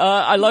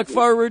 I look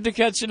forward to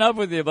catching up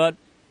with you, bud.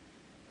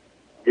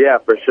 Yeah,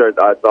 for sure.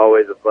 It's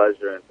always a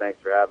pleasure, and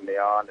thanks for having me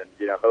on. And,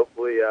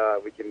 hopefully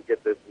we can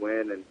get this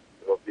win, and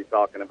we'll be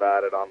talking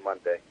about it on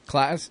Monday.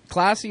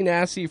 Classy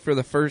Nasty for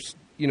the first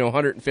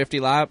 150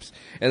 laps,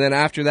 and then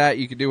after that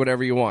you can do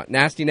whatever you want.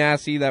 Nasty,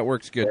 that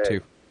works good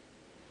too.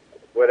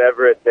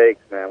 Whatever it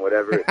takes, man.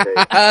 Whatever it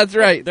takes. That's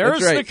right. There's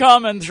That's right. the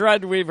common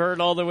thread we've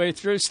heard all the way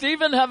through.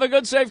 Stephen, have a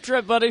good, safe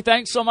trip, buddy.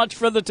 Thanks so much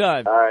for the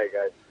time. All right,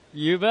 guys.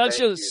 You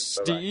betcha. You.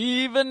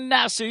 Stephen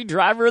Nasse,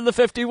 driver of the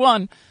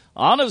 51,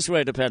 on his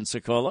way to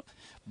Pensacola.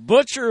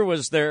 Butcher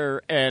was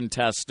there and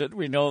tested.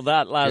 We know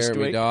that last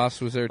Jeremy week. Doss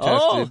was there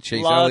tested.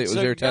 Chase Elliott was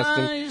there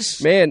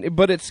testing. Man,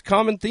 but it's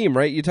common theme,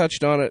 right? You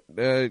touched on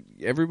it.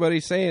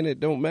 Everybody's saying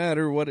it don't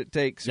matter what it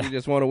takes. We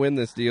just want to win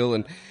this deal.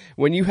 And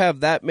when you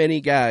have that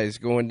many guys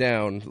going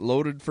down,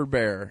 loaded for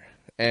bear,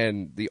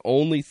 and the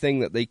only thing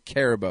that they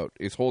care about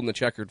is holding the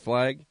checkered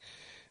flag,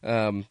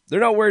 they're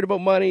not worried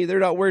about money. They're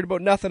not worried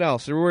about nothing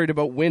else. They're worried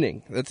about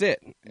winning. That's it.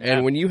 Yeah.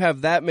 And when you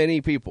have that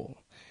many people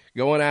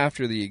going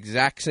after the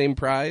exact same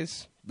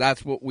prize,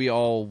 that's what we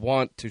all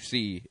want to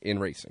see in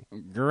racing.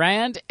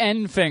 Grant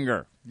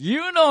Enfinger.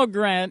 You know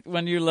Grant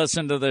when you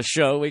listen to the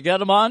show. We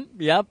get him on.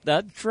 Yep,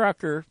 that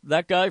trucker,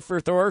 that guy for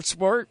Thor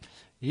Sport.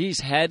 He's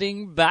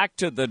heading back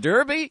to the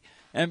Derby.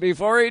 And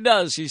before he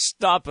does, he's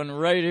stopping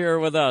right here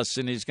with us.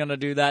 And he's going to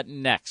do that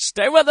next.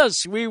 Stay with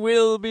us. We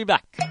will be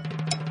back.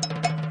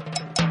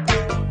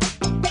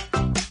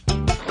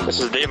 This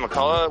is Dave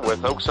McCullough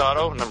with Oaks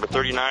Auto, number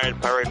 39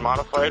 Powerade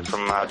Modified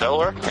from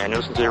Delaware, and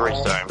listen to your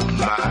race time.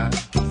 My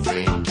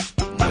friend,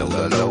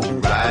 the low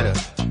rider.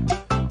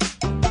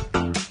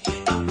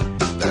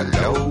 The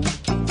low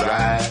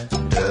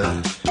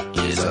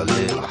rider is a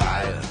little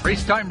higher.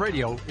 Racetime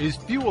Radio is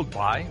fueled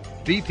by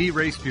BP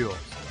Race Fuels,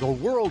 the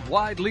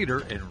worldwide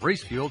leader in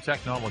race fuel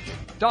technology.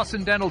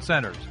 Dawson Dental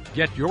Centers.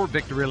 Get your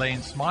victory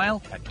lane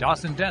smile at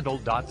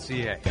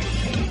dawsondental.ca.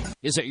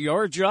 Is it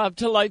your job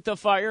to light the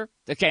fire,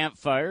 the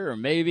campfire, or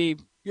maybe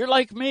you're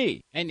like me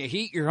and you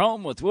heat your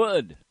home with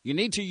wood? You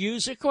need to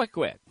use a Quick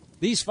Wick.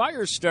 These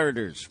fire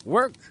starters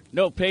work.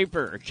 No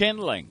paper or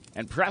kindling,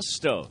 and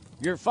presto,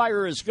 your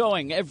fire is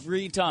going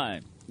every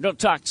time. No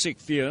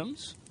toxic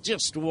fumes,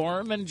 just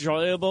warm,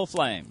 enjoyable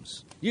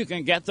flames. You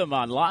can get them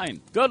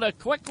online. Go to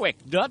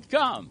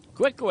quickwick.com.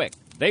 Quick Wick.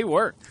 They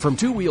work. From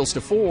 2 wheels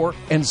to 4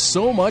 and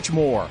so much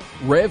more.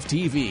 Rev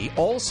TV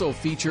also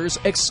features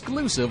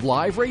exclusive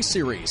live race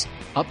series,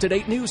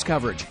 up-to-date news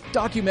coverage,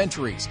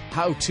 documentaries,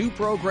 how-to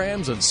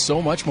programs, and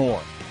so much more.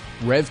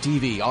 Rev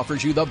TV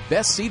offers you the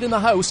best seat in the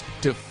house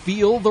to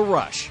feel the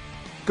rush.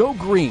 Go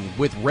green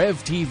with Rev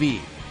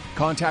TV.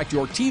 Contact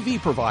your TV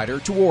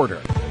provider to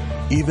order.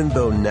 Even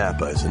though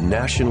Napa is a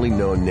nationally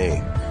known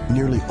name,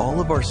 nearly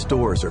all of our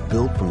stores are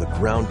built from the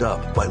ground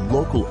up by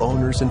local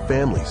owners and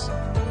families.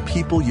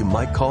 People you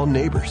might call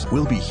neighbors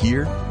will be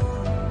here,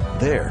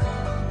 there,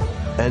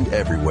 and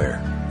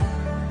everywhere.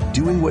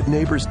 Doing what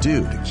neighbors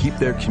do to keep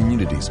their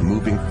communities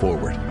moving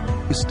forward.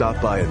 You stop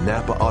by a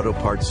Napa Auto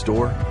Parts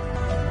store,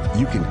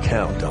 you can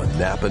count on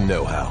Napa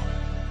know-how.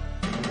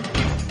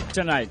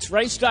 Tonight's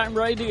Racetime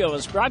Radio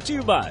is brought to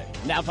you by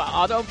Napa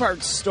Auto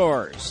Parts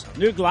Stores,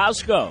 New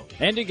Glasgow,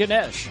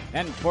 Antigonish,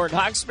 and Port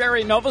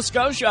Hawkesbury, Nova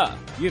Scotia.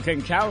 You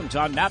can count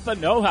on Napa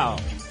know-how.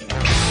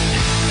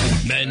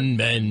 Men,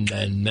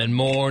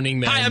 morning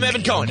men. Hi, I'm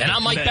Evan Cohen. And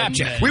I'm Mike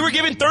Babchick. We were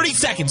given 30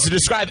 seconds to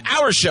describe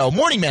our show,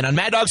 Morning Men, on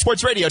Mad Dog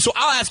Sports Radio. So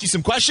I'll ask you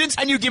some questions,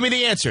 and you give me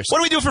the answers. What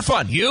do we do for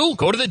fun? You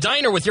go to the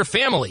diner with your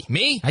family.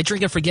 Me, I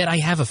drink and forget I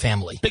have a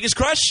family. Biggest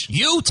crush?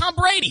 You, Tom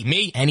Brady.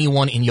 Me,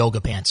 anyone in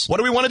yoga pants. What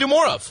do we want to do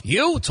more of?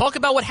 You, talk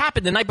about what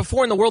happened the night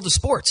before in the world of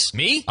sports.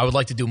 Me, I would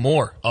like to do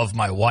more of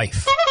my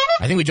wife.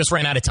 I think we just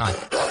ran out of time.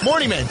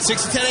 Morning Men,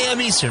 6 to 10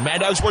 a.m. Eastern, Mad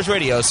Dog Sports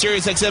Radio,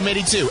 Sirius XM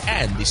 82,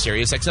 and the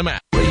Sirius XM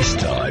app. Race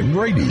Time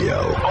Radio.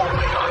 Only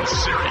on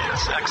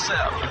Sirius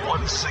XM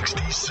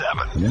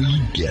 167.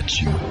 We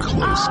get you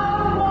close.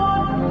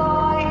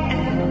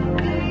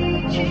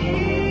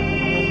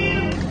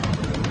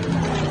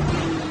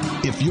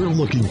 If you're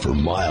looking for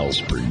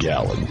miles per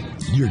gallon,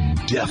 you're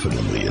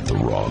definitely at the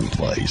wrong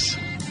place.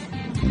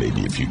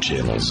 Maybe a few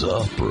channels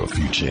up or a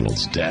few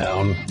channels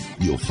down,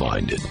 you'll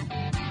find it.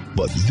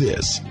 But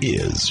this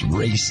is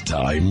Race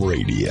Time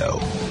Radio.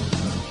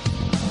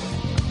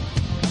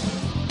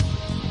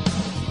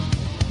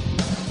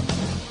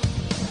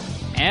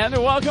 And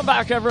welcome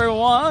back,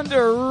 everyone,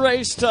 to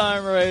Race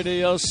Time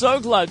Radio.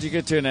 So glad you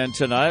could tune in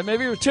tonight.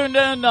 Maybe you're tuned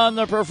in on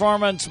the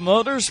Performance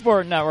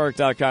Motorsport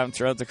Network.com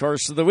throughout the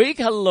course of the week.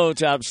 Hello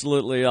to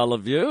absolutely all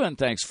of you, and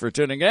thanks for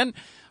tuning in.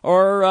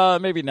 Or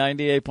maybe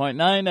 98.9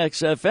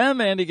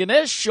 XFM, Andy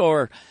Ganesh,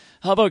 or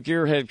how about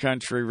Gearhead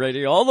Country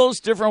Radio? All those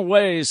different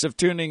ways of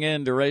tuning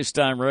in to Race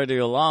Time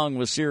Radio along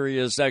with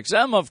Sirius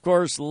XM, of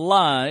course,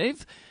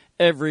 live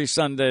every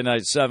Sunday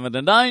night, 7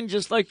 to 9,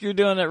 just like you're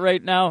doing it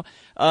right now.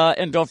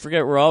 And don't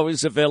forget, we're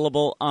always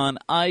available on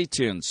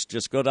iTunes.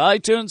 Just go to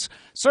iTunes,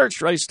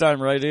 search Race Time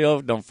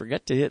Radio. Don't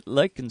forget to hit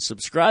like and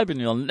subscribe,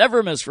 and you'll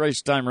never miss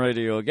Race Time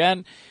Radio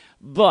again.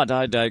 But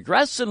I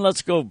digress, and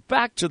let's go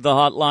back to the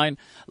hotline.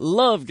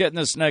 Love getting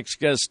this next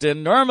guest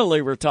in.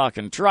 Normally, we're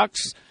talking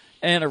trucks,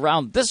 and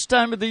around this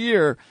time of the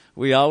year,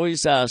 we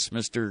always ask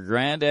Mr.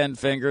 Grant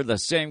Enfinger the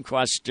same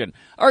question.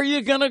 Are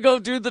you going to go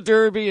do the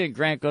Derby? And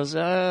Grant goes,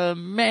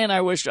 man,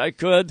 I wish I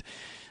could.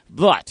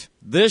 But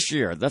this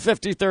year, the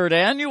 53rd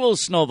Annual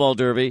Snowball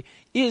Derby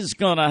is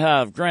going to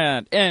have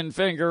Grant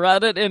Enfinger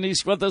at it, and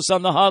he's with us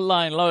on the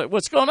hotline.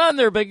 What's going on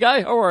there, big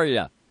guy? How are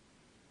you?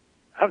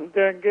 I'm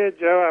doing good,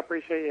 Joe. I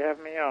appreciate you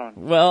having me on.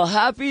 Well,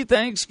 happy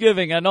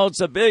Thanksgiving. I know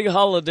it's a big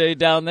holiday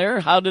down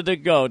there. How did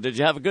it go? Did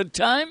you have a good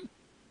time?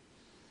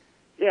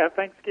 Yeah,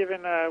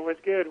 Thanksgiving was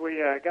good.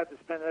 We got to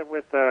spend it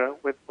with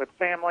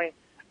family.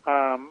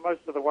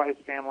 Most of the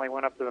wife's family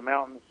went up to the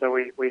mountains, so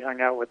we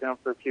hung out with them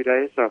for a few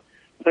days. So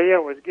yeah,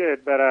 it was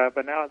good. But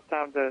now it's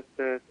time to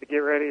get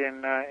ready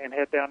and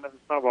head down to the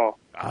Snowball.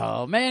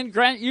 Oh man,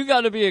 Grant, you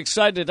got to be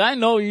excited. I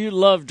know you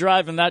love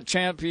driving that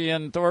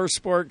Champion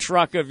ThorSport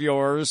truck of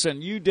yours,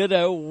 and you did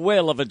a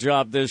whale of a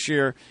job this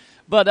year.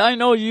 But I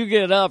know you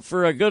get up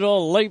for a good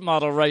old late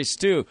model race,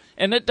 too.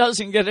 And it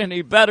doesn't get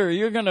any better.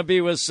 You're going to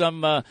be with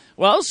some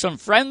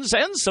friends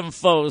and some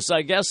foes,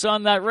 I guess,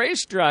 on that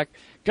racetrack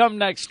come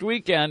next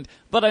weekend.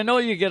 But I know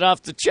you get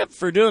off the chip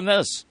for doing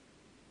this.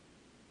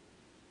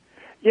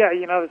 Yeah,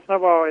 the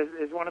Snowball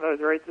is one of those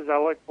races I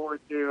look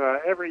forward to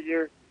every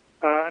year.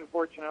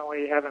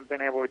 Unfortunately, haven't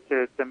been able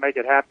to make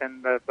it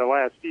happen the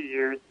last few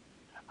years.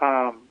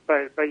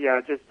 But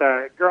yeah, just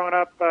growing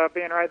up,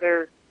 being right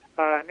there,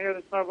 near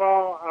the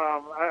Snowball.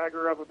 I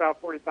grew up about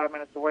 45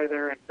 minutes away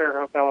there in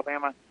Fairhope,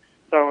 Alabama.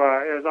 So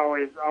it was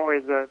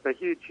always a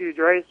huge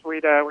race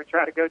we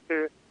try to go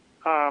to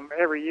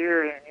every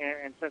year.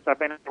 And since I've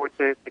been able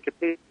to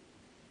compete,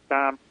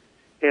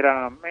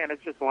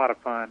 it's just a lot of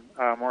fun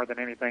more than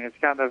anything. It's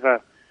kind of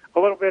a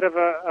little bit of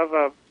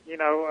a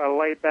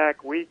laid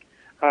back week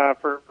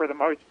for the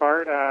most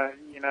part.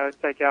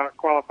 Take out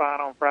qualifying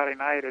on Friday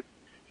night. It's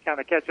kind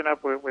of catching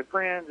up with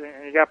friends,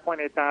 and you got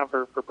plenty of time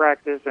for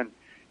practice and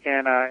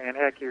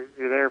heck, you're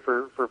there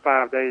for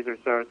 5 days or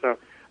so. So,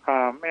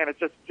 it's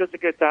just a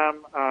good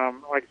time.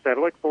 Like I said,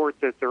 I look forward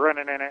to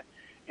running in it,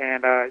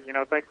 and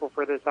thankful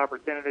for this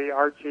opportunity.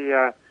 Archie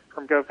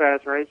from Go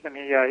Fast Racing,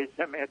 he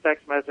sent me a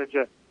text message.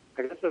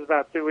 I guess it was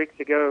about 2 weeks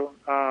ago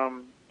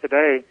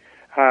today,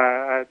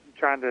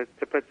 trying to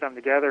put something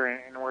together,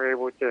 and we're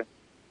able to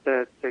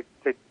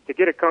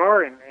get a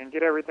car and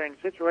get everything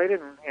situated,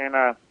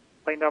 and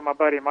leaned on my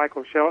buddy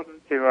Michael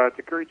Shelton to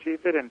crew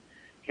chief it and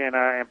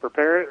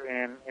prepare it,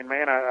 and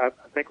man, I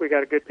think we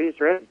got a good piece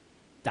ready.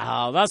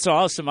 Oh, that's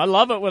awesome. I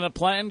love it when a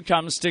plan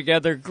comes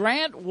together.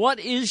 Grant, what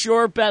is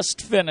your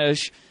best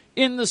finish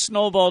in the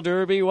Snowball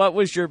Derby? What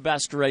was your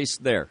best race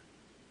there?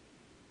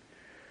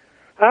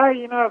 I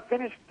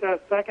finished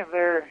second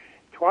there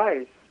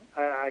twice,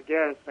 I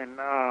guess,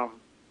 and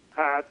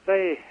I'd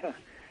say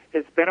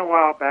it's been a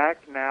while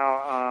back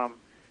now,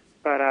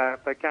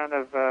 but kind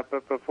of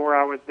but before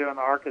I was doing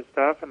the ARCA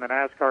stuff and the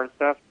NASCAR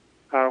stuff,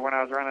 when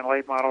I was running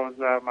late models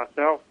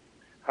myself,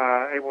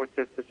 able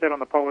to sit on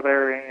the pole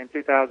there in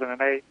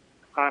 2008.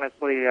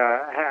 Honestly,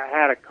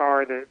 had a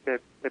car that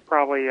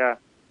probably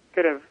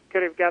could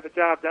have got the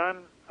job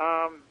done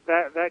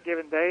that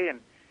given day,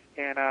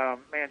 and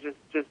man,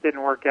 just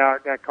didn't work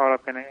out. Got caught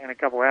up in a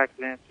couple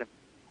accidents, and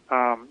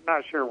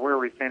not sure where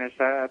we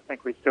finished. I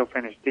think we still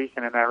finished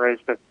decent in that race,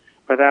 but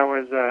that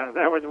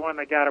was one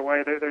that got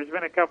away. There's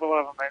been a couple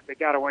of them that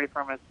got away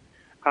from us.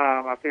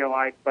 I feel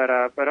like, but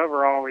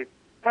overall we've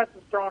had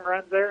some strong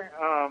runs there,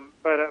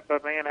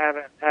 but man,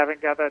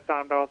 haven't got that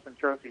Tom Dawson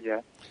trophy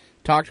yet.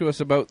 talk to us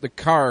about the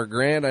car.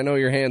 Grant, I know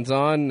you're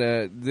hands-on.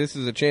 This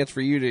is a chance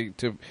for you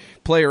to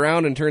play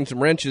around and turn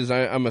some wrenches,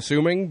 I'm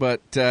assuming.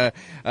 But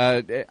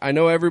I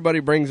know everybody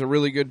brings a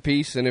really good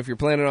piece, and if you're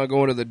planning on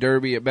going to the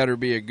Derby, it better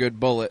be a good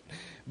bullet.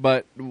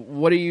 But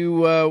what do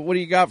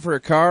you got for a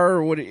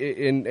car?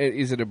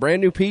 Is it a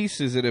brand new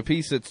piece? Is it a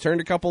piece that's turned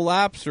a couple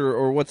laps,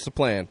 or what's the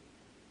plan?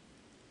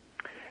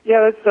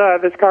 Yeah,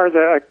 this car is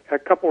a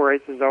couple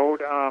races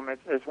old.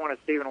 It's one of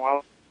Stephen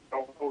Wallace's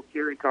old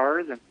Curie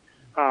cars, and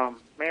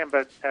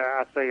but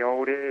I say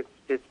old.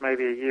 It's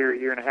maybe a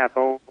year and a half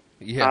old.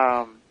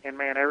 Yeah. And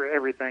man,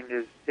 everything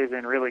is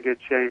in really good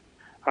shape.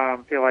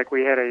 Feel like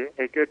we had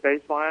a good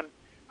baseline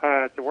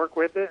to work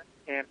with it,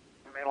 and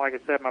like I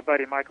said, my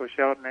buddy Michael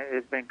Shelton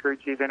has been crew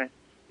chief in it.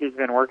 He's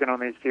been working on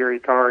these Fury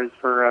cars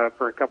for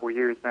a couple of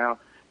years now.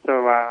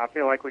 So I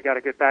feel like we got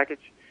a good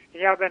package.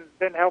 Yeah, I've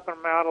been helping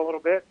him out a little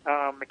bit,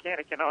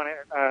 mechanicking on it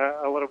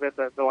a little bit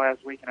the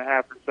last week and a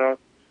half or so.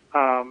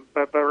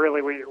 But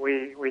really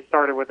we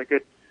started with a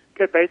good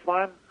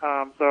baseline.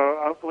 So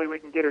hopefully we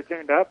can get her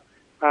tuned up.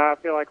 I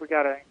feel like we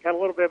got a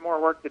little bit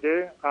more work to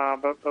do,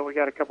 but we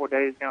got a couple of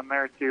days down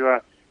there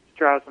to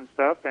try some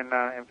stuff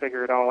and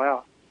figure it all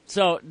out.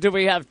 So, do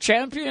we have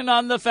champion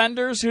on the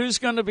fenders? Who's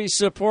going to be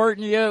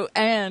supporting you?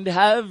 And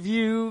have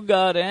you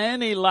got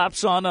any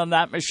laps on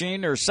that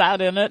machine or sat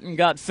in it and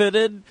got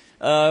fitted?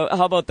 How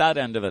about that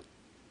end of it?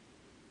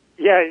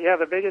 Yeah.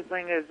 The biggest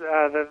thing is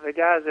the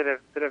guys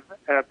that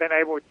have been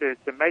able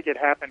to make it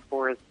happen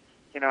for us.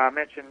 I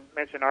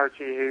mentioned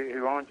Archie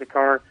who owns the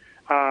car,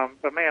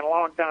 but man,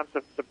 longtime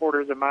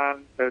supporters of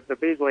mine. The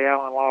Beasley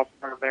Allen Law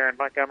Firm there in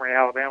Montgomery,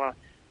 Alabama,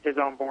 is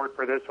on board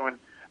for this one.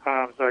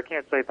 So I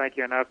can't say thank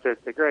you enough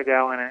to Greg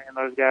Allen and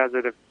those guys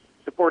that have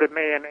supported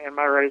me in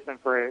my racing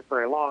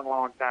for a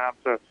long time.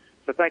 So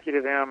thank you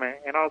to them,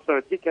 and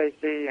also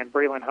TKC and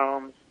Breland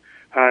Homes,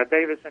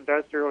 Davis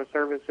Industrial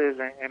Services,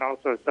 and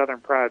also Southern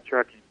Pride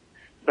Trucking.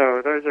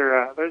 So those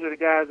are the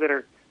guys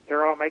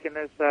they're all making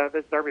this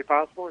Derby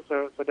possible.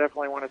 So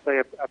definitely want to say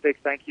a big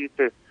thank you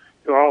to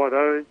all of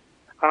those.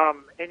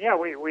 And yeah,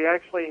 we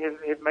actually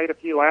have made a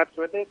few laps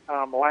with it.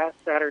 Last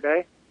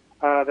Saturday,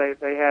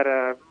 they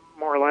had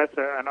more or less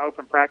an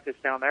open practice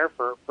down there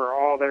for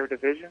all their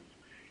divisions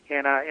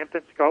in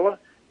Pensacola.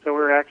 So we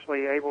were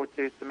actually able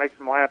to make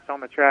some laps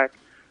on the track.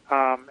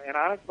 And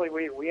honestly,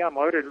 we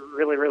unloaded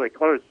really, really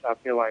close. I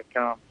feel like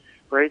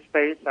race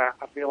pace.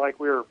 I feel like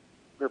we were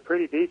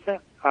pretty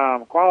decent.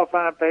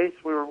 Qualifying pace,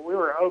 we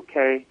were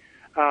okay.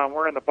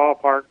 We're in the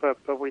ballpark,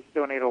 but we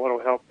still need a little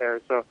help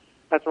there. So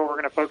that's what we're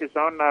going to focus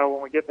on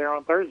when we get there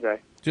on Thursday.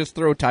 Just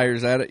throw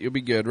tires at it. You'll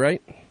be good,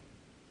 right?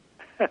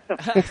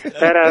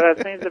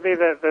 That seems to be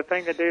the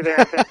thing to do there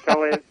in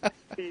Pensacola.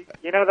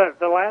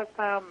 The last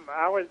time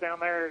I was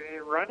down there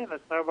running the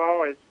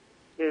snowball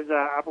is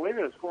I believe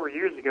it was 4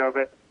 years ago,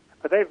 but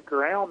they've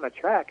ground the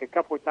track a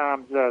couple of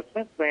times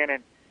since then,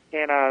 and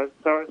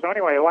so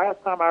anyway,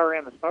 last time I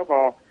ran the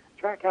snowball, the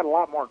track had a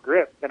lot more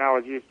grip than I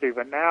was used to,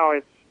 but now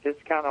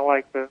it's kind of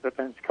like the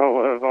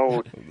Pensacola of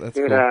old. That's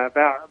cool.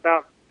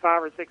 About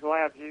 5 or 6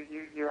 laps,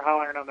 you're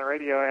hollering on the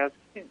radio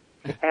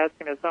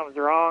asking if something's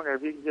wrong or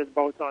if you can just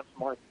bolt on some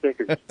more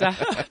stickers.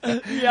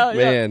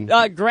 Man.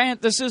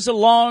 Grant, this is a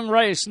long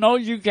race. No,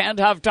 you can't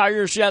have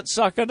tires yet.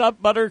 Suck it up,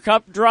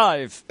 Buttercup.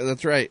 Drive.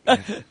 That's right.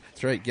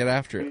 That's right. Get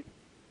after it.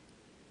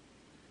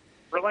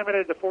 We're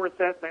limited to 4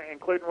 sets,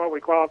 including what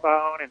we qualify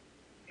on.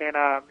 And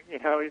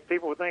if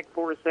people think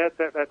 4 sets,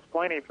 that's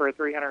plenty for a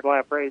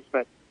 300-lap race.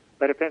 But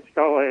at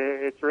Pensacola,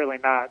 it's really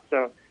not.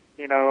 So,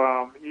 you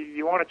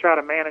want to try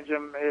to manage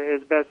them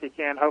as best you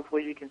can.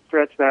 Hopefully you can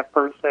stretch that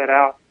first set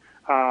out.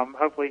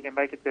 Hopefully you can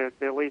make it to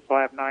at least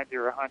lap 90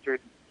 or 100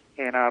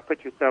 and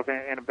put yourself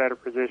in a better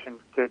position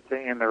to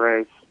end the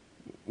race.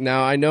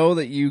 Now, I know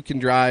that you can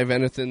drive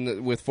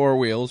anything with 4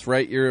 wheels,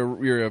 right?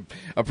 You're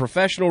a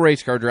professional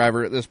race car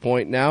driver at this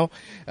point now.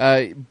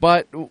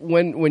 But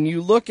when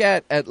you look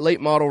at late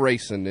model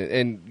racing,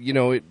 and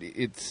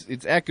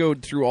it's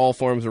echoed through all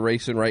forms of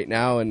racing right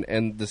now,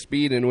 and the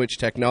speed in which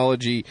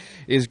technology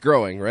is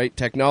growing, right?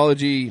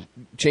 Technology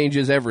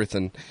changes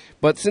everything.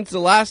 But since the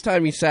last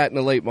time you sat in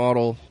a late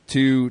model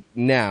to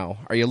now,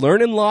 are you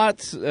learning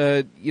lots?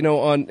 Are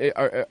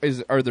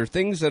there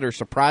things that are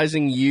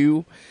surprising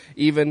you,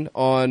 even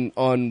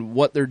on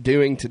what they're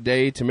doing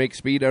today to make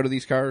speed out of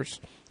these cars,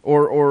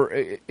 or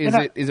is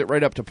it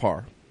right up to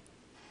par?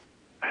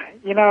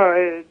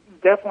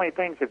 Definitely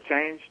things have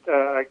changed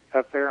a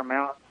fair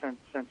amount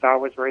since I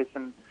was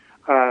racing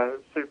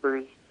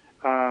supers,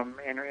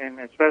 and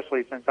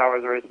especially since I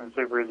was racing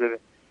supers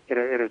at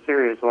a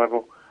serious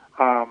level.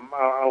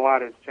 A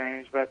lot has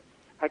changed, but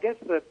I guess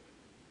the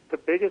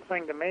biggest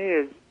thing to me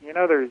is,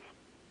 there's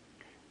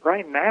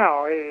right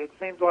now it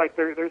seems like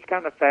there's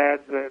kind of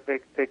fads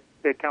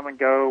that come and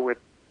go with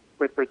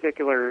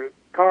particular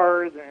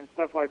cars and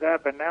stuff like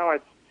that. But now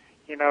it's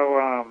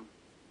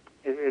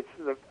it's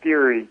the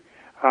Fury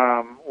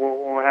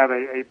will have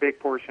a big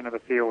portion of the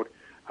field.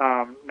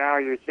 Now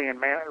you're seeing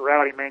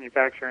Rowdy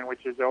Manufacturing,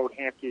 which is the old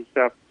Hamke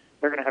stuff.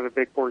 They're going to have a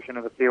big portion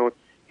of the field.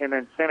 And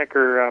then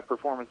Seneca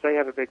Performance, they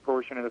have a big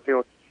portion of the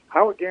field.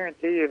 I would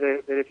guarantee you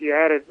that if you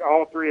added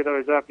all three of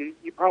those up, you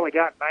probably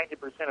got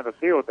 90% of the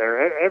field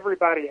there.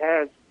 Everybody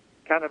has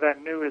kind of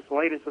that newest,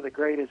 latest of the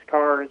greatest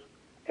cars.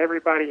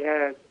 Everybody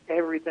has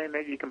everything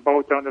that you can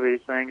bolt onto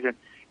these things.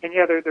 And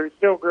yeah, there's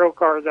still grill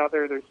cars out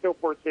there. There's still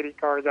Port City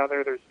cars out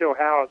there. There's still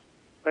House,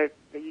 but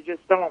you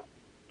just don't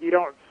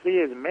see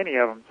as many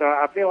of them. So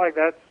I feel like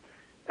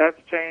that's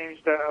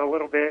changed a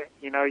little bit.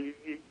 You know, you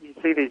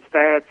see these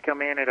fads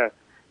come in at a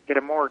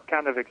more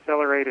kind of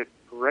accelerated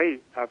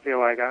rate. I feel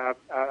like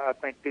I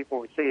think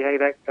people see, hey,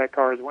 that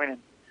car is winning,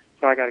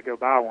 so I got to go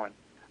buy one.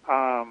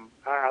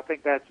 I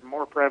think that's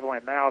more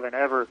prevalent now than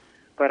ever.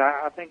 But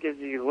I think as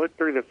you look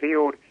through the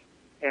field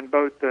in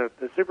both the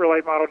super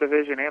late model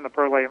division and the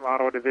pro late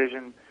model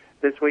division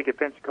this week at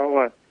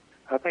Pensacola,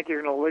 I think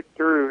you're going to look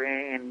through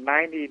and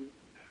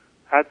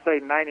I'd say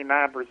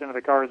 99% of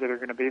the cars that are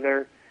going to be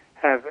there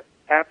have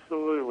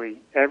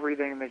absolutely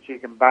everything that you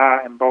can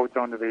buy and bolt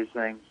onto these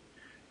things.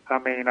 I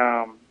mean,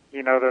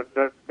 you know,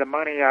 the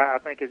money I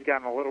think has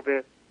gotten a little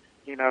bit,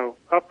 you know,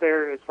 up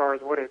there as far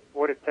as what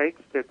it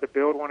takes to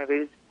build one of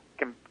these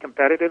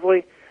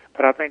competitively.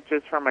 But I think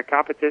just from a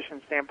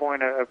competition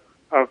standpoint of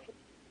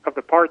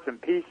the parts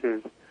and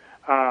pieces,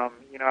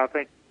 you know, I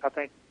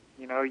think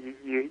you know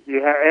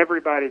you have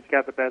everybody's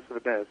got the best of the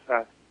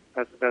best.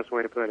 That's the best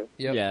way to put it.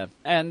 Yep. Yeah,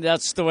 and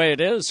that's the way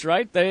it is,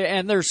 right?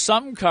 And there's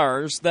some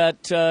cars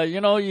that,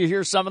 you know, you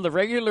hear some of the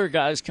regular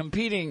guys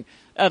competing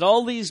at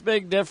all these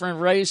big different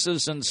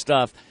races and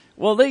stuff.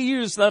 Well, they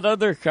use that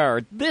other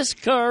car. This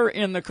car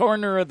in the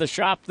corner of the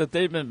shop that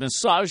they've been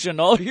massaging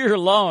all year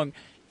long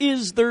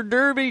is their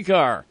Derby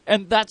car,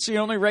 and that's the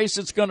only race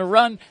it's going to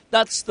run.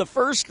 That's the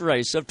first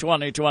race of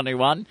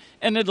 2021,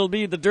 and it'll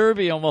be the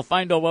Derby, and we'll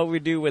find out what we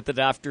do with it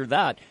after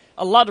that.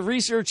 A lot of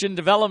research and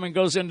development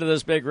goes into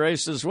this big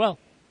race as well.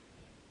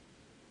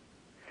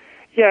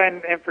 Yeah,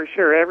 and for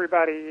sure,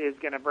 everybody is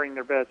going to bring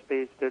their best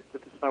piece to the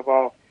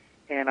snowball,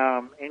 and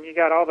you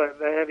got all the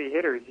heavy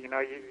hitters. You know,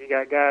 you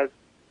got guys.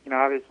 You know,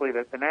 obviously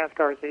the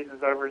NASCAR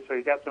season's over, so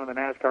you got some of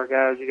the NASCAR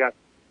guys. You got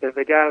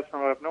the guys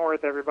from up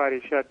north.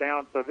 Everybody's shut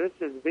down, so this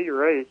is the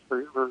race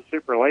for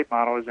super late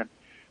models. And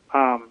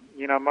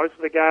you know, most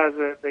of the guys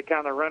that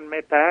kind of run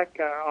mid-pack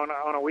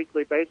on a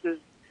weekly basis,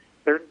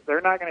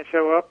 they're not going to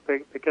show up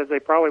because they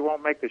probably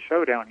won't make the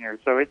show down here.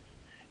 So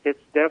it's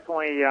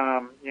definitely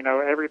you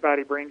know,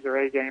 everybody brings their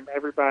A game.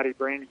 Everybody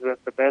brings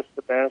the best,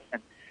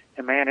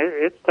 and man,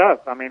 it's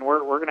tough. I mean,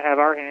 we're going to have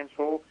our hands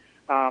full,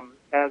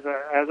 as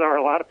are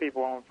a lot of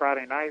people on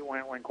Friday night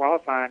when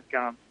qualifying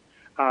comes.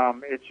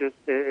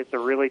 It's a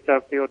really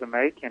tough field to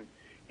make, and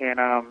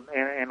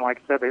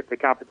like I said, the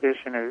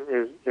competition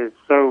is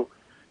so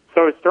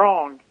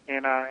strong,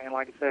 and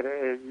like I said,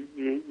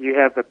 you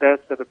have the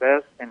best of the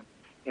best,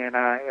 and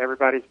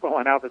everybody's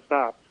pulling out the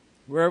stops.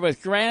 We're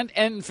with Grant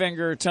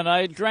Enfinger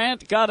tonight.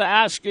 Grant, got to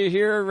ask you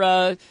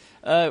here,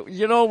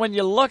 you know, when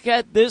you look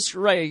at this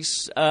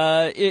race,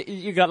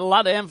 you got a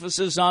lot of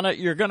emphasis on it.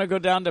 You're going to go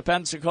down to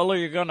Pensacola.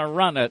 You're going to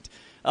run it.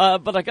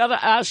 But I got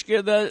to ask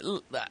you,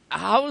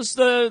 how's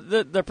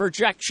the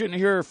projection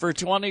here for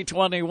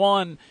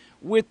 2021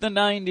 with the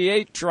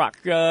 98 truck?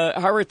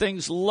 How are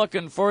things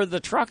looking for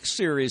the truck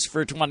series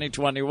for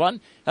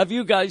 2021? Have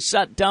you guys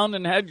sat down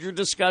and had your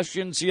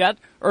discussions yet,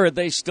 or are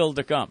they still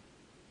to come?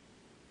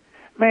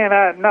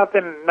 Man,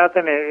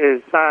 nothing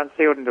is signed,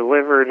 sealed, and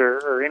delivered,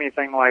 or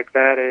anything like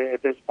that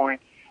at this point.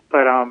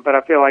 But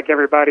I feel like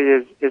everybody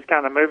is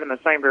kind of moving the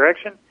same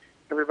direction.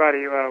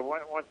 Everybody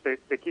wants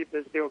to keep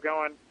this deal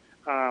going.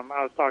 I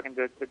was talking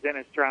to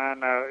Dennis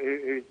Trine,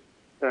 who's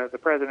the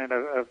president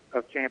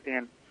of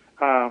Champion,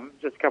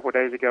 just a couple of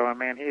days ago, and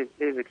man,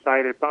 he's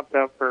excited, pumped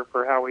up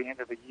for how we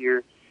ended the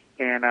year,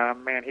 and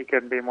man, he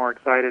couldn't be more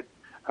excited.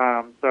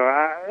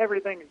 So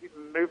everything's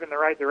moving the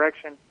right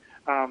direction.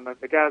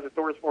 The guys at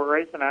ThorSport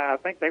Racing, I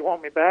think they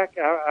want me back.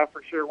 I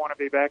for sure want to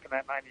be back in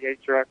that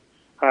 98 truck.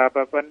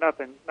 But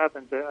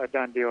nothing's a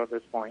done deal at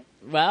this point.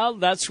 Well,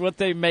 that's what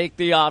they make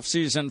the off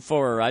season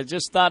for. I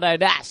just thought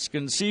I'd ask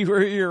and see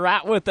where you're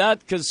at with that,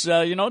 because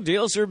you know,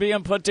 deals are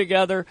being put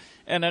together,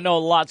 and I know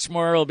lots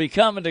more will be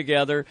coming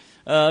together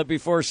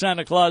before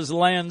Santa Claus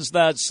lands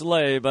that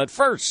sleigh. But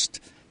first,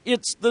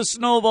 it's the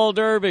Snowball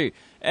Derby,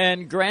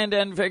 and Grant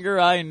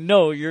Enfinger, I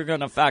know you're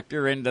going to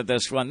factor into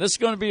this one. This is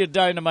going to be a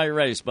dynamite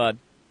race, bud.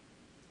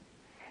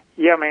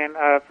 Yeah, man.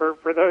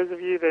 For those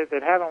of you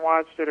that haven't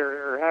watched it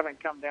or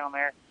haven't come down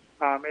there,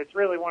 it's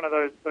really one of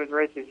those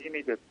races you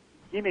need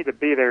to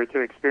be there to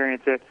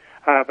experience it.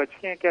 But you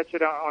can't catch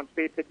it on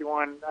Speed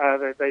 51.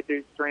 They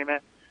do stream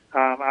it.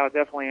 I would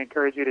definitely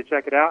encourage you to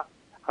check it out.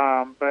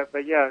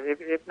 But yeah,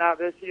 if not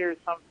this year,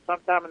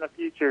 sometime in the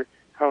future,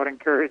 I would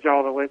encourage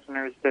all the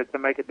listeners to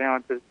make it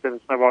down to the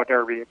Snowball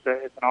Derby. It's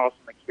an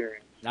awesome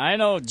experience. I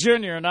know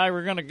Junior and I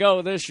were going to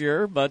go this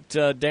year, but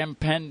damn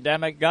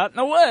pandemic got in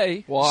the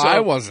way. Well, so, I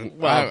wasn't.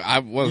 Well, I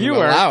wasn't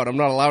allowed. I'm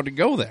not allowed to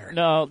go there.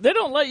 No, they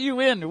don't let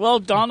you in. Well,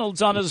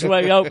 Donald's on his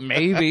way out,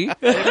 maybe.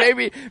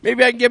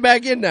 maybe I can get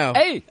back in now.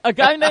 Hey, a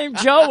guy named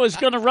Joe is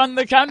going to run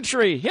the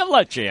country. He'll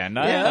let you in.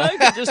 Yeah. I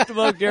can just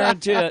about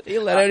guarantee it.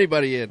 He'll let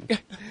anybody in.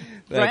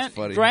 That's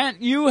funny.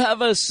 Grant, you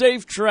have a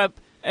safe trip,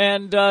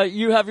 and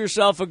you have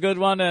yourself a good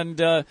one,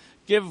 and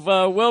give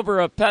Wilbur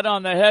a pat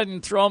on the head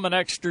and throw him an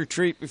extra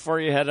treat before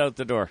you head out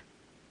the door.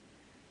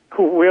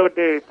 Cool, will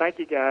do. Thank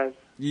you, guys.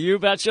 You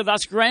betcha.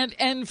 That's Grant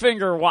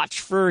Enfinger.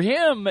 Watch for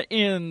him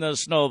in the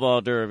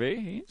Snowball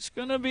Derby. He's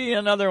going to be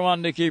another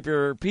one to keep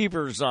your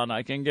peepers on,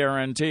 I can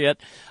guarantee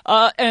it.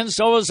 And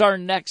so is our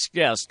next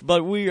guest.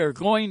 But we are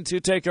going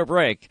to take a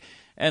break.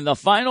 And the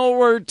final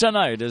word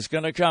tonight is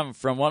going to come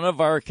from one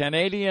of our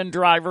Canadian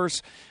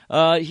drivers.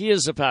 He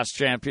is a past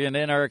champion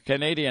in our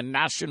Canadian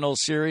National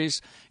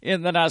Series,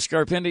 in the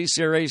NASCAR Pinty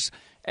Series.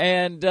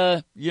 And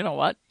you know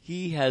what?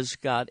 He has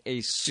got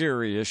a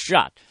serious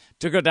shot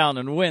to go down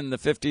and win the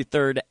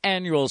 53rd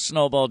Annual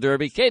Snowball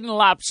Derby. Caden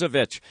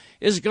Lapcevich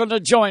is going to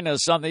join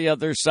us on the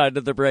other side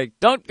of the break.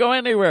 Don't go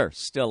anywhere.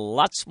 Still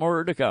lots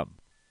more to come.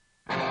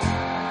 Hey,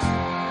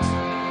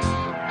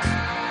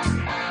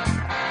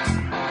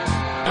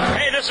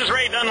 this is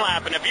Ray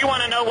Dunlap, and if you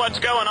want to know what's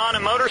going on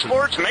in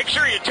motorsports, make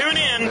sure you tune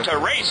in to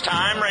Race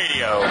Time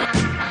Radio.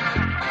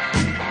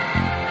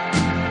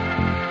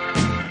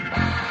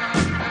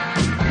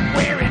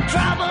 We're in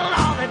trouble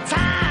all the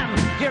time.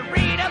 You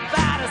read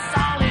about us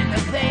all in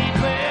the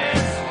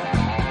papers.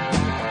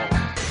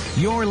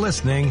 You're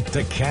listening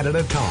to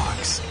Canada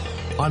Talks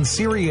on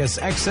Sirius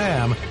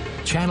XM,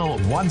 Channel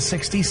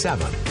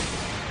 167.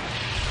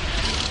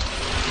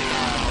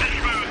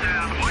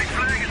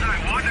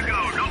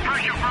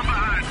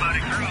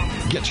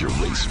 Get your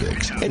race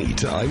fix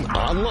anytime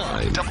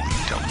online.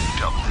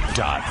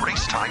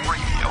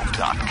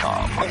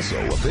 www.racetimeradio.com. Also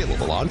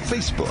available on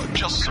Facebook.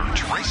 Just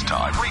search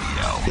Racetime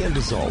Radio. And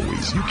as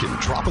always, you can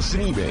drop us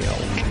an email.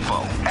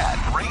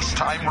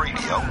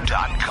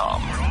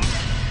 info@racetimeradio.com.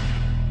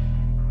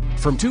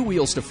 From 2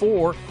 wheels to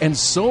 4 and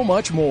so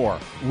much more,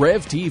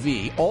 Rev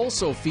TV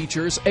also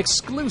features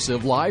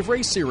exclusive live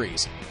race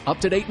series,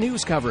 up-to-date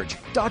news coverage,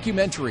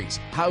 documentaries,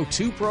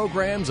 how-to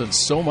programs, and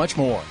so much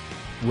more.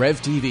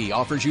 Rev TV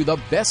offers you the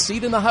best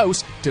seat in the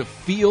house to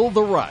feel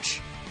the rush.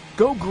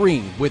 Go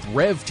green with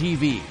Rev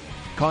TV.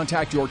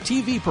 Contact your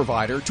TV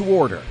provider to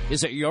order.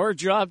 Is it your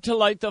job to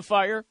light the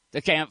fire,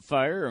 the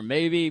campfire, or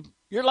maybe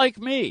you're like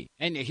me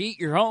and you heat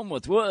your home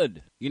with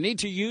wood? You need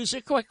to use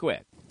a Quick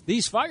Wick.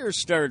 These fire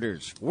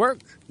starters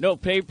work. No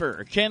paper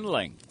or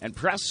kindling. And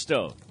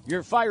presto,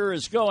 your fire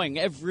is going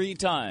every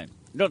time.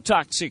 No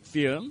toxic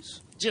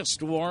fumes,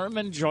 just warm,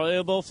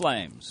 enjoyable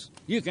flames.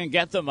 You can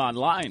get them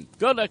online.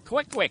 Go to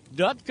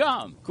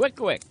quickwick.com. Quick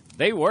Wick,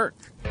 they work.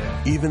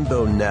 Even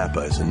though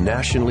Napa is a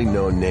nationally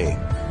known name,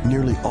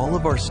 nearly all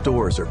of our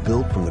stores are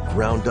built from the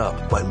ground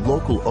up by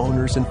local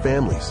owners and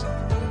families.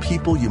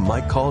 People you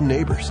might call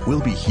neighbors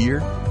will be here,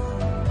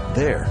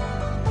 there,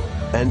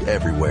 and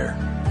everywhere.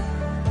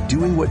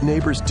 Doing what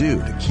neighbors do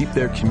to keep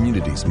their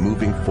communities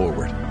moving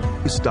forward.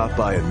 You stop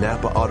by a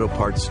Napa Auto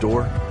Parts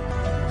store,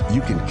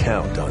 you can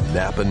count on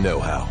Napa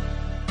know-how.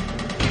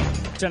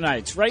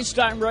 Tonight's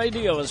Racetime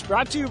Radio is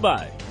brought to you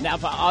by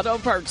Napa Auto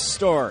Parts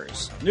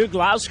Stores, New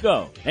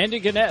Glasgow,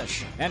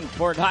 Antigonish, and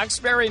Port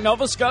Hawkesbury,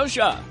 Nova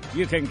Scotia.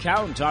 You can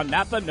count on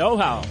Napa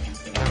know-how.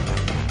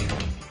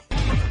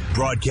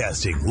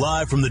 Broadcasting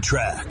live from the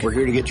track. We're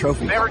here to get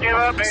trophies. Never give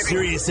up, baby.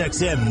 Sirius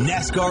XM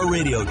NASCAR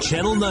Radio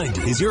Channel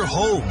 90 is your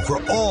home for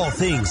all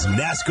things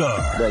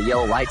NASCAR. The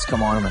yellow lights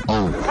come on and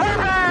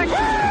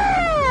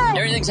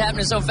everything's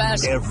happening so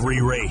fast.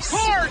 Every race.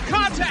 Hard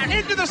contact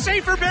into the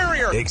safer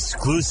barrier.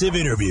 Exclusive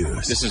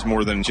interviews. This is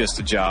more than just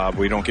a job.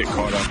 We don't get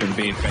caught up in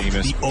being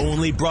famous. The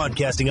only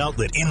broadcasting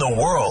outlet in the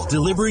world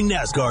delivering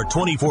NASCAR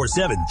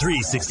 24/7,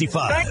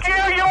 365. Thank you.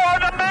 You are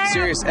the man.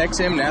 Sirius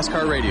XM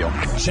NASCAR Radio.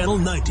 Channel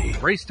 90.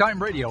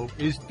 Racetime Radio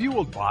is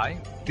fueled by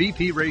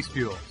BP Race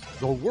Fuels,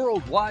 the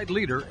worldwide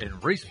leader in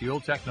race fuel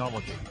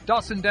technology.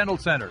 Dawson Dental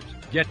Centers.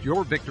 Get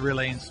your victory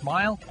lane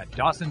smile at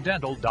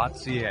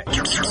dawsondental.ca.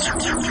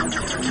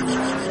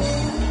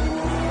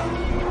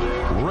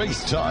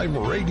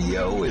 Racetime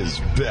Radio is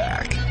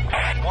back.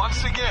 And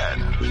once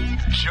again,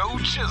 Joe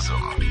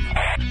Chisholm.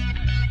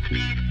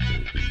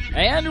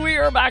 And we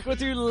are back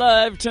with you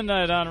live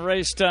tonight on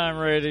Racetime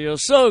Radio.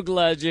 So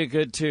glad you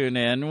could tune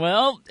in.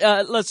 Well,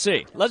 let's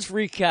see. Let's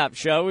recap,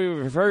 shall we?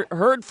 We've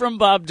heard from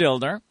Bob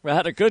Dillner. We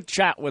had a good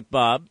chat with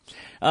Bob.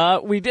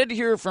 We did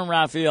hear from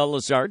Rafael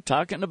Lazard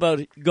talking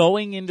about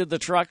going into the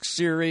truck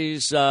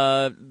series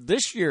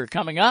this year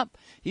coming up.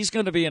 He's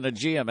going to be in a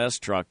GMS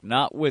truck,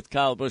 not with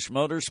Kyle Busch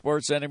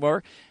Motorsports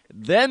anymore.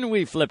 Then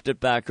we flipped it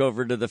back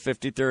over to the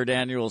 53rd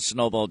Annual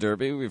Snowball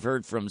Derby. We've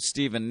heard from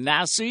Stephen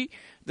Nasse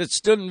that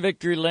stood in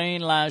victory lane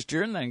last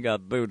year and then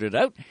got booted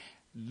out.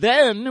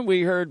 Then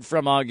we heard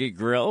from Augie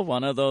Grill,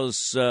 one of those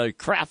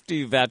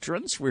crafty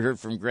veterans. We heard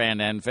from Grant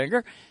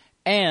Enfinger.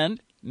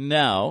 And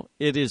now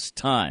it is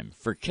time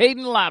for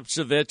Caden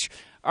Lapcevich,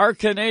 our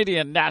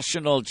Canadian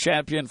national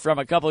champion from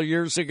a couple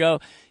years ago.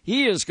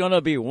 He is going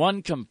to be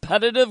one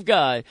competitive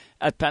guy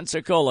at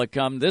Pensacola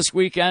come this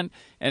weekend,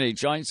 and he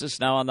joins us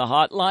now on the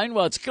hotline.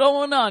 What's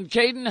going on,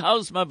 Caden?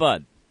 How's my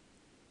bud?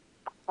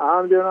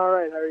 I'm doing all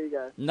right. How are you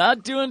guys?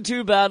 Not doing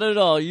too bad at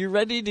all. You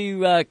ready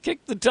to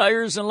kick the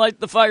tires and light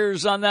the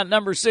fires on that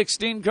number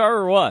 16 car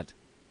or what?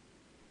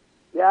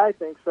 Yeah, I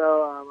think so.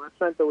 I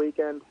spent the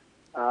weekend,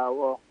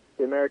 the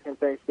American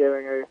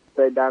Thanksgiving, I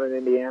stayed down in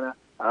Indiana,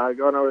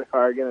 going over the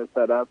car, getting it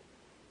set up.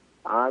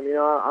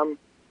 I'm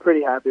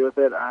pretty happy with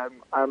it.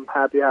 I'm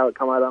happy how it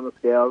come out on the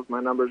scales. My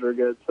numbers are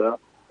good, so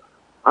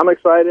I'm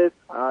excited,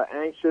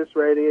 anxious,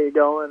 ready to get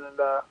going, and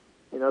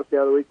see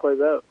how the week plays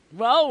out.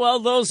 Well,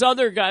 those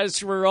other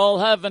guys were all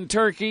having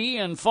turkey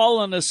and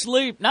falling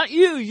asleep. Not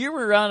you. You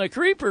were on a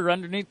creeper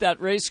underneath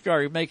that race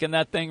car making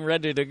that thing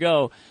ready to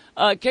go.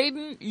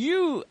 Caden,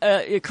 you,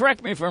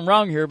 correct me if I'm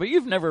wrong here, but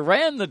you've never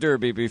ran the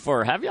Derby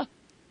before, have you?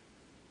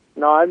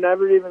 No, I've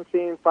never even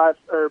seen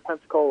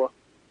Pensacola.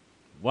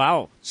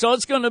 Wow. So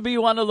it's going to be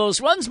one of those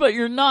ones, but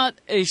you're not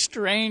a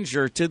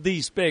stranger to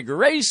these big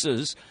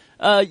races.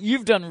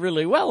 You've done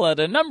really well at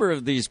a number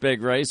of these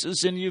big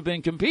races, and you've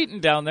been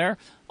competing down there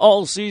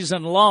all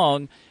season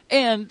long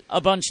and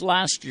a bunch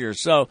last year.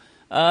 So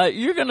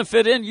you're going to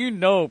fit in,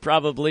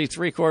 probably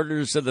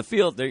 3/4 of the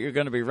field that you're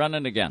going to be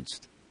running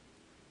against.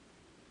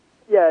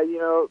 Yeah,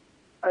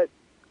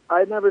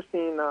 I'd never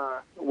seen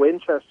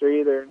Winchester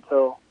either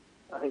until,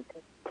 I think,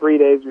 3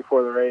 days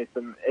before the race,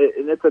 and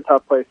it's a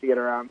tough place to get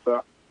around.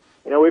 So,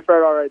 we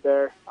fared all right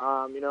there.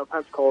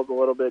 Pensacola's a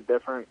little bit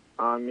different.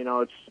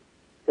 It's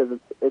because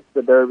it's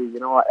the Derby.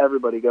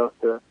 Everybody goes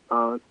to it.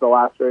 It's the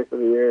last race of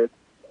the year.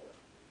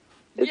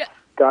 It's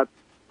got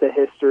the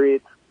history.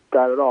 It's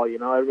got it all.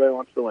 Everybody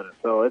wants to win it.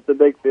 So it's a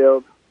big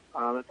field.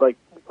 It's like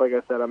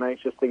I said, I'm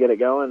anxious to get it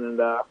going,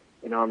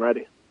 and I'm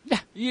ready.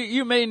 Yeah,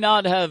 you may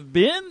not have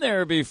been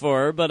there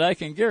before, but I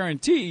can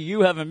guarantee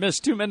you haven't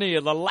missed too many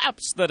of the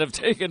laps that have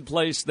taken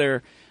place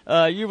there.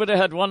 You would have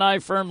had one eye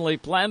firmly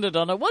planted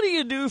on it. What do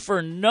you do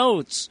for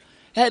notes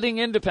heading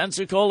into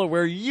Pensacola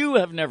where you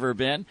have never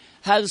been?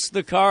 Has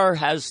the car,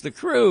 has the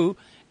crew,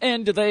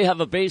 and do they have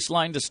a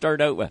baseline to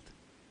start out with?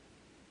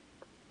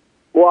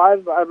 Well,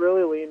 I've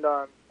really leaned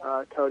on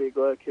Cody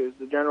Glick, who's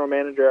the general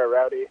manager at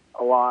Rowdy,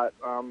 a lot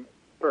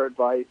for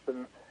advice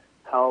and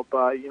help.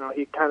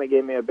 He kind of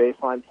gave me a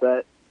baseline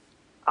set.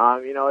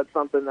 It's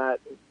something that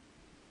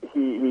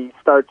he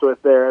starts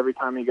with there every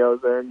time he goes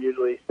there, and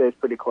usually stays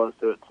pretty close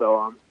to it.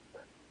 So,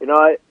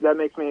 that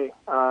makes me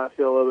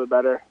feel a little bit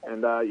better.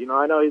 And,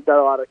 I know he's got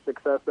a lot of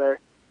success there.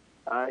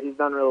 He's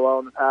done really well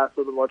in the past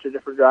with a bunch of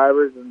different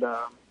drivers. And,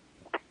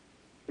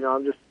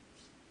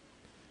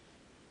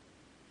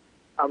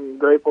 I'm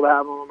grateful to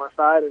have him on my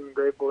side and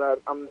grateful that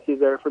he's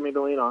there for me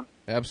to lean on.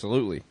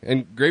 Absolutely.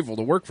 And grateful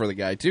to work for the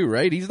guy too,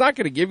 right? He's not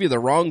going to give you the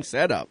wrong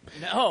setup.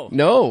 No.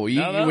 No.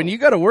 When you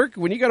got to work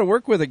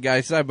with a guy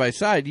side by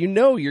side, you're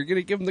going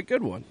to give him the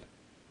good one.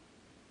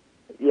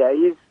 Yeah,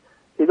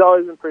 he's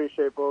always been pretty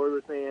straightforward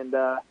with me, and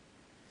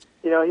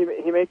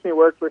he makes me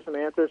work for some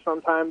answers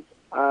sometimes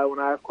when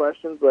I have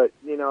questions, but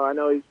I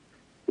know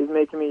he's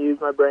making me use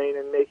my brain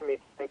and making me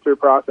think through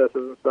processes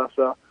and stuff.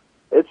 So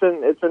it's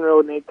been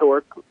real neat to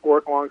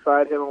work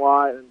alongside him a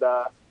lot, and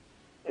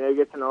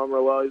get to know him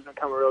real well. He's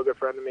become a real good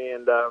friend to me,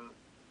 and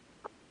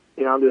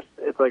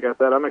it's like I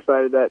said, I'm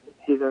excited that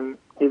he's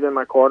in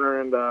my corner,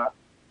 and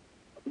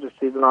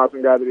he's an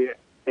awesome guy to be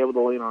able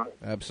to lean on.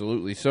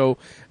 Absolutely. So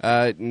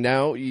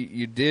now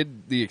you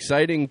did the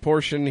exciting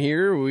portion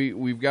here.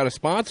 We've got a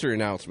sponsor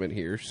announcement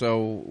here.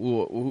 So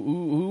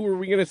who are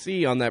we going to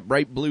see on that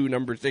bright blue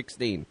number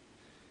 16?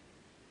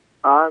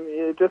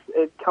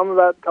 It came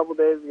about a couple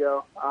days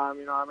ago.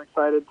 I'm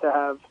excited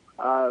to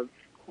have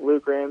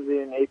Luke Ramsey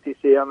and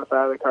APC on the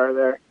side of the car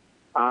there.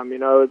 It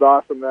was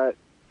awesome that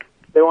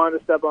they wanted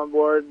to step on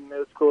board, and it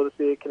was cool to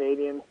see a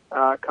Canadian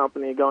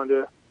company going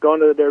to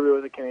the Derby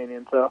with a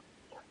Canadian. So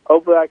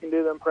hopefully I can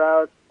do them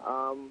proud.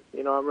 I'm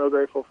real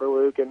grateful for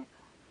Luke and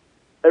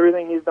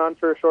everything he's done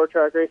for short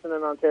track racing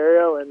in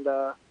Ontario, and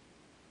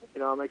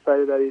I'm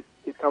excited that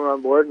he's coming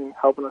on board and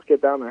helping us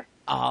get down there.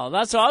 Oh,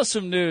 that's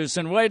awesome news,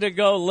 and way to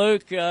go,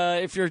 Luke.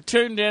 If you're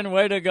tuned in,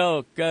 way to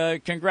go.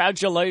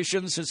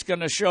 Congratulations. It's going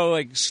to show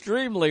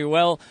extremely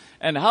well.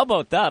 And how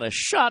about that? A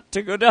shot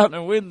to go down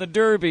and win the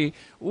Derby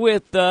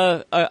with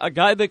a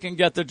guy that can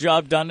get the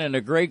job done in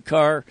a great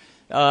car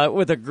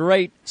with a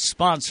great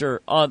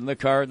sponsor on the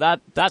car.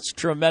 That's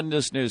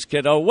tremendous news,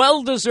 kiddo.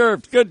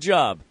 Well-deserved. Good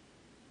job.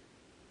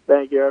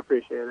 Thank you. I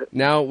appreciate it.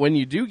 Now, when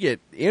you do get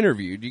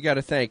interviewed, you got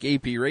to thank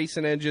AP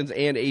Racing Engines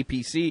and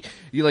APC.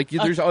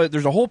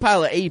 There's a whole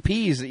pile of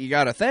APs that you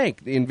got to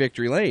thank in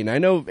Victory Lane. I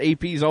know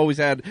AP's always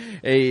had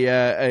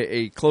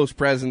a close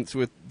presence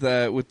with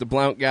the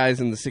Blount guys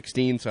in the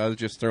 16, so I was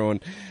just throwing,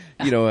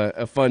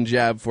 a fun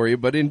jab for you.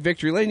 But in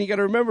Victory Lane, you got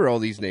to remember all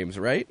these names,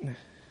 right?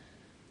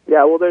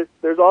 Yeah. Well,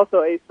 there's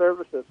also Ace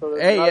Services. So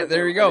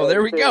there we go.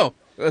 There we go.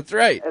 That's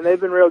right. And they've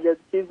been real good.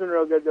 He's been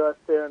real good to us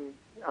too, and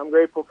I'm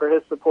grateful for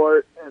his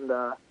support, and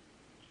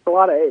just a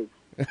lot of A's.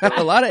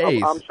 A lot of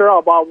A's. I'm sure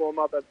I'll boggle them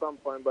up at some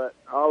point, but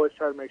I always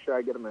try to make sure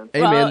I get them in.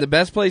 Hey, man, the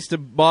best place to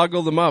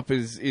boggle them up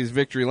is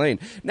Victory Lane.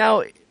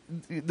 Now,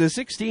 the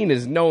 16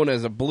 is known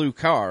as a blue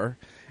car,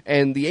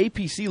 and the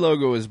APC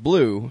logo is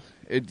blue.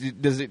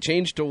 Does it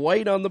change to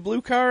white on the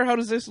blue car? How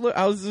does this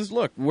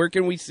look? Where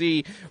can we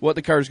see what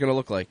the car is going to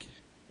look like?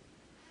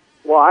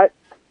 Well,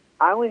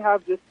 I only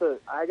have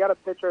I got a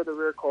picture of the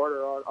rear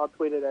quarter. I'll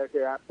tweet it out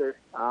here after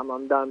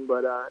I'm done.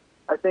 But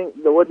I think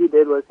what he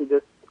did was he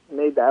just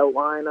made the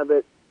outline of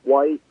it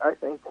white, I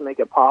think, to make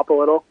it pop a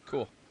little.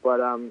 Cool. But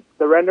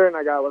the rendering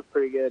I got looks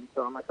pretty good,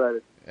 so I'm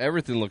excited.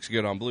 Everything looks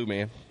good on blue,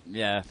 man.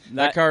 Yeah,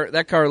 that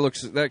car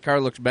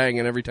looks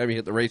banging every time you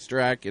hit the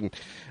racetrack. And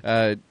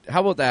how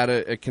about that?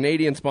 A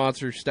Canadian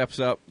sponsor steps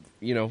up.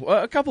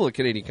 A couple of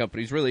Canadian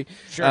companies, really.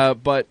 Sure.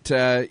 But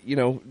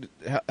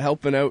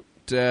helping out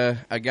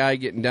a guy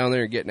getting down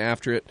there and getting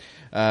after it.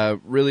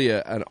 Really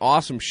an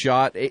awesome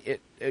shot.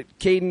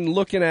 Caden,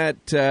 looking at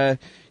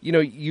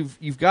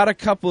you've got a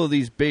couple of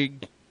these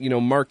big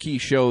marquee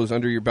shows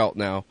under your belt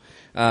now.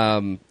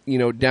 Down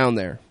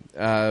there.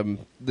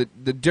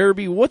 The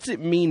Derby, what's it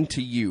mean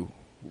to you?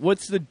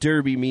 What's the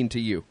Derby mean to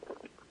you?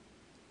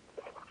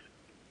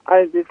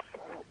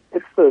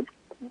 It's the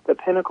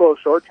pinnacle of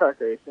short track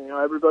racing.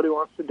 Everybody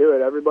wants to do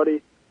it.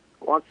 Everybody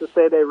wants to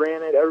say they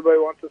ran it. Everybody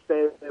wants to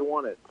say they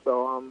won it.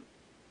 So, I'm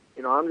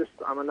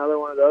another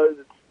one of those.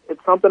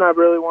 It's something I've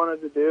really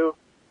wanted to do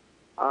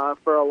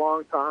for a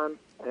long time,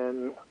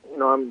 and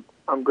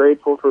I'm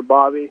grateful for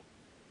Bobby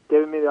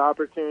giving me the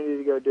opportunity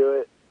to go do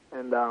it,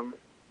 and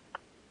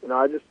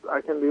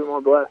I couldn't be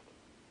more blessed.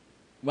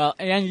 Well,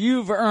 and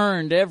you've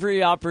earned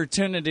every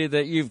opportunity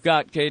that you've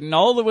got, Caden,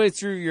 all the way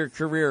through your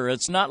career.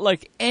 It's not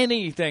like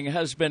anything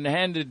has been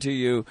handed to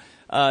you.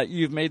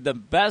 You've made the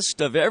best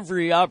of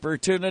every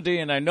opportunity,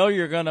 and I know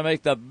you're going to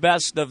make the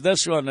best of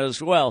this one as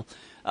well.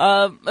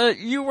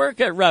 You work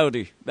at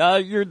Rowdy.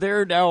 You're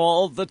there now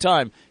all the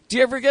time. Do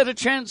you ever get a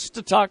chance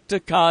to talk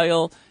to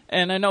Kyle?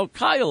 And I know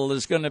Kyle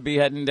is going to be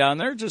heading down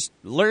there. Just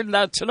learned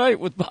that tonight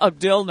with Bob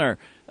Dillner.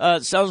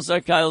 It sounds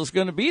like Kyle's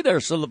going to be there,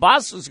 so the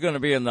boss is going to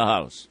be in the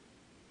house.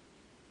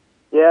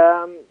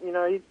 Yeah,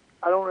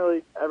 I don't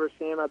really ever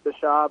see him at the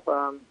shop.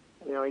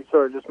 He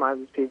sort of just minds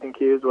his P's and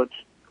Q's, which,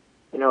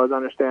 is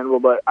understandable.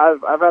 But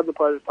I've had the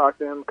pleasure to talk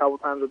to him a couple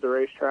times at the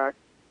racetrack.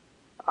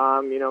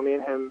 Me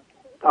and him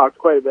talked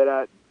quite a bit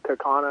at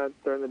Kakana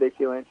during the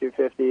Dixieland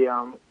 250.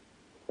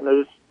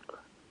 Just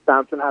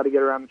bouncing how to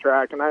get around the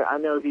track. And I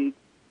know he'd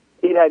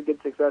had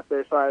good success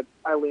there, so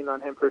I leaned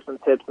on him for some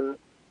tips and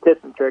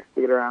tricks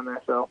to get around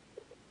there. So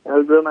he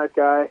was a real nice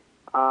guy.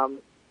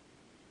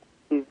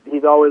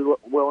 He's always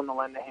willing to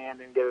lend a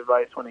hand and give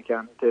advice when he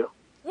can, too.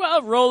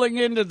 Well, rolling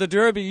into the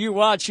Derby, you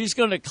watch, he's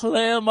going to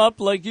clam up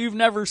like you've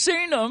never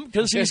seen him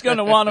because he's going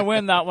to want to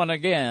win that one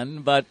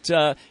again. But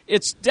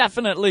it's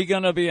definitely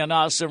going to be an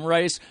awesome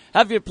race.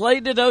 Have you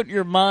played it out in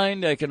your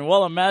mind? I can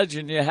well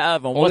imagine you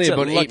have. And only what's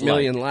about it look 8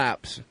 million like?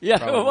 laps. Yeah,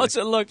 probably. What's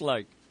it look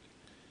like?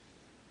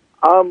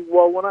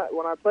 Well, when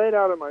I play it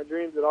out in my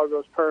dreams, it all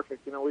goes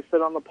perfect. We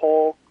sit on the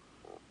pole.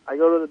 I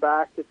go to the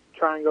back to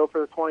try and go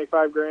for the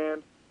 25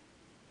 grand.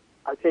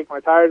 I take my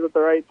tires at the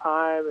right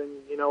time, and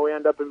we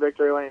end up in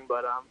victory lane.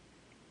 But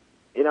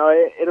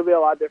it'll be a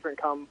lot different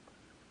come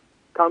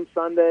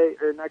Sunday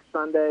or next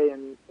Sunday,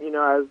 and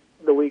as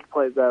the week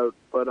plays out.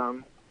 But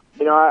I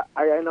know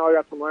I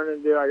got some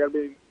learning to do. I got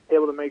to be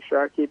able to make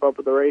sure I keep up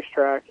with the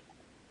racetrack,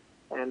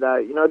 and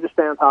just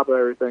stay on top of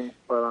everything.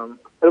 But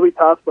it'll be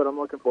tough, but I'm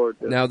looking forward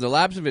to it. Now, the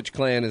Lapsevich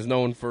clan is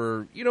known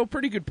for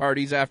pretty good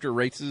parties after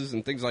races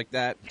and things like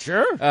that.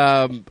 Sure.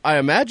 I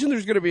imagine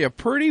there's going to be a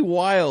pretty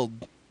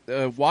wild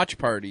watch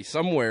party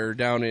somewhere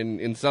down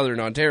in southern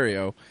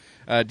Ontario.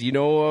 Do you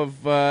know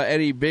of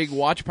any big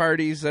watch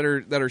parties that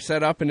are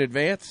set up in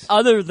advance?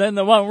 Other than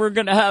the one we're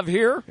going to have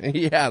here?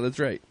 Yeah, that's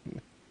right.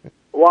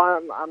 Well,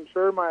 I'm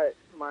sure my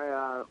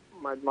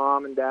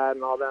mom and dad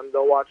and all them,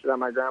 they'll watch it at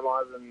my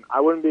grandma's, and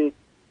I wouldn't be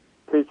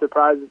too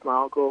surprised if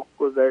my uncle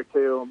was there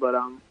too. But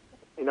I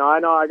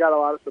know I got a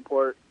lot of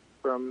support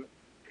from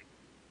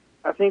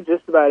I think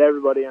just about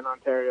everybody in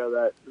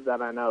Ontario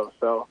that I know.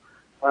 So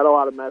I had a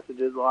lot of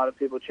messages, a lot of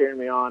people cheering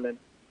me on, and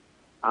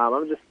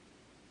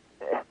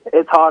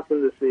it's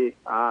awesome to see.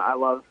 I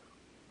love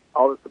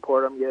all the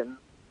support I'm getting.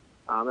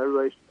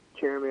 Everybody's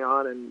cheering me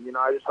on, and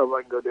I just hope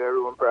I can go do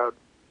everyone proud.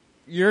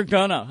 You're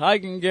gonna. I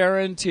can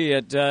guarantee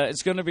it.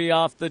 It's going to be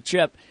off the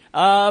chip.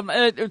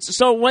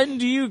 So when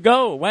do you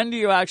go? When do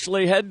you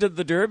actually head to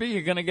the Derby?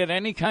 You're going to get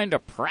any kind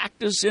of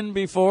practice in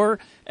before?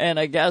 And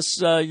I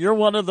guess you're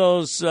one of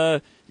those,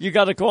 you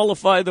got to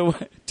qualify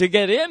to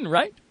get in,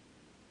 right?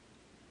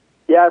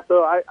 Yeah,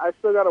 so I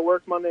still got to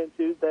work Monday and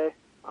Tuesday.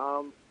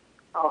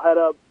 I'll head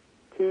up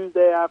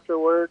Tuesday after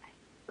work,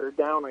 or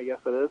down, I guess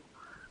it is.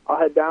 I'll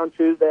head down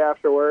Tuesday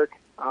after work.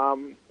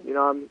 I'm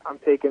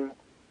taking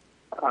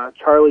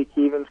Charlie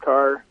Keevan's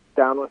car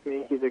down with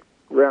me. He's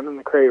running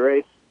the crate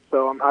race,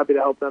 so I'm happy to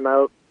help them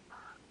out.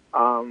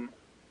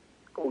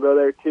 We'll go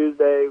there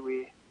Tuesday.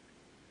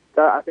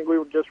 I think we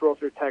would just roll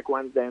through Tech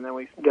Wednesday, and then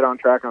we get on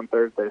track on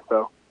Thursday.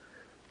 So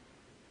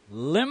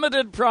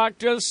limited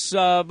practice,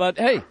 but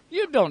hey,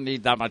 you don't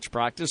need that much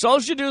practice. All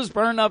you do is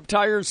burn up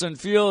tires and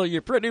fuel. You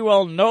pretty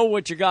well know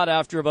what you got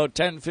after about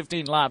 10,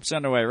 15 laps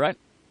anyway, right?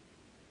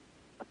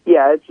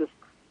 Yeah, it's just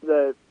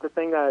the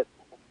thing that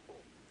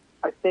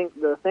I think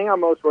the thing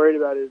I'm most worried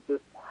about is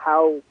just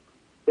how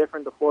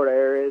different the Florida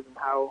air is and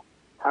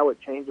how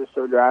it changes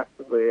so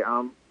drastically.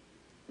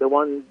 The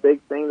one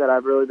big thing that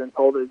I've really been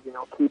told is,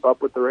 keep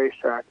up with the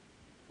racetrack,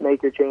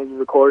 make your changes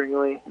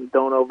accordingly, and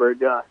don't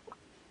over-adjust.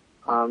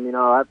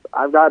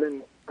 I've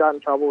gotten in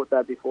trouble with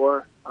that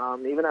before.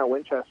 Even at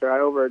Winchester, I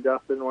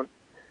over-adjusted when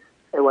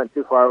it went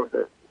too far with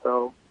it.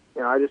 So,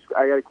 I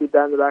got to keep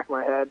that in the back of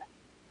my head.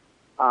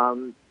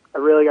 I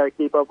really got to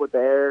keep up with the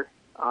air,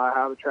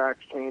 how the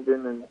track's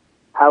changing, and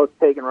how it's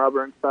taking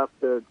rubber and stuff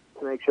to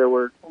make sure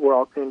we're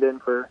all tuned in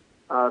for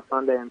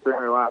Sunday and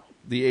 300 laps.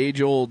 The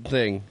age-old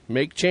thing: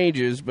 make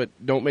changes, but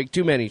don't make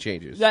too many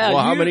changes. Yeah,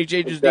 how many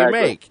changes do you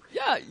make?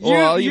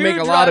 Yeah, you make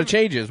a lot of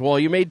changes. Well,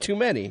 you made too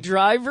many.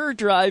 Driver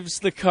drives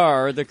the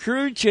car. The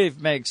crew chief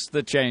makes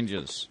the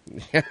changes.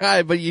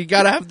 But you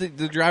got to have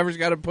the driver's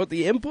got to put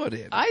the input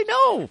in. I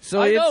know.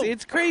 So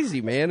it's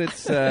crazy, man.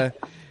 It's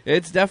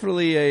it's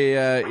definitely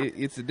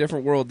it's a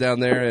different world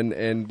down there,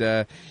 and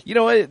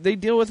they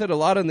deal with it a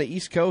lot on the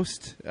East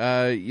Coast.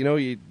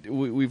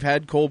 We've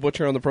had Cole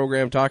Butcher on the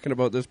program talking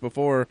about this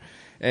before,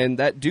 and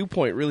that dew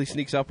point really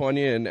sneaks up on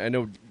you. And I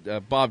know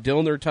Bob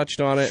Dillner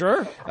touched on it.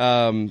 Sure.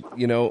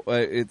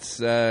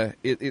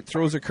 It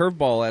throws a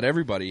curveball at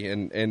everybody,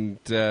 and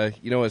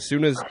as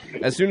soon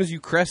as you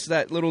crest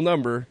that little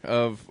number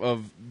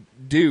of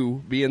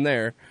dew being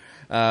there.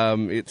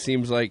 It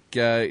seems like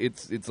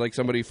it's like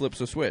somebody flips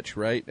a switch,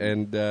 right?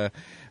 And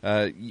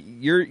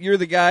you're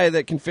the guy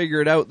that can figure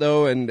it out,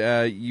 though, and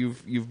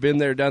you've been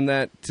there, done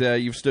that.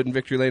 You've stood in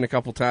victory lane a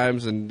couple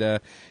times,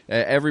 and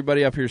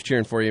everybody up here is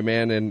cheering for you,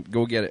 man. And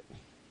go get it.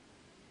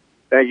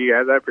 Thank you,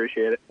 guys. I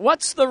appreciate it.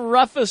 What's the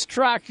roughest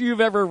track you've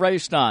ever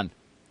raced on?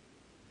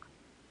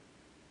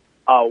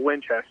 Oh,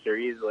 Winchester,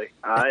 easily.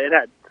 It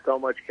had so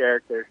much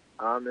character.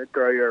 It'd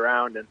throw you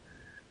around, and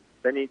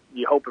then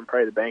you hope and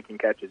pray the banking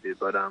catches you.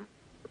 But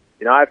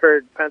I've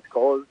heard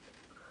Pensacola's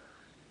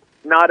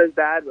not as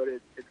bad, but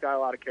it's got a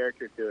lot of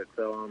character to it.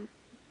 So,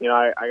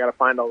 I got to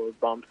find all those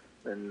bumps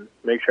and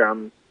make sure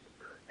I'm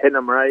hitting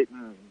them right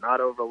and not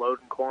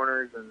overloading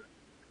corners and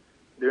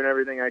doing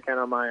everything I can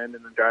on my end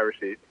in the driver's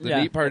seat.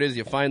 The neat part is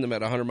you find them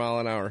at 100 mile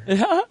an hour.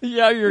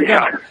 You're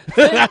going.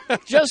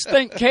 Just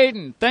think,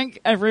 Caden.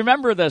 And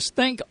remember this.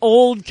 Think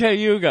old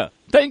Cayuga.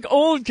 Think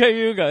old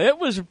Cayuga. It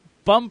was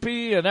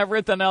bumpy and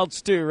everything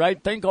else too,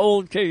 right? Think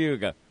old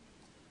Cayuga.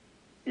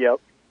 Yep.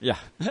 Yeah,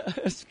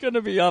 it's going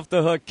to be off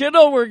the hook.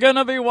 Kiddo, we're going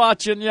to be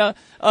watching you.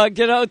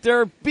 Get out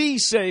there, be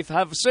safe,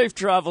 have safe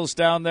travels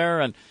down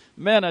there. And,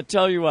 man, I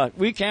tell you what,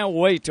 we can't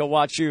wait to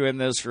watch you in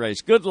this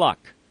race. Good luck.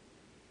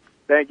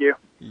 Thank you.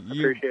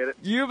 Appreciate it.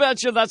 You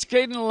betcha. That's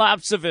Caden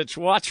Lapcevich.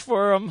 Watch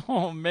for him.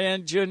 Oh,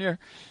 man, Junior.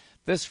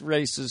 This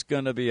race is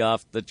going to be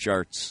off the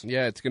charts.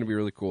 Yeah, it's going to be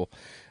really cool.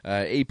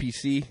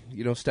 APC,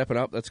 stepping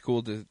up. That's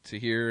cool to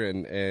hear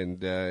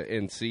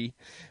and see.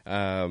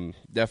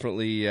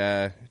 Definitely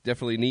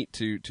neat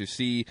to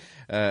see.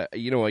 A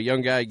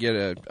young guy get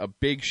a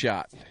big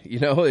shot.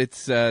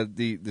 It's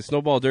the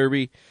Snowball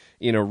Derby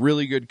in a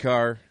really good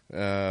car.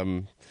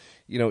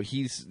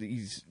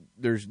 He's.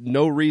 There's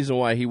no reason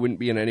why he wouldn't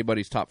be in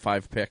anybody's top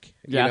 5 pick.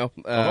 Yeah.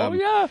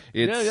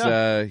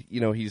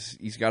 It's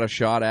he's got a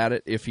shot at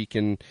it if he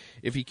can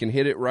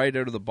hit it right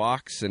out of the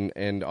box,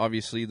 and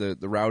obviously the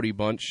Rowdy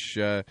bunch.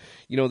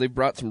 They've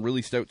brought some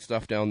really stout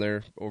stuff down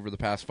there over the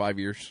past 5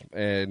 years,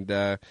 and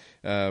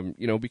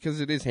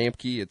because it is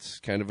Hamke, it's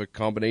kind of a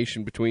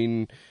combination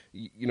between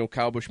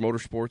Kyle Busch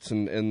Motorsports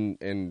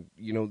and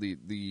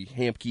the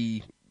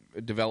Hamke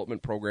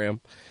development program.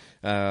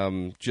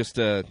 Just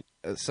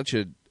such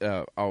a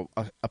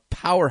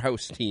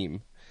powerhouse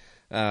team,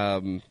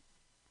 or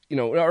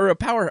a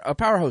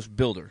powerhouse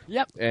builder.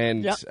 Yep.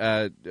 And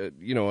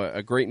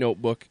a great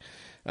notebook.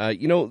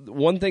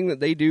 One thing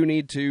that they do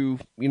need to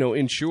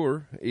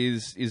ensure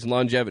is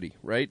longevity,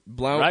 right?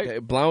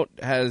 Blount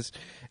has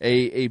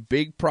a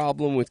big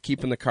problem with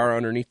keeping the car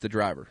underneath the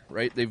driver,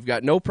 right? They've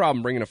got no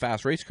problem bringing a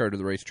fast race car to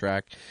the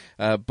racetrack,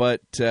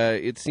 but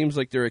it seems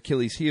like their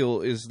Achilles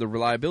heel is the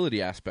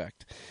reliability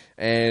aspect.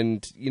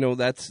 And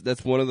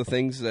that's one of the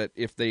things that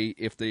if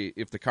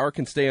the car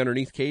can stay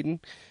underneath Caden,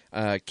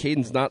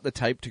 Caden's not the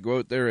type to go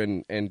out there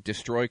and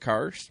destroy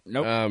cars.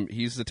 Nope.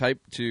 He's the type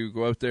to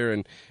go out there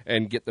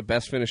and get the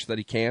best finish that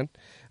he can.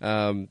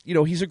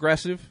 He's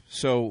aggressive,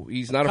 so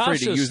he's not afraid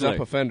to use up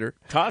a fender.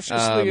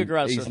 Cautiously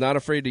aggressive. He's not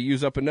afraid to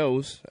use up a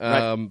nose,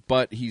 right.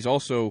 But he's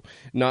also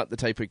not the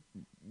type of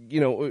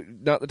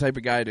not the type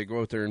of guy to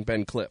go out there and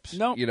bend clips.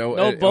 No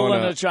bull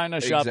in a china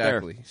shop there.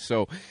 Exactly.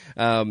 So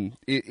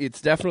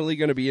it's definitely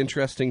going to be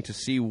interesting to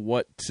see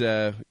what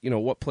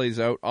plays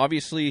out.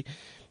 Obviously,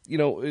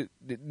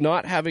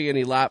 not having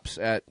any laps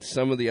at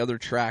some of the other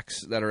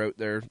tracks that are out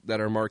there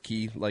that are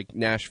marquee, like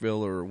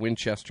Nashville or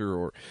Winchester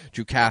or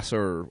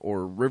Jukasa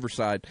or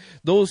Riverside,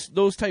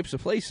 those types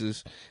of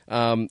places,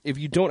 if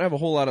you don't have a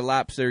whole lot of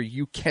laps there,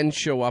 you can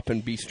show up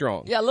and be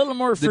strong. Yeah, a little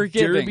more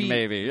forgiving,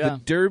 maybe. Yeah.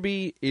 The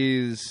Derby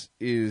is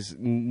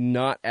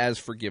not as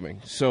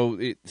forgiving. So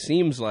it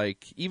seems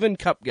like even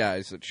Cup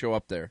guys that show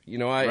up there,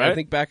 I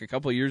think back a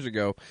couple of years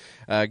ago,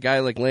 a guy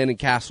like Landon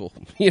Castle,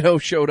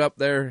 showed up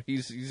there.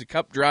 He's a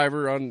Cup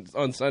driver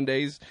on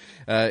Sundays,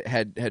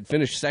 had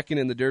finished second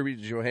in the Derby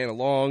to Johanna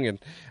Long, and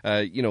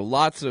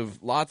lots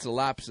of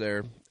laps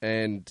there,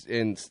 and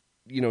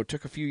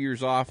took a few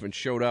years off and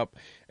showed up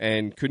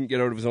and couldn't get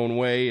out of his own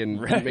way and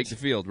didn't make the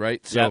field,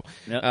 right? So,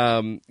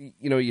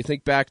 you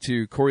think back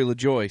to Corey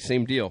LaJoie,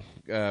 same deal.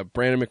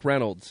 Brandon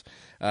McReynolds,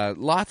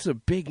 lots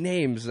of big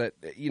names that,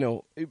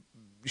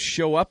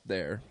 show up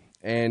there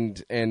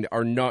and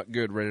are not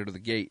good right out of the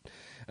gate.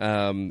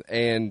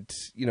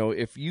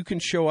 If you can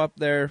show up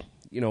there,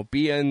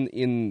 be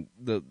on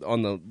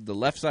the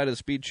left side of the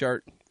speed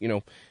chart,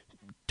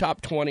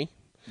 top 20.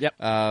 Yep.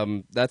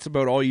 That's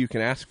about all you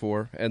can ask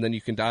for, and then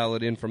you can dial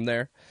it in from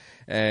there.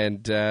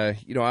 And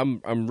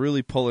I'm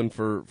really pulling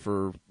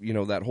for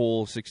that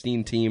whole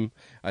 16 team.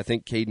 I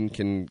think Caden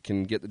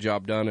can get the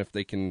job done if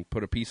they can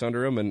put a piece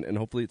under him, and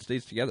hopefully it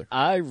stays together.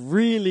 I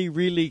really,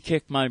 really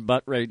kick my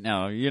butt right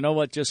now. You know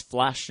what just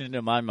flashed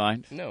into my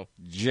mind? No.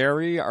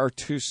 Jerry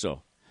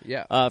Artuso.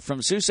 Yeah.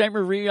 From Sault Ste.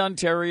 Marie,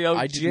 Ontario.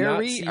 I did Jerry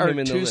not see Artuso. him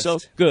in the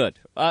list. Good.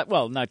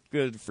 Well, not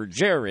good for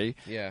Jerry.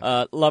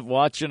 Yeah. Love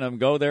watching him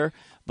go there,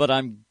 but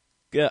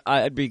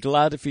I'd be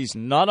glad if he's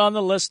not on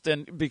the list,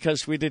 and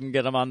because we didn't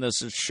get him on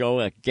this show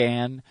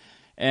again,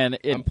 and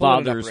it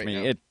bothers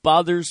me. It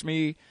bothers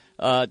me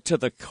to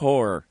the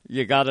core.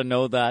 You got to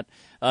know that.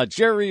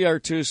 Jerry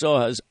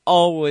Artuso has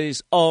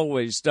always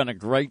done a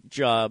great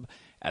job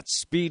at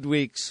Speed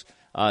Weeks.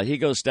 He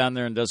goes down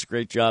there and does a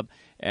great job.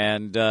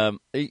 And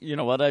you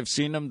know what? I've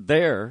seen him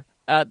there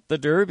at the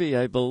Derby,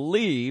 I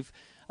believe.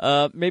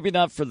 Maybe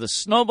not for the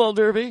Snowball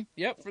Derby.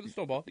 Yep, for the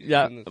Snowball.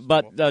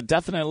 But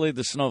definitely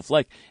the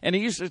Snowflake. And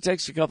he usually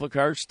takes a couple of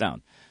cars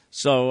down.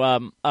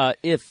 So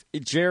if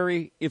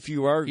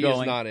you are going...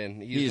 He's not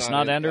in. He's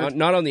not entered?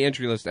 Not on the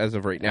entry list as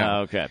of right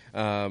now. Okay.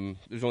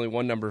 There's only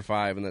one number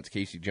 5, and that's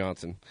Casey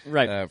Johnson.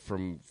 Right.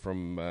 From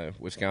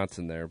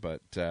Wisconsin there.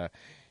 But...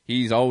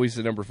 he's always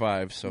the number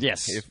 5. So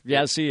yes,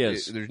 he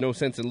is. There's no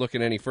sense in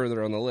looking any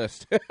further on the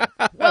list.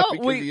 Well,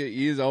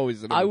 he is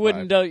always the number 5. I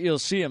wouldn't doubt you'll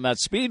see him at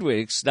Speed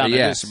Weeks down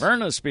at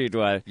Smyrna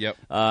Speedway. Yep.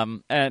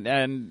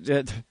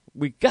 And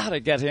we got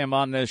to get him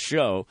on this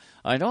show.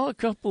 I know a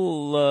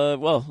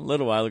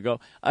little while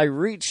ago, I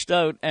reached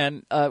out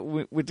and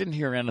we didn't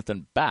hear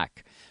anything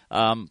back.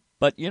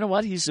 But you know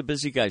what? He's a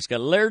busy guy. He's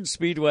got Laird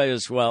Speedway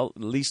as well.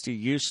 At least he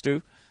used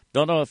to.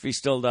 Don't know if he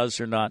still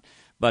does or not.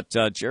 But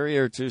Jerry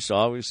Artuso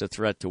always a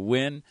threat to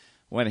win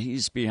when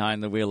he's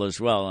behind the wheel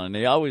as well, and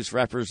he always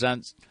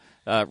represents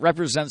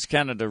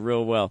Canada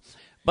real well.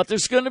 But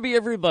there's going to be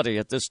everybody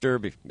at this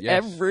Derby.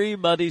 Yes.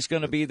 Everybody's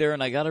going to be there,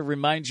 and I got to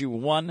remind you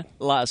one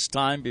last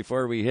time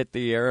before we hit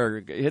the air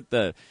or hit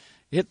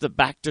the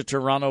back to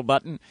Toronto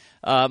button.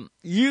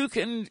 You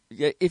can,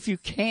 if you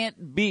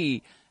can't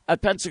be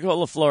at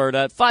Pensacola,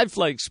 Florida, at Five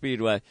Flags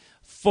Speedway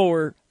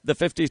for the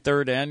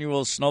 53rd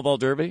annual Snowball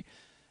Derby.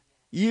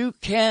 You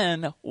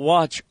can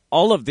watch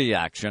all of the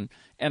action,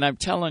 and I'm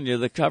telling you,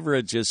 the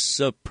coverage is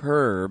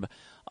superb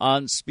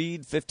on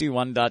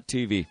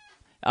speed51.tv.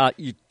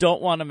 You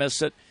don't want to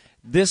miss it.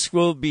 This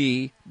will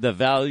be the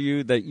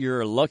value that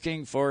you're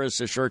looking for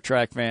as a short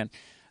track fan.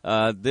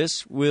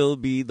 This will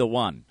be the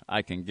one.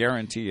 I can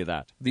guarantee you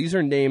that. These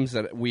are names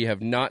that we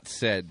have not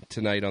said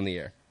tonight on the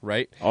air,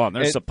 right? Oh, and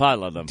there's a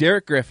pile of them.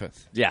 Derek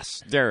Griffith.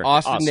 Yes, Derek.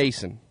 Austin awesome.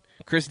 Nason.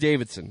 Chris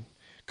Davidson.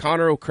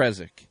 Connor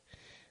O'Kresick.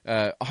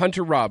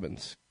 Hunter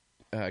Robbins,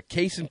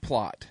 Kaysen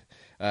Plott,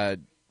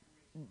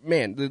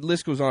 man, the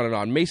list goes on and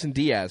on. Mason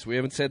Diaz, we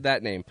haven't said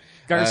that name.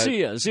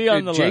 Garcia, is he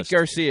on the list? Jake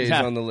Garcia is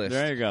on the list.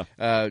 There you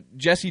go.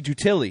 Jesse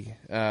Dutilli,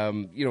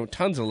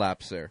 tons of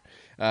laps there.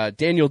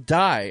 Daniel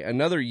Dye,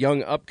 another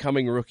young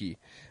upcoming rookie.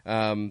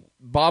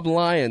 Bob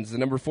Lyons, the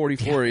number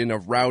 44 in a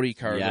rowdy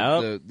car,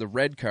 the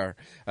red car.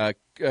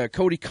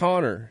 Cody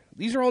Connor.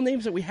 These are all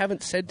names that we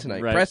haven't said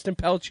tonight. Right. Preston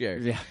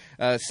Peltier.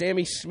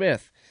 Sammy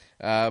Smith.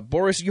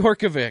 Boris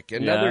Yorkovic,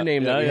 another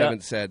name that we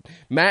haven't said.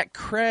 Matt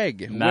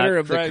Craig, winner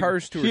of the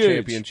Cars Tour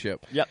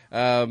Championship. Yep.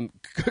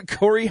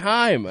 Corey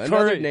Heim,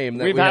 another name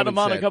that we've we had haven't him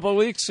on said. a couple of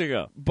weeks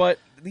ago. But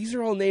these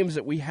are all names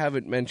that we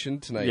haven't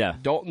mentioned tonight. Yeah.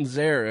 Dalton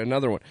Zare,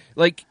 another one.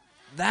 Like,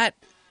 that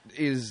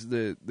is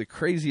the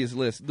craziest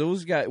list.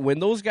 Those guys, when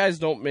those guys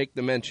don't make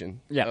the mention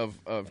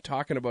of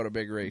talking about a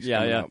big race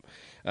coming up,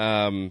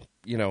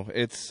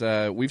 it's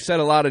we've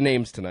said a lot of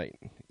names tonight.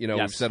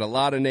 We've said a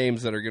lot of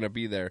names that are going to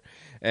be there.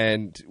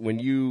 And when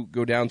you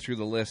go down through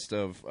the list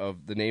of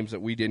the names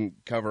that we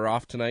didn't cover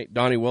off tonight,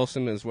 Donnie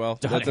Wilson as well.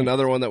 That's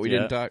another one that we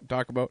didn't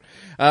talk about.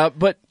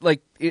 But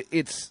like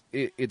it's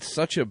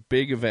such a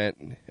big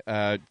event.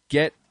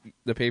 Get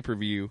the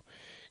pay-per-view.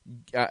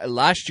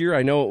 last year,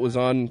 I know it was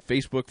on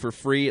Facebook for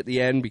free at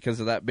the end because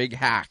of that big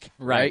hack,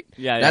 right?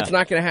 Yeah, That's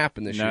not going to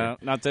happen this year. No,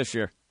 not this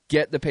year.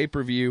 Get the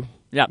pay-per-view.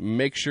 Yep.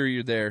 Make sure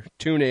you're there.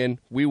 Tune in.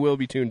 We will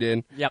be tuned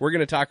in. Yep. We're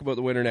going to talk about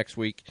the winner next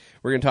week.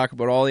 We're going to talk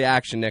about all the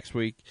action next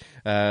week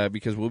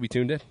because we'll be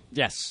tuned in.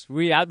 Yes,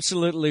 we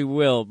absolutely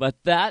will.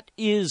 But that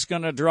is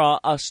going to draw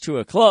us to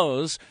a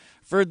close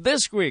for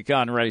this week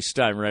on Race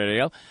Time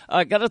Radio.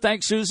 I got to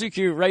thank Susie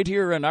Q right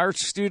here in our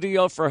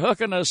studio for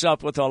hooking us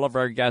up with all of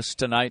our guests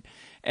tonight.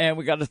 And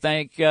we got to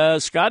thank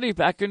Scotty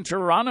back in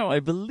Toronto.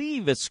 I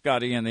believe it's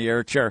Scotty in the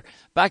air chair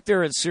back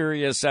there at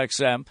Sirius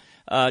XM,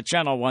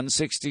 channel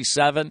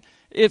 167.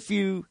 If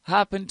you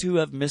happen to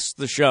have missed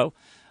the show,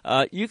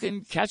 you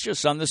can catch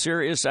us on the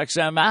Sirius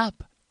XM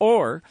app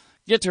or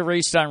get to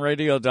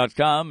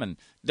racetimeradio.com and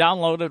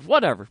download it,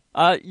 whatever.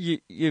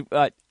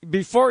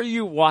 Before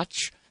you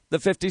watch the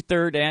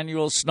 53rd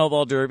Annual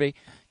Snowball Derby,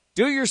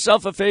 do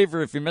yourself a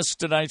favor. If you missed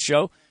tonight's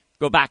show,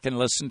 go back and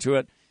listen to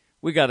it.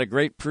 We got a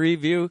great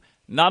preview,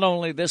 not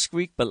only this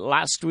week, but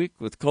last week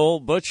with Cole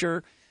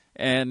Butcher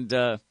and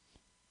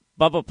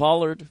Bubba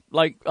Pollard.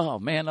 Oh,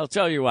 man, I'll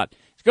tell you what.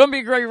 It's going to be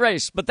a great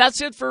race. But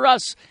that's it for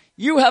us.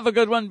 You have a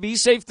good one. Be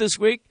safe this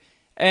week.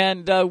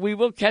 And we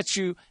will catch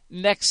you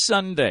next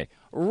Sunday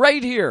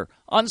right here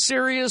on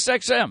Sirius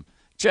XM,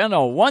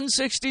 channel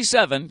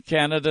 167,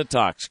 Canada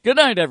Talks. Good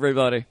night,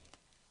 everybody.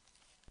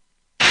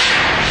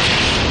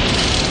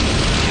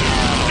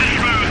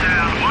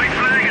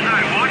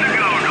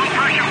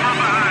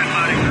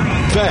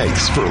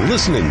 Thanks for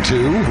listening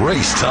to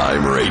Race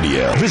Time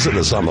Radio. Visit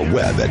us on the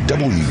web at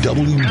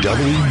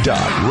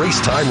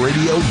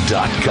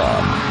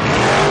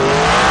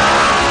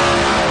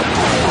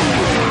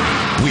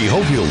www.racetimeradio.com. We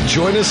hope you'll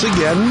join us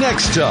again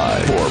next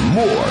time for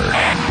more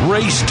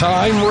Race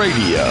Time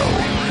Radio.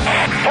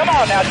 Come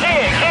on now,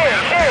 dig.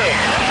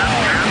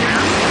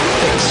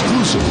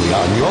 Exclusively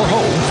on your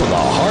home for the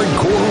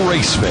hardcore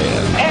race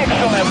fan.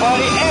 Excellent,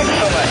 buddy,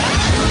 excellent.